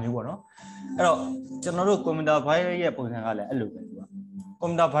ဒါမျိုးပေါ့နော်အဲ့တော့ကျွန်တော်တို့ computer virus ရဲ့ပုံစံကလည်းအဲ့လိုပဲသူက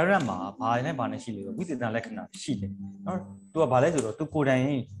computer virus မှာဘာနဲ့ရှိလဲဆိုဝိသေသနာလက္ခဏာရှိတယ်နော်သူကဘာလဲဆိုတော့သူကိုယ်တိုင်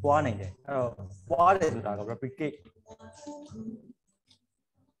ပွားနိုင်တယ်အဲ့တော့ပွားတယ်ဆိုတာက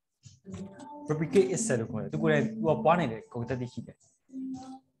replicate is လို့ခေါ်တယ်သူကိုယ်တိုင်သူကပွားနိုင်တယ်ကိုယ်တက်ရှိတယ်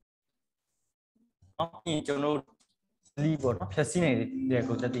နော်ကျွန်တော်လီပေါ့နော်ဖြည့်ဆည်းနိုင်တဲ့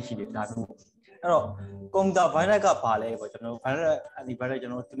ကိုယ်တက်ရှိတယ်ဒါမျိုးအဲ့တော့ computer virus ကဘာလဲပေါ့ကျွန်တော် virus antivirus ကျွ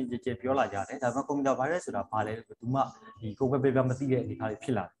န်တော်သူကြည့်ပြောလာကြတယ်ဒါပေမဲ့ computer virus ဆိုတာဘာလဲဆိုတော့သူမှဒီကိုယ်ပဲပြမသိတဲ့အနေအထားတွေဖြ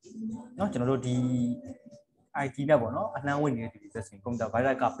စ်လာတယ်နော်ကျွန်တော်တို့ဒီ IT နဲ့ပေါ့နော်အနှံ့ဝင်နေတဲ့ဒီသက်စင် computer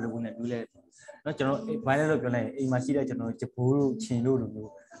virus ကဘယ်လိုဝင်နေမျိုးလဲနော်ကျွန်တော် virus လို့ပြောလိုက်ရင်အိမ်မှာရှိတဲ့ကျွန်တော်ဂျပိုးတို့ချင်းတို့လို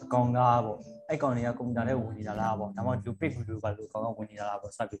မျိုးအကောင်ကားပေါ့အဲ့ကောင်တွေကကွန်ပျူတာထဲဝင်နေတာလားပေါ့ဒါမှမဟုတ်လူပစ်လူပါလို့ကောင်ကဝင်နေတာလား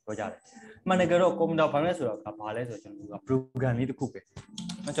ပေါ့စပြီးပြောကြတယ်အမှန်တကယ်တော့ကွန်ပျူတာ virus ဆိုတာကဘာလဲဆိုတော့ကျွန်တော်တို့က program လေးတစ်ခုပဲ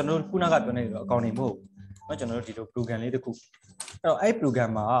နော်ကျွန်တော်တို့ခုနကပြောနေတော့အကောင်တွေမဟုတ်ဘူးနော်ကျွန်တော်တို့ဒီလို program လေးတစ်ခုအဲ့တော့အဲ့ program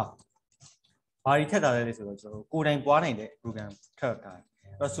မှာဘာတွေထက်တာလဲဆိုတော့ကျွန်တော်တို့ကိုယ်တိုင်ပွားနိုင်တဲ့ program ထက်တာအဲ့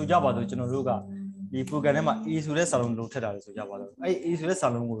တော့ဆိုကြပါစို့ကျွန်တော်တို့ကဒီ program ထဲမှာ A ဆိုတဲ့စာလုံးလို့ထက်တာလေဆိုကြပါတော့အဲ့ A ဆိုတဲ့စာ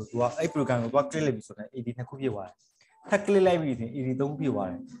လုံးကိုသူကအဲ့ program ကိုသွား click လိုက်ပြီဆိုတော့ AD နှစ်ခုပြည့်သွားတယ်ထပ် click လိုက်ပြီဆိုရင် AD 3ခုပြည့်သွား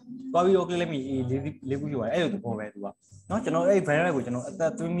တယ်သွားပြီးတော့ click လိုက်ပြီ A 4ခုပြည့်သွားတယ်အဲ့လိုသဘောပဲသူကနော်ကျွန်တော်အဲ့ virus ကိုကျွန်တော်အသ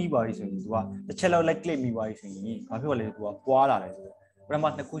က်သွင်းမိပါပြီဆိုရင်သူကတစ်ချက်လောက် click မိပါပြီဆိုရင်ဘာဖြစ်လဲသူကပွားလာတယ်ဆိုတော့ပထမ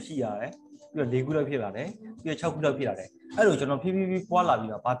2ခုရှိရတယ်ပြီးတော့4ခုလောက်ဖြစ်လာတယ်ပြီးတော့6ခုလောက်ဖြစ်လာတယ်အဲ့လိုကျွန်တော်ဖြည်းဖြည်းပွားလာ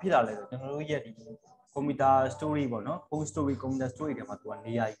ပြီးတော့ဘာဖြစ်လာလဲဆိုတော့ကျွန်တော်တို့ရဲ့ဒီ computer story ပေါ့နော် home story computer story တွေမှာသူက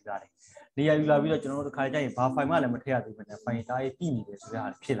နေရာယူလာတယ်နေရာယူလာပြီးတော့ကျွန်တော်တို့တစ်ခါကြရင်ဘာ file မှလည်းမထည့်ရသေးဘူးနဲ့ file တိုင်းပြည်နေတယ်ဆိုတဲ့ဟာ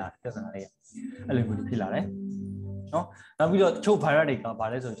ဖြစ်လာတယ်ပြဿနာလေးအဲ့လိုမျိုးဖြစ်လာတယ်နော်နောက်ပြီးတော့ချုပ် virus တွေကဘာ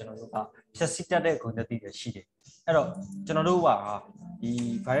လဲဆိုတော့ကျွန်တော်တို့ကဖြည့်ဆည်းတတ်တဲ့ content တွေရှိတယ်အဲ့တော့ကျွန်တော်တို့ကဒီ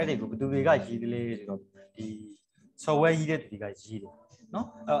virus တွေကိုဘယ်သူတွေကရေးသလဲဆိုတော့ဒီ software ရေးတဲ့သူတွေကရေးတယ်နော်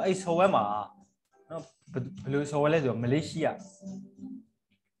အဲ့ software မှာနော်ဘယ်လို software လဲဆိုတော့မလေးရှား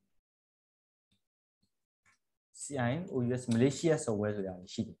CIOS Malaysia software ဆိုတာ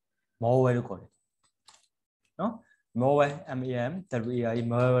ရှိတယ် malware လို့ခေါ်တယ်နော် malware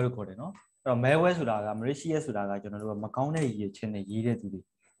malware လို့ခေါ်တယ်နော်အဲ့တော့ malware ဆိုတာက Malaysia ဆိုတာကကျွန်တော်တို့ကမကောင်းတဲ့ရည်ချင်းနဲ့ရေးတဲ့သူတွေ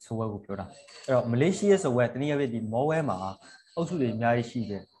software ကိုပြောတာအဲ့တော့ Malaysia software တနည်းအားဖြင့်ဒီ malware မှာအုပ်စုတွေအများကြီးရှိ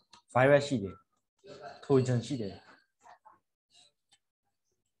တယ် virus ရှိတယ် trojan ရှိတယ်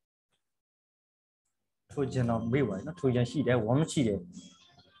trojan တော့မေ့ပါနော် trojan ရှိတယ် worm ရှိတယ်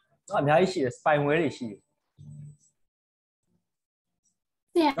နော်အများကြီးရှိတယ် spyware တွေရှိတယ်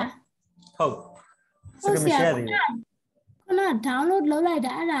ဆရာဟုတ်စကမရှိရတယ်ခုန download လုပ်လိုက်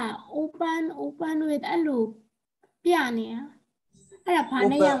တာအဲ့ဒါ open with အဲ့လိုပြနေရအဲ့ဒါဘာ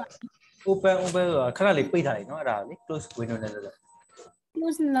နဲ့ရ open ဆိုတာခဏလေးပိတ်ထားလိုက်နော်အဲ့ဒါလေ close window နဲ့လုပ်လိုက်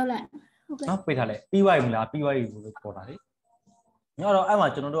close လုပ်လိုက်ဟုတ်ကဲ့နော်ပိတ်ထားလိုက်ပြီးသွားပြီမလားပြီးသွားပြီလို့ခေါ်တာလေညတော့အဲ့မှာ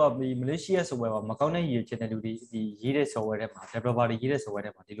ကျွန်တော်တို့ကဒီ Malaysia software မှာမကောင်းတဲ့ရည်ချင်းတဲ့လူတွေဒီရေးတဲ့ software ထဲမှာ developer တွေရေးတဲ့ software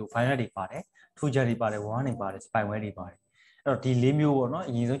ထဲမှာဒီလို virus တွေပါတယ် trojan တွေပါတယ် worm တွေပါတယ် spyware တွေပါတယ် အဲ့တော့ဒီ၄မျိုးပေါ့နော်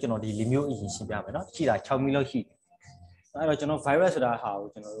အရင်ဆုံးကျွန်တော်ဒီ၄မျိုးအရင်ရှင်းပြမယ်နော်ရှိတာ6မျိုးလောက်ရှိတယ်အဲ့တော့ကျွန်တော် virus ဆိုတာဟာကို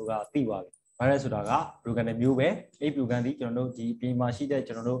ကျွန်တော်တို့ကသိပါပြီ virus ဆိုတာက program တစ်မျိုးပဲအဲ့ program ဒီကျွန်တော်တို့ဒီပြင်မှာရှိတဲ့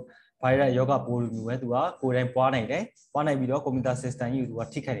ကျွန်တော်တို့ virus ယောဂပိုးလိုမျိုးပဲသူကကိုယ်တိုင်ပွားနိုင်တယ်ပွားနိုင်ပြီးတော့ computer system ကြီးကိုသူက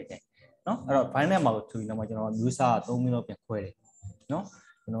ထိခိုက်နေတယ်နော်အဲ့တော့ virus မှာဆိုရင်တော့ကျွန်တော်မျိုးစား3မျိုးလောက်ပြန်ခွဲတယ်နော်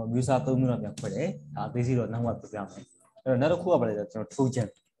ကျွန်တော်မျိုးစား3မျိုးလောက်ပြန်ခွဲတယ်ဒါအသေးစိတ်တော့နောက်မှပြပြမယ်အဲ့တော့နောက်တစ်ခုကဘာလဲဆိုတော့ကျွန်တော် trojan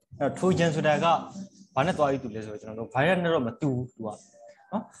အဲ့တော့ trojan ဆိုတာကဘာနဲ့တွားပြီးတူလဲဆိုတော့ကျွန်တော်တို့ virus နဲ့တော့မတူဘူးသူက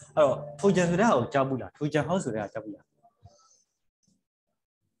နော်အဲ့တော့ trojan ဆိုတဲ့ဟာကိုကြားဘူးလား trojan house ဆိုတဲ့ဟာကြားဘူးလား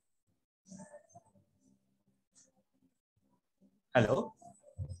ဟယ်လိုဟုတ်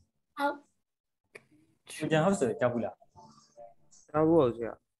trojan house ဆိုတဲ့ကြားဘူးလား ကြားဘူးဟုတ်ဆ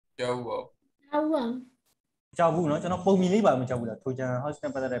ရာ ကြောက်ပါ ဟုတ်ပါ ကြားဘူးเนาะကျွန်တော်ပုံမြင်လေးပါမကြားဘူးလား trojan house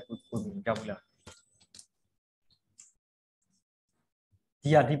နဲ့ပတ်သက်တဲ့ပုံမြင်ကြားဘူးလား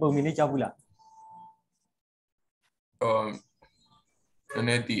ဒီပုံမြင်လေးကြားဘူးလားနည်းန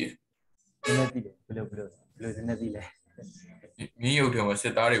ည်းတည် နည်းနည်းသိတယ်ဘယ်လိုနည်းနည်းသိလဲ မင်းရုပ်ထဲမှာစ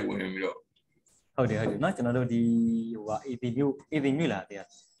စ်သားတွေဝင်ပြီးတော့ ဟုတ်တယ်เนาะကျွန်တော်တို့ဒီဟိုက AP မြို့လားတရား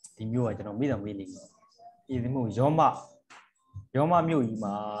ဒီမြို့ကကျွန်တော်မိတော်မေးနေပြီ AP မြို့ရောမမြို့ကြီး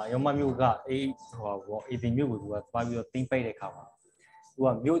မှာရောမမြို့ကအေးဟိုပေါ့ AP မြို့ကိုသူကသွားပြီးတော့တင်းပိတ်တဲ့ခါမှာသူက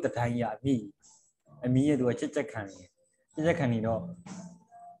မြို့တတိုင်းရအမီရဲ့သူကချက်ခံနေတော့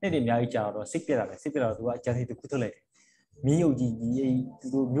နေ့တွေအများကြီးကြာတော့စိတ်ပြက်လာတယ်စိတ်ပြက်လာတော့သူကအကြံစီတစ်ခုထုတ်လိုက်တယ်မင်းရုပ်ကြီးကြီးသူ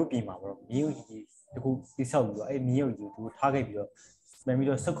တို့မြို့ပြင်မှာပေါ့မင်းရုပ်ကြီးတခုတိဆောက်ပြီးတော့အဲ့မင်းရုပ်ကြီးကိုသူထားခဲ့ပြီးတော့ပြန်ပြီး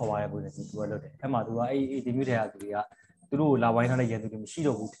တော့ဆက်ခေါ်ရတဲ့ပုံစံမျိုးသူကလုပ်တယ်အဲ့မှာသူကအဲ့ဒီမြို့ထဲကသူတွေကသူတို့ကိုလာဝိုင်းထားတဲ့ရန်သူတွေမရှိ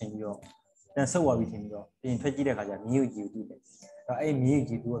တော့ဘူးထင်ပြီးတော့ပြန်ဆုတ်သွားပြီးထင်ပြီးတော့ပြင်ထွက်ကြည့်တဲ့ခါကျမင်းရုပ်ကြီးကိုတွေ့တယ်အဲ့မင်းရုပ်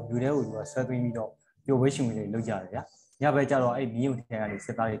ကြီးသူကမြို့ထဲကိုသူကဆွဲသွင်းပြီးတော့ပျော်ပွဲရှင်ဝင်တွေလုပ်ကြတယ်ဗျာညဘက်ကျတော့အဲ့မင်းရုပ်ထဲကနေစ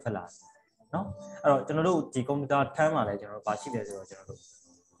စ်သားတွေထွက်လာတယ်နော်အဲ့တော့ကျွန်တော်တို့ဒီကွန်ပျူတာထမ်းမှာလည်းကျွန်တော်တို့ပါရှိတယ်ဆိုတော့ကျွန်တော်တို့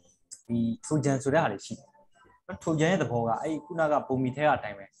ဒီ trojan ဆိုတဲ့ဟာတွေရှိတယ်နော် trojan ရဲ့သဘောကအဲ့ခုနကပုံမီထဲကအတို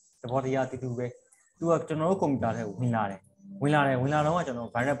င်းပဲသဘောတရားတူတူပဲသူကကျွန်တော်တို့ကွန်ပျူတာထဲကိုဝင်လာတော့ကကျွန်တော်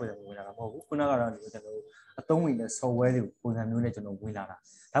virus ပုံစံမျိုးဝင်လာတာမဟုတ်ဘူးခုနကတော့ကျွန်တော်တို့အသုံးဝင်တဲ့ software တွေကိုပုံစံမျိုးနဲ့ကျွန်တော်ဝင်လာတာ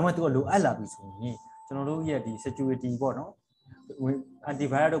ဒါမှမဟုတ်သူကလိုအပ်လာပြီဆိုရင်ကျွန်တော်တို့ရဲ့ဒီ security ပေါ့နော်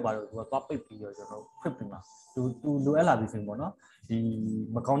antivirus တို့ဘာလို့သူကသွားပိတ်ပြီးတော့ကျွန်တော်ဖွင့်ပြီးမှာသူလိုအပ်လာပြီဆိုရင်ပေါ့နော်ဒီ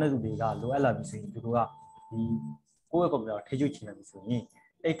မကောင်းတဲ့သူတွေကလိုအပ်လာပြီဆိုရင်သူတို့ကဒီကိုယ့်ရဲ့ကွန်ပျူတာကိုထိချုပ်ချင်တယ်ပြီဆိုရင်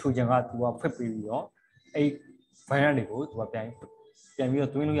အဲ့ trojan ကသူကဖွင့်ပြီးတော့အဲ့ virus တွေကိုသူကပြန်ပြီး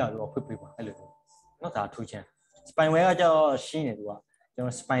တော့တွင်းလို့ရတော့ဖွင့်ပြီးပါအဲ့လိုနော်ဒါ trojan spyware ကကျတော့ရှင်းတယ်သူကကျွန်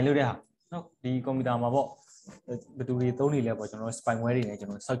တော် spy လုပ်တဲ့ဟာနော်ဒီကွန်ပျူတာမှာပေါ့ဘယ်သူတွေသုံးနေလဲပေါ့ကျွန်တော် spyware တွေနဲ့ကျွန်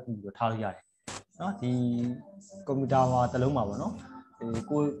တော်စောက်ကြည့်ပြီးတော့ထားလို့ရတယ်နော်ဒီကွန်ပျူတာမှာတစ်လုံးမှာပေါ့နော်ဒီ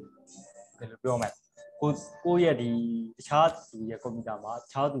ကိုဘယ်လိုပြောမလဲကိုရဲ့ဒီတခြားသူရဲ့ကွန်ပျူတာမှာတ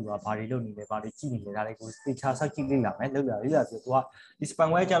ခြားသူကဘာတွေလုပ်နေလဲဘာတွေကြည့်နေလဲဒါတွေကိုတခြားစောက်ကြည့်လေ့လာမယ်လုပ်ရဆိုတော့သူကဒီ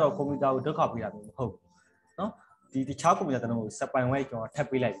spyware ကျတော့ကွန်ပျူတာကိုဒုက္ခပေးတာမျိုးမဟုတ်ဘူးနော်ဒီတခြားကွန်ပျူတာတစ်လုံးကို spyware ကျွန်တော်ထပ်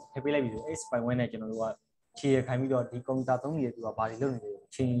ပေးလိုက်ပြီးဆိုအဲ့ spyware နဲ့ကျွန်တော်တို့ကခြေရခိုင်ပြီးတော့ဒီကွန်ပျူတာသုံးနေတဲ့သူကဘာတွေလုပ်နေလဲ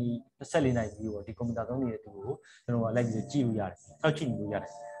ချိန်24နိုင်ပြီးတော့ဒီကွန်ပျူတာသုံးနေတဲ့သူကိုကျွန်တော်ကလိုက်ပြီးကြည့်လို့ရတယ်စောက်ကြည့်လို့ရတ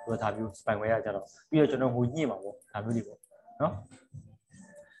ယ်သူကဒါမျိုး spyware ကကြတော့ပြီးတော့ကျွန်တော်ငွေညှိမှာပေါ့ဒါမျိုးတွေပေါ့နော်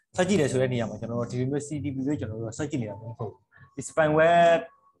စောက်ကြည့်တယ်ဆိုတဲ့နေရာမှာကျွန်တော်တို့ဒီလိုမျိုး CDP ပဲကျွန်တော်တို့စောက်ကြည့်နေတာမဟုတ်ဘူးဒီ spyware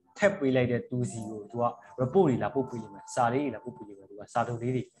ထပ်ပေးလိုက်တဲ့သူစီကိုသူက report တွေလာပို့ပေးလိမ့်မယ်စာလေးတွေလာပို့ပေးလိမ့်မယ်သူကစာထုတ်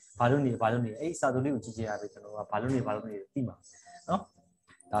လေးတွေဘာလို့နေအဲ့စာထုတ်လေးကိုကြည့်ကြရပြီကျွန်တော်ကဘာလို့နေသိမှာနော်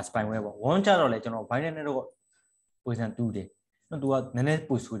ဒါ spyware ပေါ့ one ကြတော့လေကျွန်တော် virus နဲ့တော့ပုံစံတူတယ်နော်သူကနည်းနည်း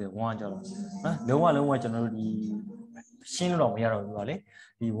ပို့ဆိုးတယ် one ကြတော့နော်လုံးဝကျွန်တော်တို့ဒီရှင်းလို့တော့မရတော့ဘူးကလေ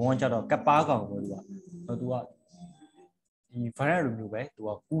ဒီ one ကြတော့ကပ်ပါကောင်လို့သူကဒီ virus လိုမျိုးပဲသူက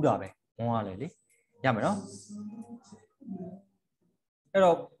ကူးတာပဲ one ကလည်းလေရမယ်နော်အဲ့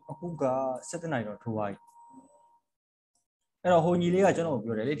တော့အခုက7နိုင်တော့ထိုးသွားပြီအဲ့တော့ဟိုညီလေးကကျွန်တော်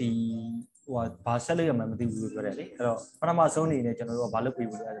ပြောတယ်လေဒီဟိုဘာဆက်လို့ရမှမသိဘူးလို့ပြောတယ်လေအဲ့တော့ပထမဆုံးအနေနဲ့ကျွန်တော်တို့ကဘာလုပ်ပေး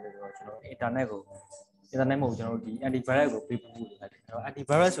ဖို့လဲအဲ့ဒါဆိုတော့ကျွန်တော် internet မဟုတ်ကျွန်တော်တို့ဒီ antivirus ကိုပေးဖို့လုပ်လိုက်တယ်အဲ့တော့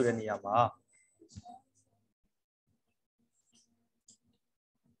antivirus ဆိုတဲ့နေရာမှာ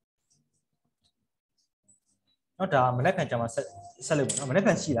နော်ဒါမနေ့ကကျွန်တော်ဆက်လုပ်ပါနော်မနေ့က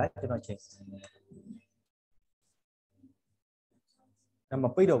ရှိလားကျွန်တော်ချင်းဒါမ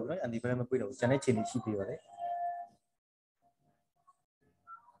ပိတ်တော့ဘူးနော် antivirus မပိတ်တော့ဘူးကျန်တဲ့ချိန်တွေရှိသေးပါတယ်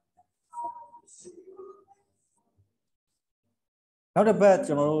နောက်တစ်ပတ်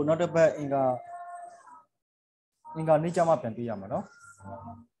ကျွန်တော်တို့နောက်တစ်ပတ်အင်္ဂါနေ့ကျမှပြန်ပြရမှာနော်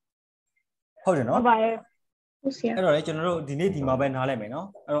ဟုတ်တယ်နော်ဟုတ်ပါရဲ့ဟုတ်ဆရာအဲ့တော့လေကျွန်တော်တို့ဒီနေ့ဒီမှာပဲနားလိုက်မယ်နော်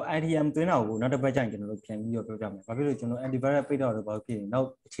အဲ့တော့ IDM သွင်းတာကိုနောက်တစ်ပတ်ကျရင်ကျွန်တော်တို့ပြန်ပြီးတော့ပြောကြမယ်ဘာဖြစ်လို့ကျွန်တော် antivirus ပိတ်တော့ဘာဖြစ်ရင်နောက်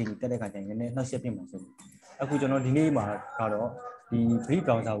အခြေအနေတက်တဲ့ခါကျရင်နည်းနည်းနှောက်ယှက်ပြင်မှာဆိုပြီးအခုကျွန်တော်ဒီနေ့မှာကတော့ဒီ brief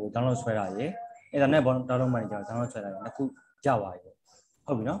browser ကို download ဆွဲတာရယ် internet download manager ကို download ဆွဲတာရယ်နှစ်ခုကြပါရယ်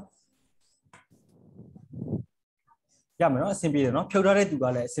ဟုတ်ပြီနော် ရမယ်နော်အဆင်ပြေတယ်နော်ဖြုတ်ထားတဲ့သူက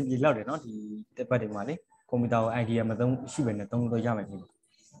လည်းအဆင်ပြေလောက်တယ်နော်ဒီတစ်ပတ်တွေမှာလေကွန်ပျူတာကို idea မသုံးရှိပဲနဲ့သုံးလို့ရမယ်ပြီ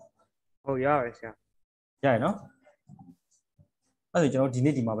ဟုတ်ရတယ်ဆရာရရနော်အဲ့ဒါကျွန်တော်ဒီ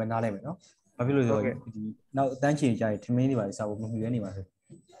နေ့ဒီမှာပဲနားလိုက်မယ်နော်ဘာဖြစ်လို့လဲဆိုတော့ဒီနောက်အတန်းချီကြရင်ထမင်းတွေပါစောက်ဖို့မမြင်နေပါဆို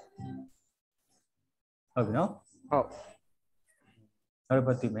ဟုတ်ပြီနော်ဟုတ်နောက်တစ်ပ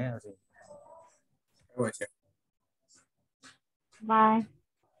တ်တွေ့မယ်အဲ့ဒါဟုတ်ပါဆရာ Bye.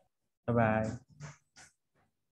 bye bye